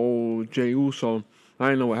like, oh, Jey Uso. I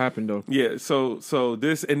didn't know what happened though. Yeah, so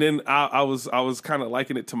this, and then I was kind of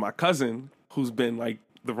likening it to my cousin who's been like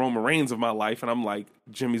the Roman Reigns of my life, and I'm like,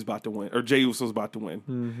 Jimmy's about to win, or Jey Uso's about to win,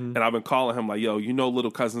 and I've been calling him like, yo, you know, little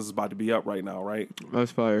cousin's is about to be up right now, right? That's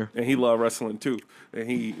fire. And he loved wrestling too, and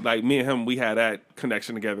he like me and him, we had that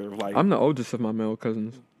connection together. Like, I'm the oldest of my male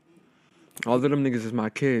cousins. All of them niggas is my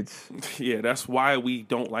kids. Yeah, that's why we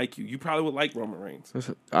don't like you. You probably would like Roman Reigns.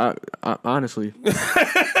 I honestly.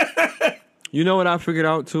 You know what I figured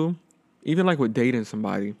out too? Even like with dating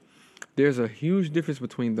somebody, there's a huge difference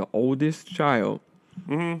between the oldest child,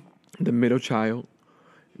 the middle child,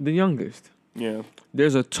 the youngest. Yeah.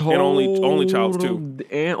 There's a total... And only childs too.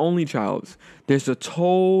 And only childs. There's a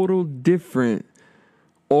total different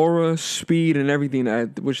aura, speed, and everything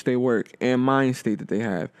at which they work, and mind state that they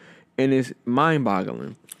have. And it's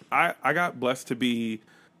mind-boggling. I got blessed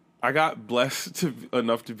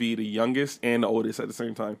enough to be the youngest and the oldest at the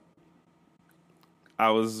same time. I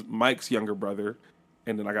was Mike's younger brother,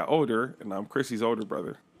 and then I got older, and I'm Chrissy's older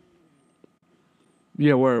brother.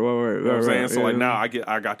 Yeah, word. You know what I'm saying? So yeah. like now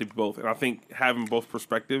I got to be both, and I think having both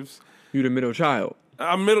perspectives. You the middle child.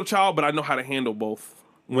 I'm middle child, but I know how to handle both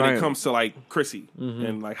when Right. it comes to like Chrissy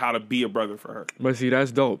and like how to be a brother for her. But see,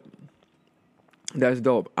 that's dope. That's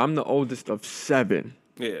dope. I'm the oldest of 7.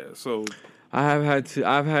 Yeah, so I've had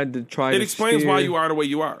to try. it explains why you are the way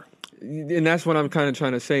you are. And that's what I'm kind of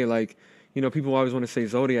trying to say. Like, you know, people always want to say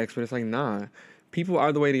zodiacs, but it's like, nah. People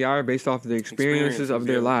are the way they are based off of the experiences of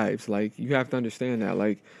their lives. Like, you have to understand that.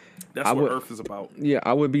 Like, that's what Earth is about. Yeah,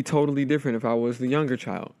 I would be totally different if I was the younger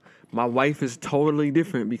child. My wife is totally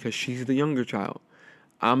different because she's the younger child.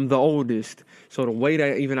 I'm the oldest. So the way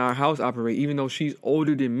that even our house operates, even though she's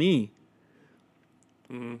older than me,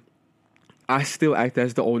 I still act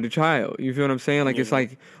as the older child. You feel what I'm saying? Like, it's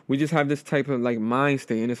like we just have this type of like mind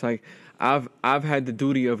state, and it's like I've had the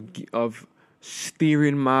duty of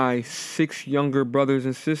steering my 6 younger brothers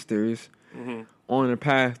and sisters on a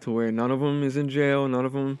path to where none of them is in jail, none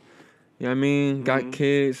of them, you know what I mean, got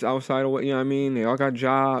kids outside of what, you know what I mean, they all got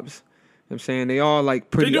jobs. You know what I'm saying? They all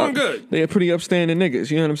like pretty. They doing good. They're pretty upstanding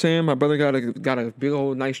niggas. You know what I'm saying? My brother got a big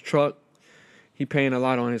old nice truck. He paying a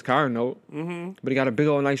lot on his car note, but he got a big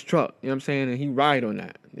old nice truck. You know what I'm saying? And he ride on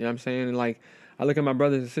that. You know what I'm saying? And like, I look at my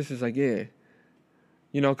brothers and sisters like, yeah,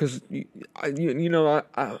 you know, because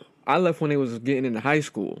I left when they was getting into high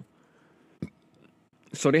school,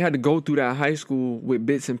 so they had to go through that high school with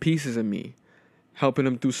bits and pieces of me, helping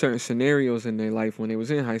them through certain scenarios in their life when they was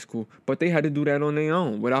in high school. But they had to do that on their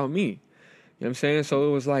own without me. You know what I'm saying? So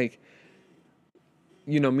it was like,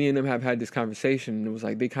 you know, me and them have had this conversation, and it was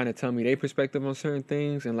like they kind of tell me their perspective on certain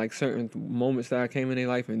things and like certain moments that I came in their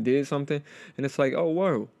life and did something, and it's like, oh,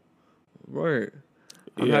 word.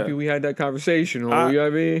 I'm happy we had that conversation. You know what I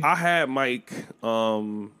mean? I had Mike,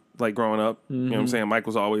 like growing up. You know what I'm saying? Mike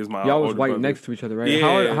was always my Y'all was older white brother. next to each other, right?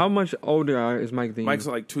 Yeah. How much older is Mike than you? Mike's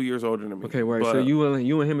like 2 years older than me. Okay, word. But So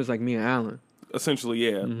you and him is like me and Alan. essentially,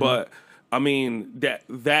 yeah. But I mean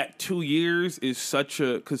that 2 years is such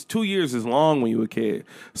a, because 2 years is long when you were a kid.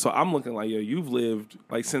 So I'm looking like, yo, you've lived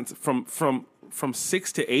like since from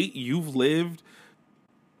 6 to 8, you've lived.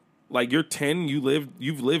 Like you're 10,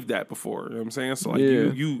 you've lived that before. You know what I'm saying? So like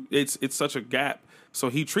you it's such a gap. So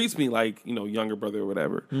he treats me like, you know, younger brother or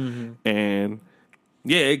whatever. And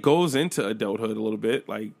yeah, it goes into adulthood a little bit.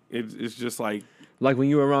 Like it's just like when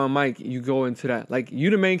you around Mike, you go into that. Like, you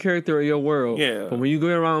the main character of your world. Yeah. But when you go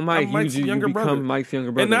around Mike, you become brother. Mike's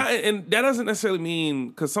younger brother. And that doesn't necessarily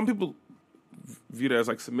mean, because some people view that as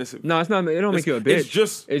like submissive. No, it's not. It don't make you a bitch.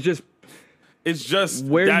 It's just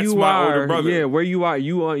where that's you my are. older brother. Yeah, where you are.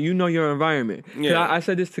 You know your environment. Yeah. I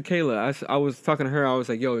said this to Kayla. I was talking to her. I was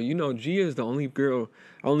like, yo, you know, Gia is the only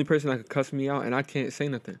person that could cuss me out, and I can't say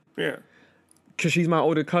nothing. Yeah. Because she's my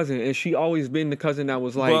older cousin, and she always been the cousin that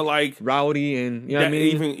was like rowdy, and you know what I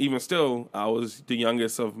mean? Even still, I was the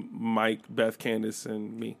youngest of Mike, Beth, Candace,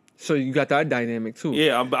 and me. So you got that dynamic too.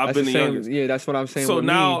 Yeah, I've been the youngest. Yeah, that's what I'm saying. So with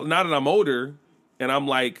now me. that I'm older, and I'm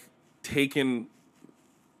like taking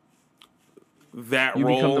that You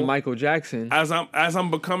role, become the Michael Jackson. as I'm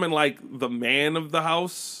becoming like the man of the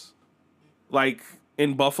house, like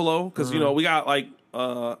in Buffalo, because you know we got like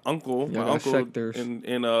uncle, my uncle sectors.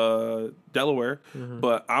 in Delaware,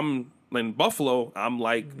 but I'm in Buffalo. I'm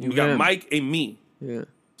like we got him. Mike and me. Yeah.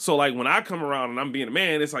 So like when I come around and I'm being a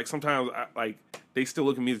man, it's like sometimes they still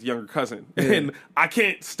look at me as a younger cousin, and I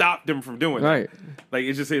can't stop them from doing Right. it. Like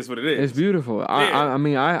it just is what it is. It's beautiful. I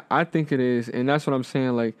mean, I think it is, and that's what I'm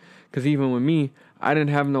saying. Like, because even with me, I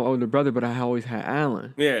didn't have no older brother, but I always had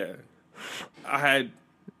Alan. Yeah, I had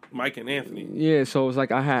Mike and Anthony. Yeah, so it was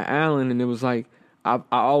like I had Alan, and it was like I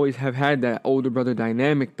always have had that older brother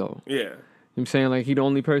dynamic, though. Yeah, You know what I'm saying? Like, he the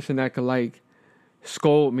only person that could like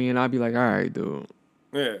scold me, and I'd be like, all right, dude.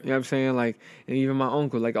 yeah. You know what I'm saying? Like, and even my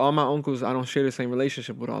uncle, like all my uncles, I don't share the same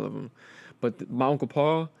relationship with all of them. But my Uncle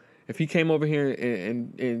Paul, if he came over here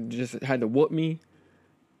and just had to whoop me,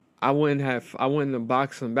 I wouldn't have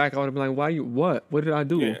box him back. I would have been like, why you, what? What did I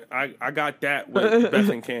do? Yeah, I got that with Beth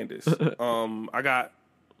and Candace. I got.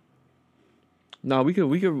 No, we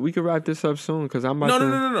could wrap this up soon because I'm about to.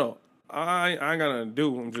 No. I ain't got nothing to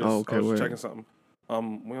do. I'm just, okay, I was word. checking something.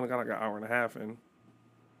 We only got like an hour and a half in.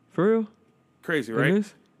 For real? Crazy, right? It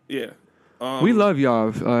is? Yeah. We love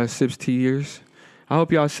y'all, Sips Tears. I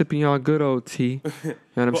hope y'all sipping y'all good old tea. You know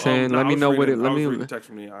what I'm saying? No, let me know what it. I was reading text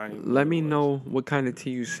from me. Let me know what kind of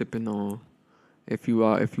tea you sipping on. If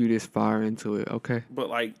you this far into it, okay.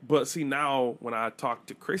 But see now when I talk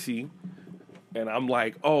to Chrissy, and I'm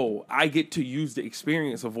like, oh, I get to use the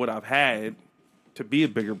experience of what I've had to be a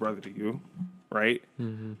bigger brother to you, right?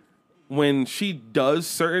 when she does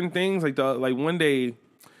certain things, like one day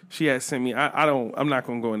she had sent me. I'm not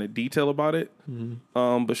gonna go into detail about it.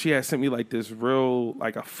 Mm-hmm. But she had sent me like this real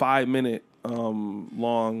like a 5-minute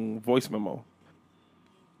long voice memo,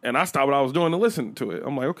 and I stopped what I was doing to listen to it.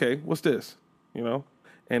 I'm like, okay, what's this? You know,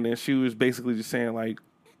 and then she was basically just saying like,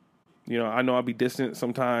 you know, I know I'll be distant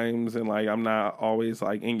sometimes, and like I'm not always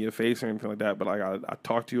like in your face or anything like that. But like I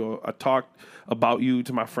talk to you, I talk about you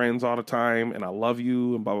to my friends all the time, and I love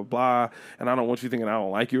you, and blah blah blah. And I don't want you thinking I don't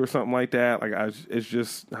like you or something like that. Like it's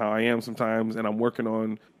just how I am sometimes, and I'm working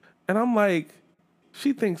on. And I'm like,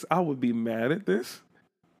 she thinks I would be mad at this.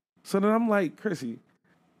 So then I'm like, Chrissy,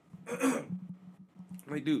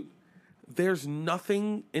 like, dude, there's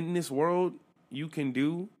nothing in this world you can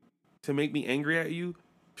do to make me angry at you,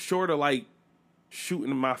 short of like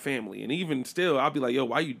shooting my family. And even still, I'll be like, yo,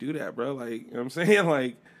 why you do that, bro? Like, you know what I'm saying?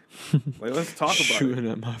 Like let's talk about shooting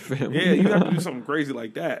it. at my family. Yeah, you have to do something crazy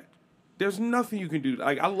like that. There's nothing you can do.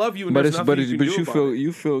 Like, I love you, and there's nothing you can do about it.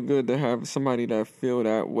 You feel good to have somebody that feel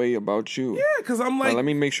that way about you. Yeah, because I'm like, let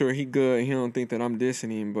me make sure he good. He don't think that I'm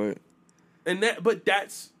dissing him, but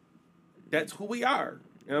that's who we are.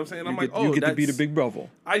 You know what I'm saying? You get to be the big brother.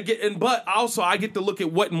 But also I get to look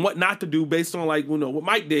at what and what not to do based on like, you know, what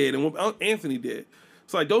Mike did and what Anthony did.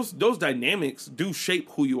 So like those dynamics do shape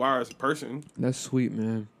who you are as a person. That's sweet,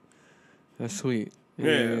 man. That's sweet.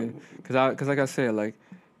 Yeah. Because like I said, like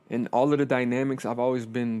in all of the dynamics, I've always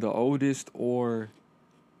been the oldest or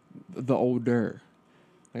the older.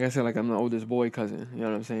 Like I said, like I'm the oldest boy cousin. You know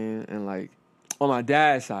what I'm saying? And like on my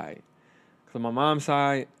dad's side, because on my mom's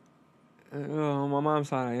side, I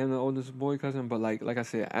am the oldest boy cousin. But like I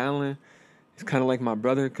said, Alan is kind of like my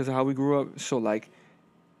brother because of how we grew up. So like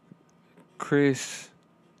Chris,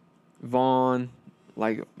 Vaughn,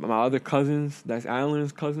 like my other cousins, that's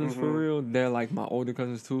Alan's cousins for real. They're like my older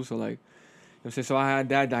cousins too. So like, you know what I'm saying? So I had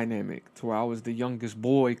that dynamic to where I was the youngest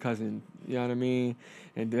boy cousin. You know what I mean?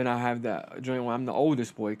 And then I have that joint where I'm the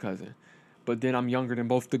oldest boy cousin. But then I'm younger than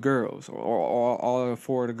both the girls or all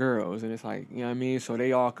 4 of the girls. And it's like, you know what I mean? So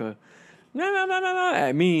they all could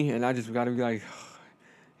at me. And I just got to be like,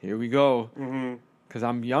 here we go. Because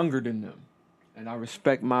I'm younger than them. And I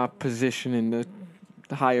respect my position in the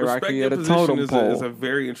hierarchy of the totem pole. Is a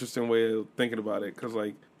very interesting way of thinking about it. Because,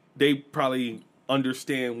 like, they probably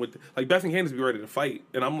understand what... Like, Beth and Candace be ready to fight.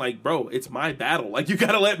 And I'm like, bro, it's my battle. Like, you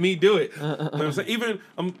got to let me do it. You know what I'm saying? Even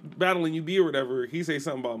I'm battling UB or whatever. He say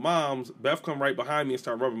something about moms. Beth come right behind me and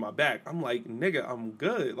start rubbing my back. I'm like, nigga, I'm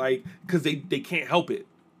good. Like, because they can't help it.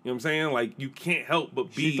 You know what I'm saying? Like, you can't help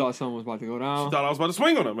but be... She thought someone was about to go down. She thought I was about to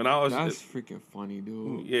swing on him. And I was... That's freaking funny,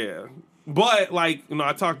 dude. Yeah. But, like, you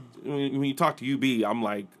know, when you talk to UB, I'm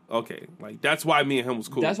like, okay. Like, that's why me and him was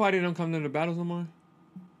cool. That's why they don't come to the battles no more?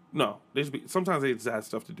 No. Sometimes they just had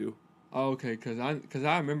stuff to do. Oh, okay. Because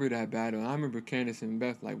I remember that battle. I remember Candace and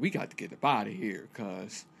Beth, like, we got to get up out of here,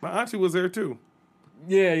 because... My auntie was there, too.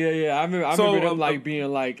 Yeah. I remember them, like,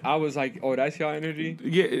 being like... I was like, oh, that's y'all energy?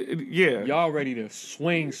 Yeah. Y'all ready to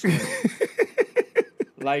swing.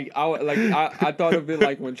 Like I thought of it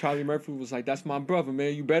like when Charlie Murphy was like, "That's my brother,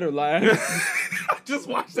 man. You better laugh." I just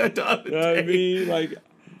watched that the other day. You know what I mean? Like,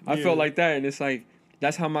 I felt like that, and it's like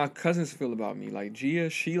that's how my cousins feel about me. Like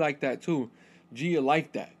Gia, she like that too. Gia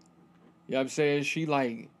like that. You know what I'm saying? She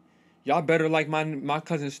like, y'all better like my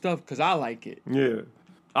cousin's stuff because I like it. Yeah.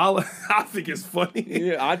 I think it's funny.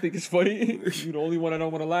 Yeah, I think it's funny. You the only one I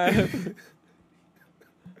don't want to laugh.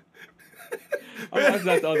 I watched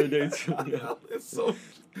that the other day too. Yeah.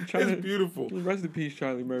 It's beautiful. Rest in peace,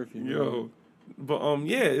 Charlie Murphy. Yo, but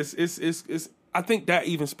yeah, it's. I think that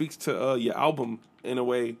even speaks to your album in a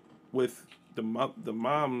way with the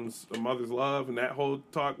mother's love and that whole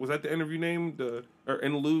talk. Was that the interview name? Or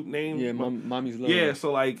interlude name? Yeah, mommy's love. Yeah,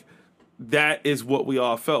 so like that is what we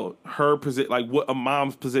all felt. Her position, like what a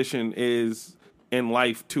mom's position is in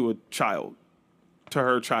life to a child, to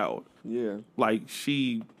her child. Yeah. Like,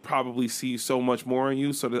 she probably sees so much more in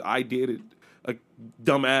you, so the idea that a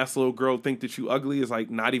dumbass little girl think that you ugly is, like,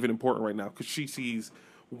 not even important right now, because she sees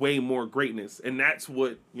way more greatness. And that's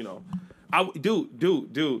what, you know...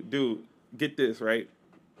 Dude, get this, right?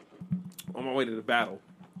 On my way to the battle,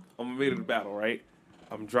 right?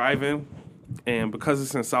 I'm driving, and because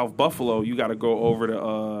it's in South Buffalo, you got to go over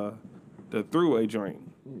to the Thruway joint.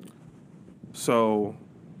 So...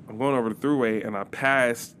 I'm going over the Thruway, and I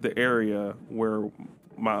passed the area where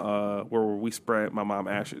we spread my mom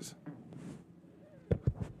ashes,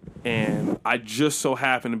 and I just so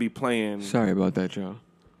happened to be playing. Sorry about that, y'all.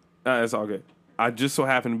 It's all good. I just so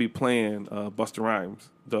happened to be playing Busta Rhymes,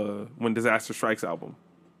 the When Disaster Strikes album,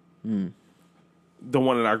 the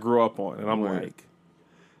one that I grew up on, and I'm like,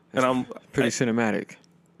 pretty cinematic.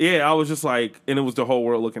 Yeah, I was just like, and it was the whole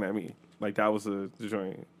world looking at me. Like, that was the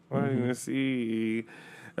joint. Let's see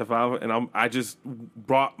if I just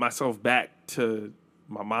brought myself back to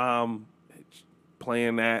my mom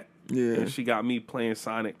playing that. Yeah. And she got me playing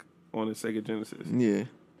Sonic on the Sega Genesis. Yeah.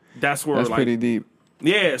 That's where, that's like, pretty deep.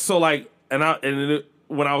 Yeah, so like, when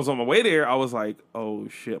I was on my way there, I was like, oh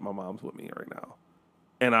shit, my mom's with me right now.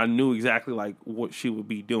 And I knew exactly like what she would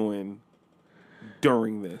be doing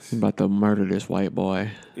during this. I'm about to murder this white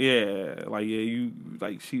boy. Yeah, like you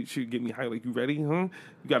like she get me high. Like, you ready? Huh? You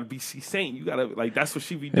gotta be Csaint. You gotta, like, that's what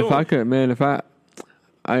she be doing. If I could, man,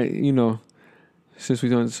 I you know, since we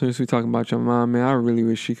talking about your mom, man, I really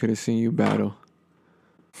wish she could have seen you battle.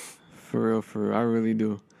 For real, I really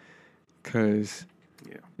do. Cause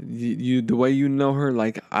you the way you know her,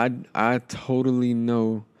 like I totally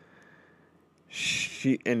know.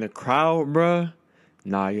 She in the crowd, bruh.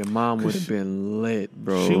 Nah, your mom would have been lit,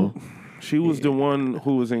 bro. She was the one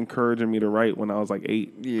who was encouraging me to write when I was like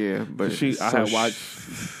 8. Yeah, but I had watched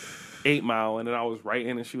 8 Mile, and then I was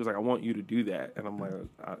writing, and she was like, "I want you to do that," and I'm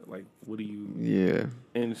like, "What do you?" Yeah,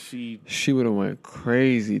 and she would have went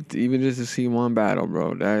crazy, even just to see one battle,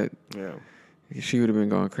 bro. She would have been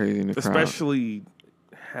going crazy in the crowd, especially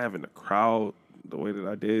having the crowd the way that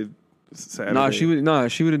I did. Saturday. She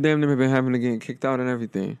would have damn near been having to get kicked out and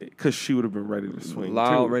everything. Because she would have been ready to swing.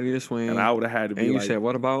 Loud, ready to swing. And I would have had to be and you said,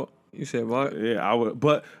 what about? You said what? Yeah, I would.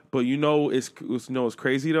 But you know, it's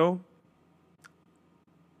crazy though.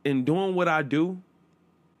 In doing what I do,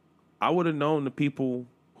 I would have known the people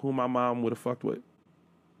who my mom would have fucked with.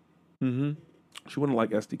 Mm-hmm. She wouldn't like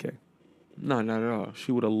SDK. No, not at all.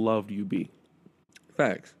 She would have loved UB.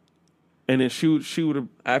 Facts. And then she would have,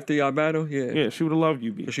 after y'all battle, yeah, she would have loved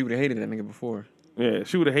UB. But she would have hated that nigga before. Yeah,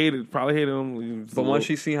 she would have probably hated him. But once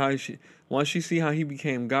she see how he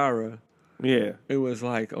became Gara, yeah, it was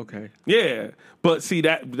like, okay, yeah. But see,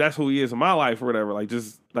 that's who he is in my life or whatever. Like,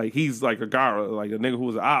 just like, he's like a Gara, like a nigga who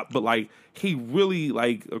was an op, but like he really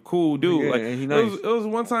like a cool dude. Yeah, like, and he nice. It was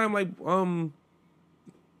one time like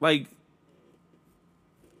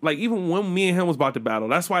even when me and him was about to battle,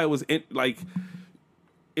 that's why it was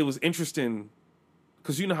it was interesting,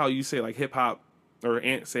 because you know how you say like hip hop, or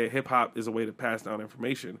Ant said hip hop is a way to pass down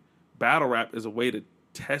information. Battle rap is a way to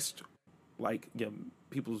test like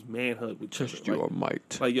people's manhood with test your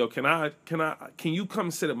might. Like, yo, can you come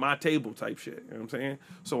sit at my table type shit? You know what I'm saying?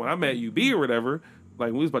 So when I met UB or whatever, like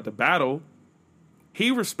when we was about to battle,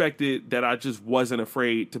 he respected that I just wasn't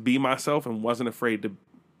afraid to be myself and wasn't afraid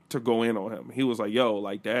to go in on him. He was like, yo,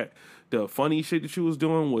 like that. The funny shit that you was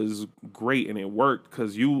doing was great, and it worked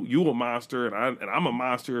because you a monster and I'm a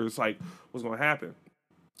monster. It's like, what's gonna happen?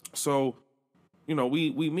 So, you know,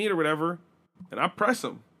 we meet or whatever, and I press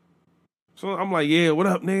him. So I'm like, yeah, what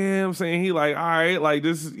up, nigga? I'm saying, he like, all right, like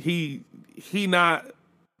this. He not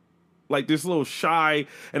like this little shy,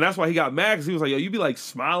 and that's why he got mad, because he was like, yo, you be like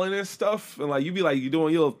smiling and stuff, and like you be like, you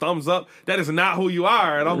doing your little thumbs up. That is not who you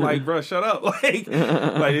are. And I'm like, bro, shut up. Like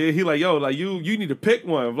he like, yo, like you need to pick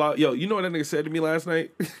one. Like, yo, you know what that nigga said to me last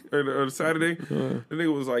night or Saturday? The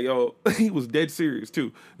nigga was like, yo, he was dead serious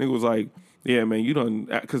too. Nigga was like, yeah, man, you done,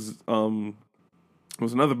 because there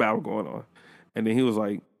was another battle going on, and then he was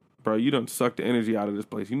like, bro, you done sucked the energy out of this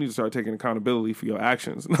place. You need to start taking accountability for your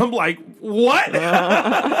actions. And I'm like, what?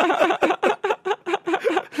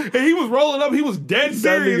 And he was rolling up. He was dead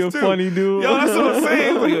serious, that nigga funny dude. Yo, that's what I'm saying.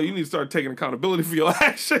 He was like, yo, you need to start taking accountability for your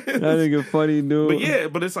actions. That nigga funny dude. But yeah,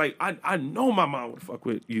 but it's like, I know my mom would fuck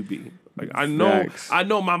with UB. Like, I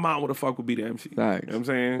know my mom would have fucked with Be the MC. Facts. You know what I'm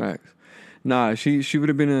saying? Facts. Nah, she would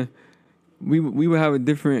have been we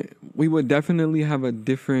would definitely have a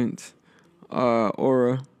different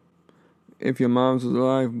aura if your mom's was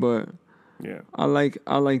alive, but yeah, I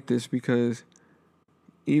like this because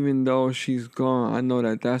even though she's gone, I know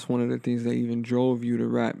that that's one of the things that even drove you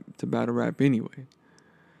to battle rap anyway.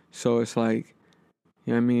 So it's like,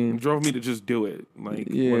 you know what I mean? It drove me to just do it. Like,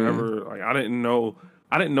 whatever. Like, I didn't know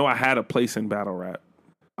I had a place in battle rap.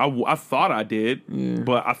 I thought I did,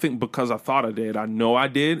 but I think because I thought I did, I know I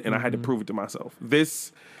did, and I had to prove it to myself.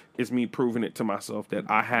 This is me proving it to myself that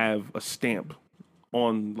I have a stamp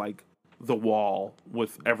on, like, the wall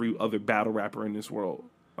with every other battle rapper in this world.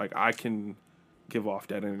 Like, I can give off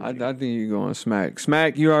that energy. I think you're going Smack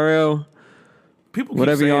URL. People keep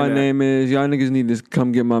whatever y'all that. Name is, y'all niggas need to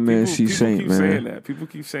come get my man Csaint, man. Saying that. People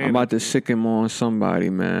keep saying I'm about to sick him on somebody,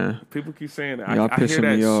 man. People keep saying that. Y'all I hear pissing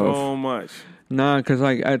that me off so much. Nah, cause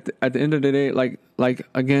like at the end of the day, like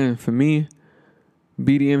again for me,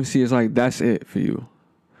 BDMC is like that's it for you.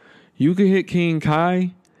 You could hit King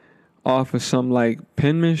Kai off of some like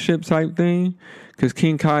penmanship type thing, Because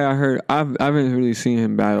King Kai, I haven't really seen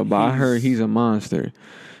him battle, but I heard he's a monster.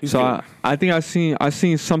 So I think I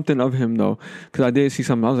seen something of him though, because I did see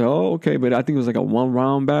something. I was like, oh okay, but I think it was like a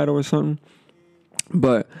 1-round battle or something.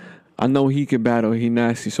 But I know he could battle. He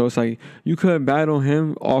nasty. So it's like you could battle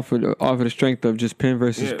him off of the strength of just pin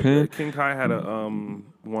versus pin. King Kai had a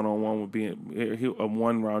 1-on-1 would be a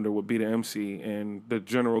 1-rounder would be the MC, and the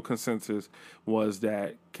general consensus was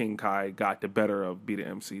that King Kai got the better of Be the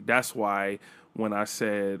MC. That's why when I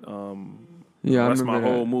said that's my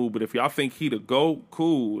whole move. But if y'all think he the GOAT,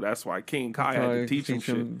 cool. That's why King Kai had to teach him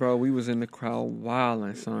shit. Bro, we was in the crowd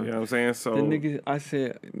wilding, son. You know what I'm saying? So the nigga, I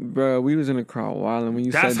said, bro, we was in the crowd wilding. When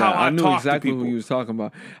you said that, I knew exactly who you was talking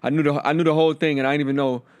about. I knew the whole thing, and I didn't even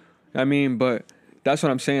know. I mean, but that's what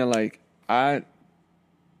I'm saying. Like, I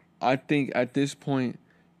think at this point,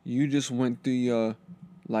 you just went through your,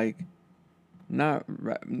 you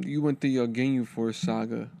went through your Ginyu Force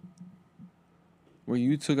saga. Where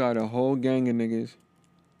you took out a whole gang of niggas.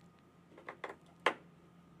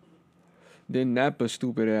 Then Nappa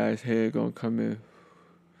stupid ass head gonna come in. You know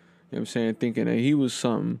what I'm saying? Thinking that he was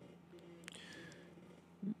something.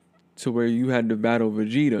 To where you had to battle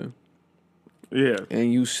Vegeta. Yeah.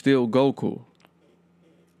 And you still Goku.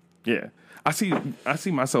 Yeah. I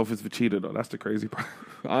see myself as Vegeta though. That's the crazy part.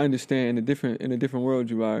 I understand in a different world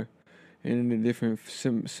you are. And in a different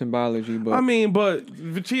symbology, but I mean, but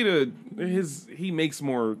Vegeta, he makes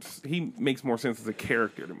more sense as a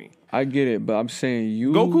character to me. I get it, but I'm saying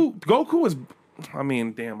Goku is, I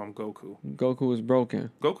mean, damn, I'm Goku. Goku is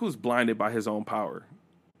broken. Goku is blinded by his own power.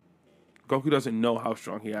 Goku doesn't know how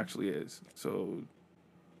strong he actually is. So,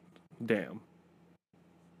 damn,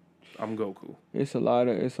 I'm Goku. It's a lot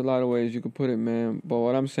of ways you can put it, man. But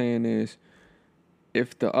what I'm saying is,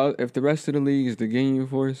 if the rest of the league is the Ginyu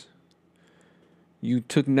Force. You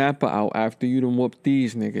took Nappa out after you done whooped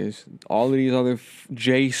these niggas. All of these other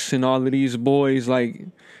Jace and all of these boys, like,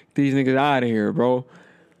 these niggas out of here, bro.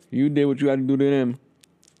 You did what you had to do to them.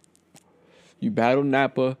 You battled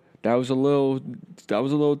Nappa. That was a little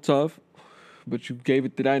tough. But you gave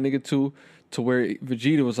it to that nigga too, to where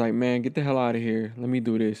Vegeta was like, man, get the hell out of here. Let me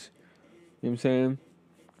do this. You know what I'm saying?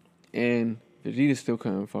 And Vegeta still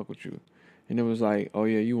couldn't fuck with you. And it was like, oh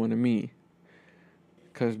yeah, you wanted me.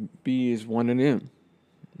 Because B is one of them.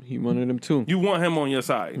 He one of them too. You want him on your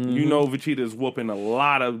side. Mm-hmm. You know Vegeta's whooping a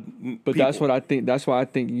lot of But people. That's what I think. That's why I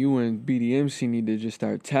think you and BDMC need to just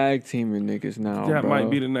start tag teaming niggas now, That might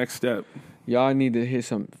be the next step. Y'all need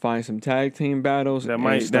to find some tag team battles. That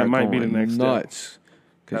might be the next nuts.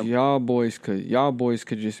 Because y'all boys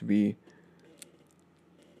could just be...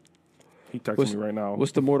 He texting me right now.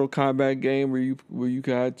 What's the Mortal Kombat game where you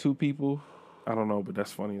could have two people? I don't know, but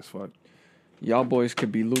that's funny as fuck. Y'all boys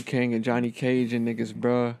could be Liu Kang and Johnny Cage and niggas,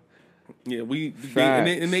 bruh. Yeah,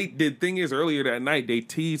 the thing is, earlier that night they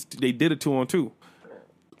did a 2-on-2.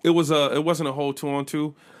 It wasn't a whole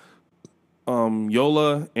 2-on-2.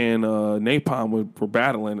 Yola and Napalm were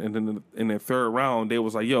battling, and then in the third round they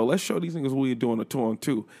was like, "Yo, let's show these niggas what we're doing a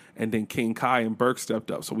 2-on-2." And then King Kai and Burke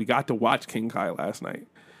stepped up, so we got to watch King Kai last night.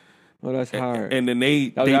 Oh, that's hard. And then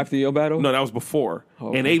that was after your battle? No, that was before.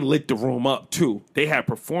 Oh, and they lit the room up too. They had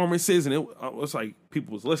performances, and it was like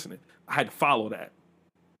people was listening. I had to follow that,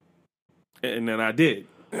 and then I did.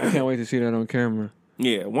 I can't wait to see that on camera.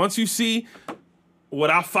 Yeah, once you see what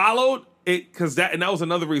I followed, that was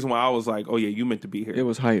another reason why I was like, oh yeah, you meant to be here. It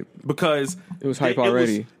was hype because it was hype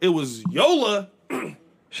already. It was Yola.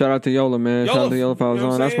 Shout out to Yola, man. Shout out to Yola if I was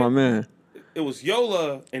on. That's my man. It was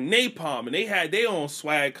Yola and Napalm, and they had their own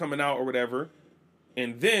swag coming out or whatever.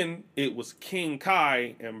 And then it was King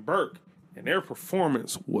Kai and Burke, and their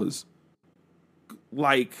performance was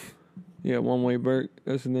like... Yeah, One Way Burke,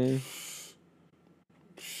 that's his name.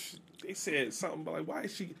 They said something about, like, why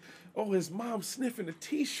is she... Oh, his mom sniffing the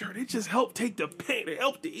T-shirt. It just helped take the pain. It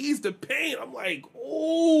helped to ease the pain. I'm like,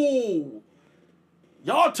 oh,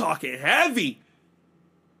 y'all talking heavy.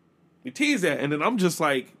 We tease that, and then I'm just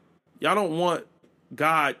like... Y'all don't want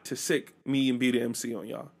God to sick me and be the MC on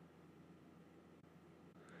y'all.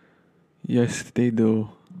 Yes, they do.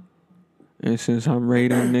 And since I'm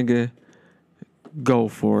rating, nigga, go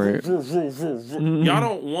for it. Mm-hmm. Y'all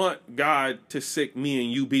don't want God to sick me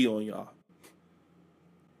and UB on y'all.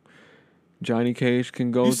 Johnny Cage can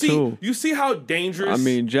go too. You see how dangerous... I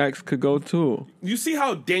mean, Jax could go too. You see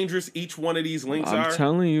how dangerous each one of these links are? I'm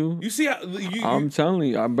telling you. You see how... I'm telling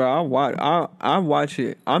you. Bro, I watch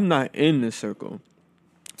it. I'm not in the circle.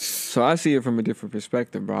 So I see it from a different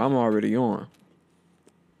perspective, bro. I'm already on.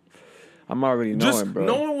 I'm already knowing, just bro.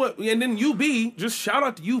 Knowing what... And then UB, just shout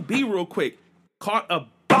out to UB real quick. Caught a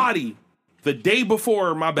body the day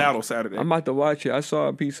before my battle Saturday. I'm about to watch it. I saw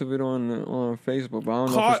a piece of it on Facebook, but I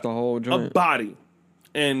don't know if it's the whole joint. A body,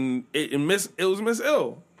 and it was Miss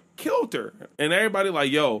Ill. Killed her, and everybody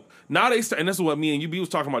like, yo, now they start, and this is what me and UB was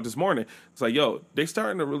talking about this morning. It's like, yo, they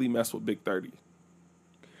starting to really mess with Big 30.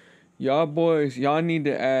 Y'all boys, y'all need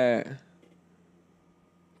to add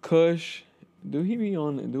Kush. Do he be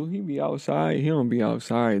outside? He don't be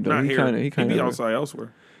outside though. Not here. He be outside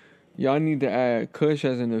elsewhere. Y'all need to add Kush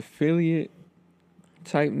as an affiliate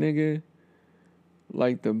type nigga,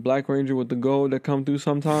 like the Black Ranger with the gold that come through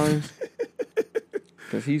sometimes,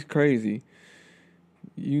 because he's crazy.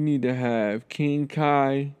 You need to have King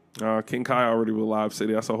Kai. King Kai already with Live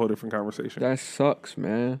City. That's a whole different conversation. That sucks,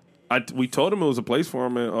 man. We told him it was a place for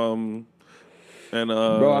him, bro,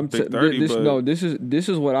 I'm Big 30. This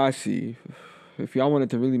is what I see. If y'all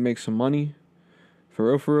wanted to really make some money,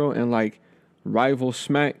 for real, and like rival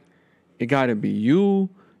Smack, it gotta be you,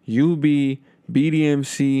 UB,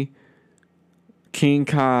 BDMC, King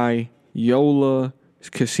Kai, Yola,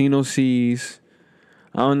 Casino C's.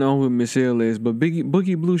 I don't know who Miss Ill is, but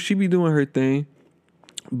Boogie Blue, she be doing her thing.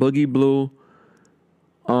 Boogie Blue,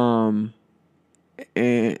 and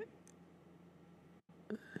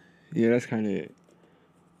yeah, that's kind of it.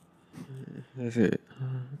 That's it.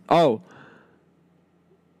 Oh,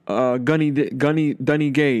 Dunny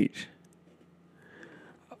Gage.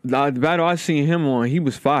 The battle I seen him on, he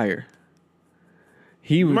was fire.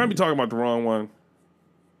 You might be talking about the wrong one.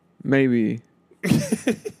 Maybe, I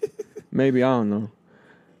don't know.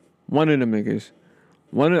 One of them niggas.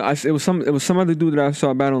 It was some other dude that I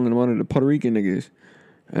saw battling one of the Puerto Rican niggas,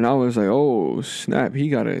 and I was like, oh snap, he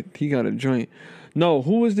got a joint. No,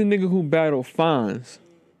 who was the nigga who battled Fonz?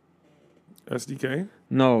 SDK?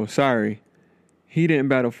 No, sorry, he didn't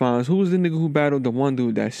battle Fonz. Who was the nigga who battled the one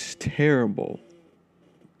dude that's terrible?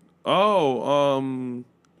 Oh,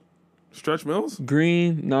 Stretch Mills?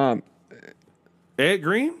 Green? Nah. Ed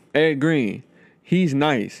Green? Ed Green. He's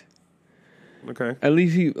nice. Okay. At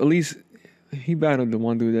least he battled the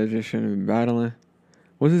one dude that just shouldn't be battling.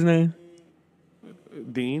 What's his name?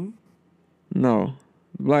 Dean? No.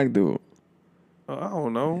 Black dude. I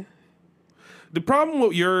don't know. The problem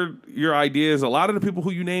with your idea is a lot of the people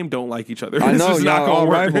who you name don't like each other. I know y'all all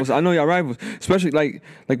rivals. I know y'all rivals, especially like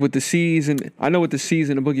with the C's, and I know with the C's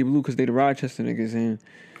and the Boogie Blue because they the Rochester niggas. And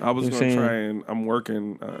I was gonna try, and I'm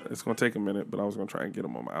working. It's gonna take a minute, but I was gonna try and get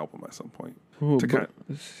them on my album at some point.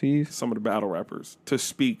 C's? Some of the battle rappers to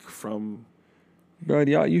speak from. Bro,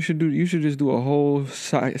 y'all, you should just do a whole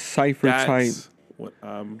cipher type. What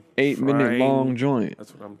I'm 8-minute long joint.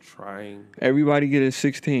 That's what I'm trying. Everybody get a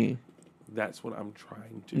 16. That's what I'm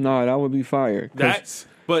trying to do. No, that would be fire.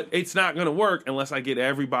 But it's not gonna work unless I get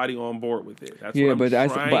everybody on board with it. That's yeah, but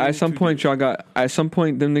at some point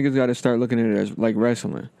them niggas got to start looking at it as like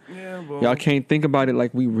wrestling. Yeah, but y'all can't think about it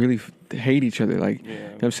like we really hate each other. Like, you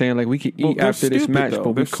know what I'm saying? Like, we could eat after this match,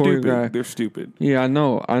 but we choreograph. They're stupid. Yeah, I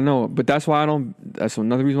know. But that's why that's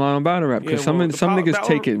another reason why I don't battle rap. Because some niggas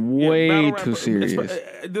take it way too serious.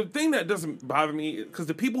 The thing that doesn't bother me, because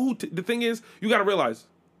the thing is, you got to realize,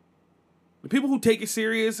 the people who take it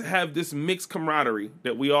serious have this mixed camaraderie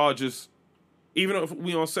that we all just, even if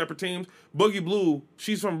we on separate teams. Boogie Blue,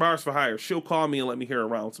 she's from Bars for Hire. She'll call me and let me hear her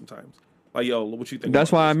around sometimes. Like, yo, what you think?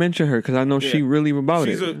 That's why I mentioned her, because I know she really about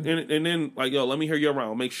it. And then, like, yo, let me hear you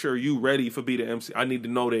around. Make sure you ready for Be the MC. I need to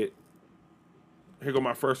know that. Here go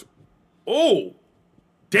my first. Oh,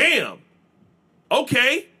 damn.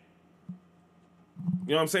 Okay. You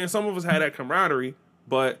know what I'm saying? Some of us had that camaraderie,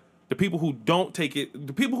 but the people who take it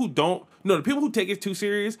too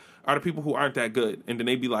serious are the people who aren't that good. And then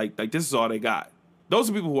they be like, this is all they got. Those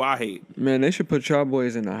are people who I hate. Man, they should put y'all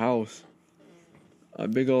boys in the house. A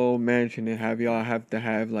big old mansion and have y'all have to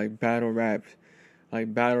have like battle rap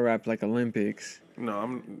like Olympics. No,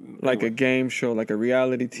 I'm like a game show, like a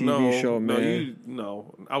reality TV show, man.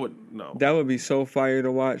 I would no. That would be so fire to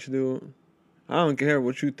watch, dude. I don't care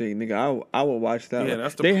what you think, nigga. I would watch that. Yeah,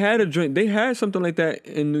 they had a joint. They had something like that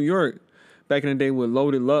in New York back in the day with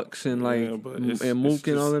Loaded Lux and and Mook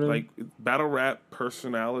and all of them. Like battle rap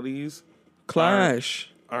personalities clash.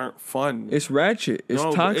 Aren't fun. It's ratchet. It's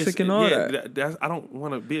toxic and all that. I don't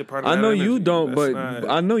want to be a part of that. I know you don't, but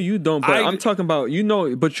I'm talking about,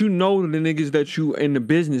 but you know the niggas that you in the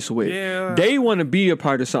business with. Yeah. They want to be a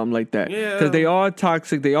part of something like that. Yeah. Because they are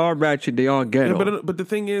toxic, they are ratchet, they are ghetto. Yeah, but the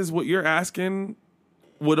thing is, what you're asking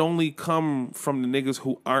would only come from the niggas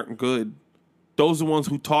who aren't good. Those are the ones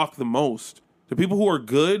who talk the most. The people who are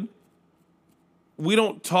good, we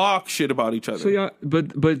don't talk shit about each other. So y'all,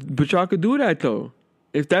 but y'all could do that though.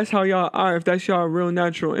 If that's how y'all are, if that's y'all real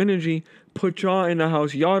natural energy, put y'all in the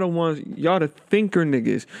house. Y'all the thinker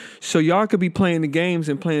niggas. So y'all could be playing the games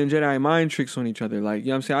and playing Jedi mind tricks on each other. Like, you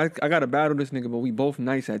know what I'm saying? I got to battle this nigga, but we both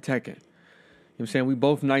nice at Tekken. You know what I'm saying? We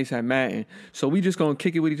both nice at Madden. So we just going to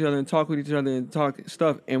kick it with each other and talk with each other and talk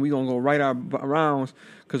stuff. And we going to go right our rounds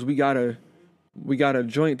because we got a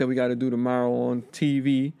joint that we got to do tomorrow on TV.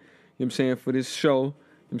 You know what I'm saying? For this show. You know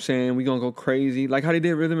what I'm saying? We going to go crazy. Like how they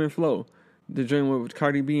did Rhythm and Flow. The joint with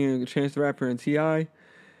Cardi B and Chance the Rapper and T.I.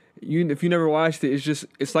 If you never watched it,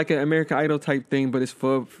 it's like an American Idol type thing, but it's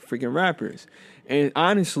for freaking rappers. And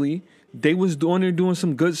honestly, they was doing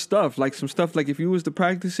some good stuff. Like some stuff like if you was to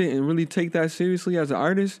practice it and really take that seriously as an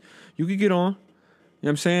artist, you could get on. You know what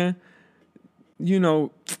I'm saying? You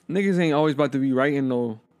know, niggas ain't always about to be writing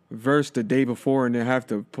no verse the day before and then have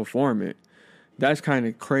to perform it. That's kind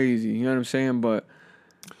of crazy. You know what I'm saying? But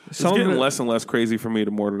it's getting less and less crazy for me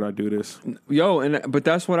the more that I do this. Yo, but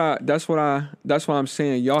that's what I'm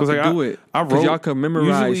saying. Y'all can do it. Because y'all can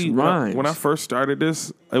memorize rhymes. When I first started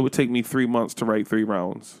this, it would take me 3 months to write 3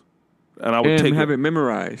 rounds. And I would have it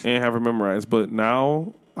memorized. And have it memorized. But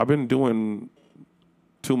now I've been doing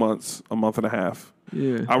 2 months, a month and a half.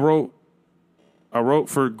 Yeah. I wrote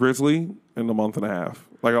for Grizzly in a month and a half.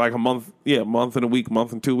 Like a month, month and a week,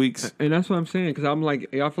 month and 2 weeks. And that's what I'm saying, because I'm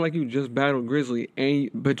like, I feel like you just battled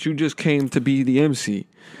Grizzly, but you just came to be the MC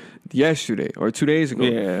yesterday or 2 days ago.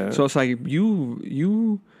 Yeah. So it's like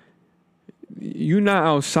you not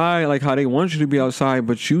outside like how they want you to be outside,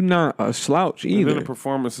 but you not a slouch either. And then the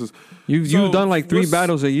performances. You've done like 3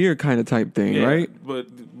 battles a year kind of type thing, right? But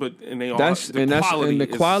and they all the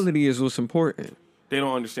quality is what's important. They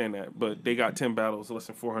don't understand that, but they got 10 battles, less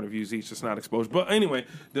than 400 views each. It's not exposure. But anyway,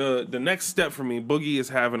 the next step for me, Boogie is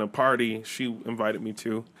having a party she invited me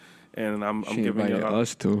to, and I'm giving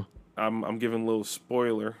us to. I'm giving a little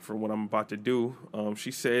spoiler for what I'm about to do.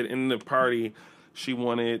 She said in the party she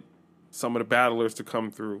wanted some of the battlers to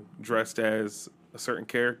come through dressed as a certain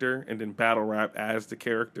character and then battle rap as the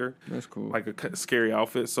character. That's cool. Like a scary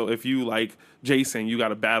outfit. So if you like Jason, you got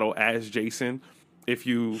to battle as Jason. If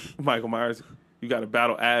you Michael Myers, you got to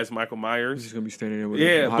battle as Michael Myers. He's gonna be standing there with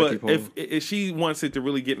a hockey pole. If she wants it to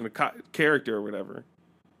really get in the character or whatever,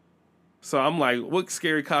 so I'm like, what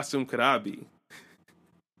scary costume could I be?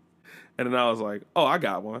 And then I was like, oh, I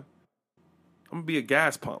got one. I'm gonna be a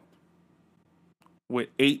gas pump with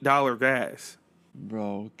 $8 gas.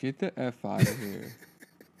 Bro, get the F out of here.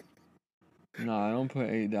 Nah, don't put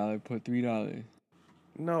 $8. Put $3.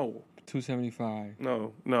 No.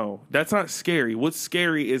 $2.75. No, that's not scary. What's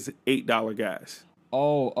scary is $8 gas.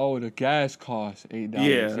 Oh, the gas costs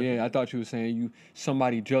 $8. Yeah, I thought you were saying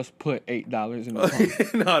somebody just put $8 in the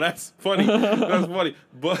pump. No, that's funny. That's funny.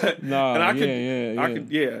 But nah, and I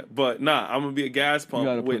could, but nah, I'm gonna be a gas pump. You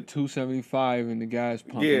gotta put $2.75 in the gas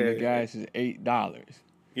pump, and the gas is $8.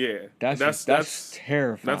 Yeah, that's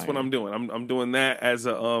terrifying. That's what I'm doing. I'm doing that as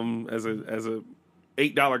a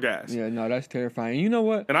 $8 gas. Yeah, no, that's terrifying. You know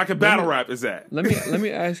what? And I can battle rap as that. Let me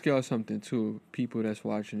ask y'all something too, people that's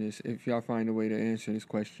watching this. If y'all find a way to answer this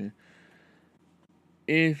question,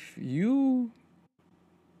 do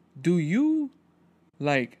you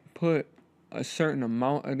like put a certain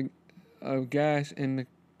amount of gas in the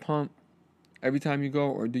pump every time you go,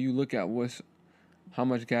 or do you look at how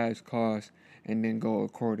much gas costs and then go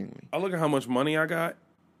accordingly? I look at how much money I got.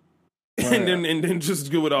 And then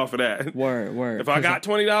just do it off of that. Word. If I got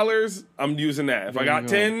 $20, I'm using that. If I got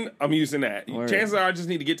 10, I'm using that. Word. Chances are I just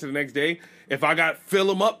need to get to the next day. If I got fill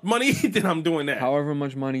them up money, then I'm doing that. However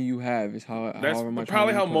much money you have is however much.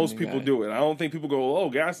 Probably how most people do it. I don't think people go, "Oh,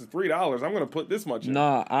 gas is $3. I'm going to put this much in."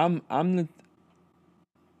 Nah, I'm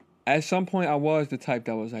at some point I was the type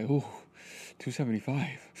that was like, "Ooh, $2.75."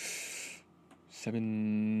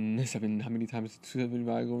 Seven. How many times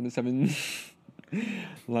 $2.75 going to 7?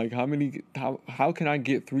 Like how can I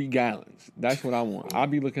get 3 gallons? That's what I want. I'll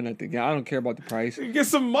be looking at I don't care about the price. Get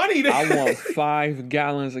some money there. I want 5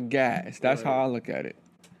 gallons of gas. That's how I look at it.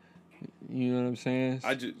 You know what I'm saying?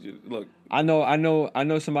 I just look. I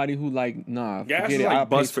know somebody who nah. Gas forget is it. like I pay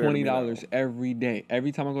bus fare $20 every day.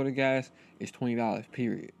 Every time I go to gas, it's $20.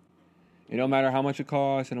 Period. It don't matter how much it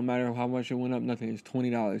costs. It don't matter how much it went up. Nothing. It's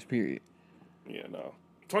 $20. Period. Yeah, no.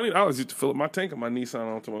 $20 used to fill up my tank on my Nissan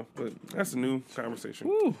Altima, but that's a new conversation.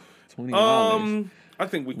 Woo, $20. I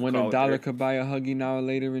think we can when call a dollar it could buy a huggy now or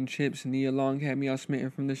later in chips. Nia Long had me all smitten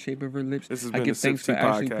from the shape of her lips. This has I been give the thanks for Sip Tea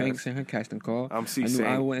Ashley Podcast. Banks and her casting call. I'm I knew Csaint.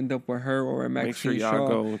 I would end up with her or a Maxine Make sure y'all Shaw.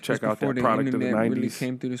 go check out that the product of the internet really 90s.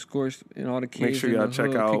 came through the scores and all the kids Make sure in y'all the check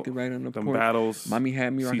hood out kicked it right on the them porch. battles. Mommy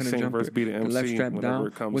had me rocking a Csaint jumper, versus Be the the left MC strap whenever down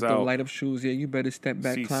it comes with out. the light up shoes. Yeah, you better step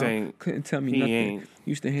back, clown. Csaint, Couldn't tell me he nothing. ain't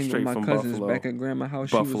Used to hang with straight my from cousins Buffalo. back at grandma's house.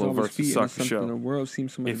 Buffalo She was always versus feeding Sucker us something. Show. The world seemed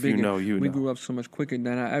so much If bigger. you know, you we know. grew up so much quicker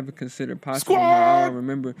than I ever considered possible. Squad! Now I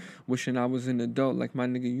remember wishing I was an adult. Like, my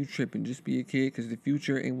nigga, you tripping. Just be a kid, because the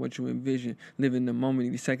future ain't what you envision. Live in the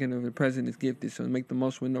moment. Each second of the present is gifted. So make the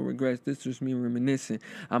most with no regrets. This was me reminiscing.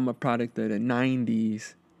 I'm a product of the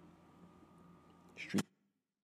 90s. Street.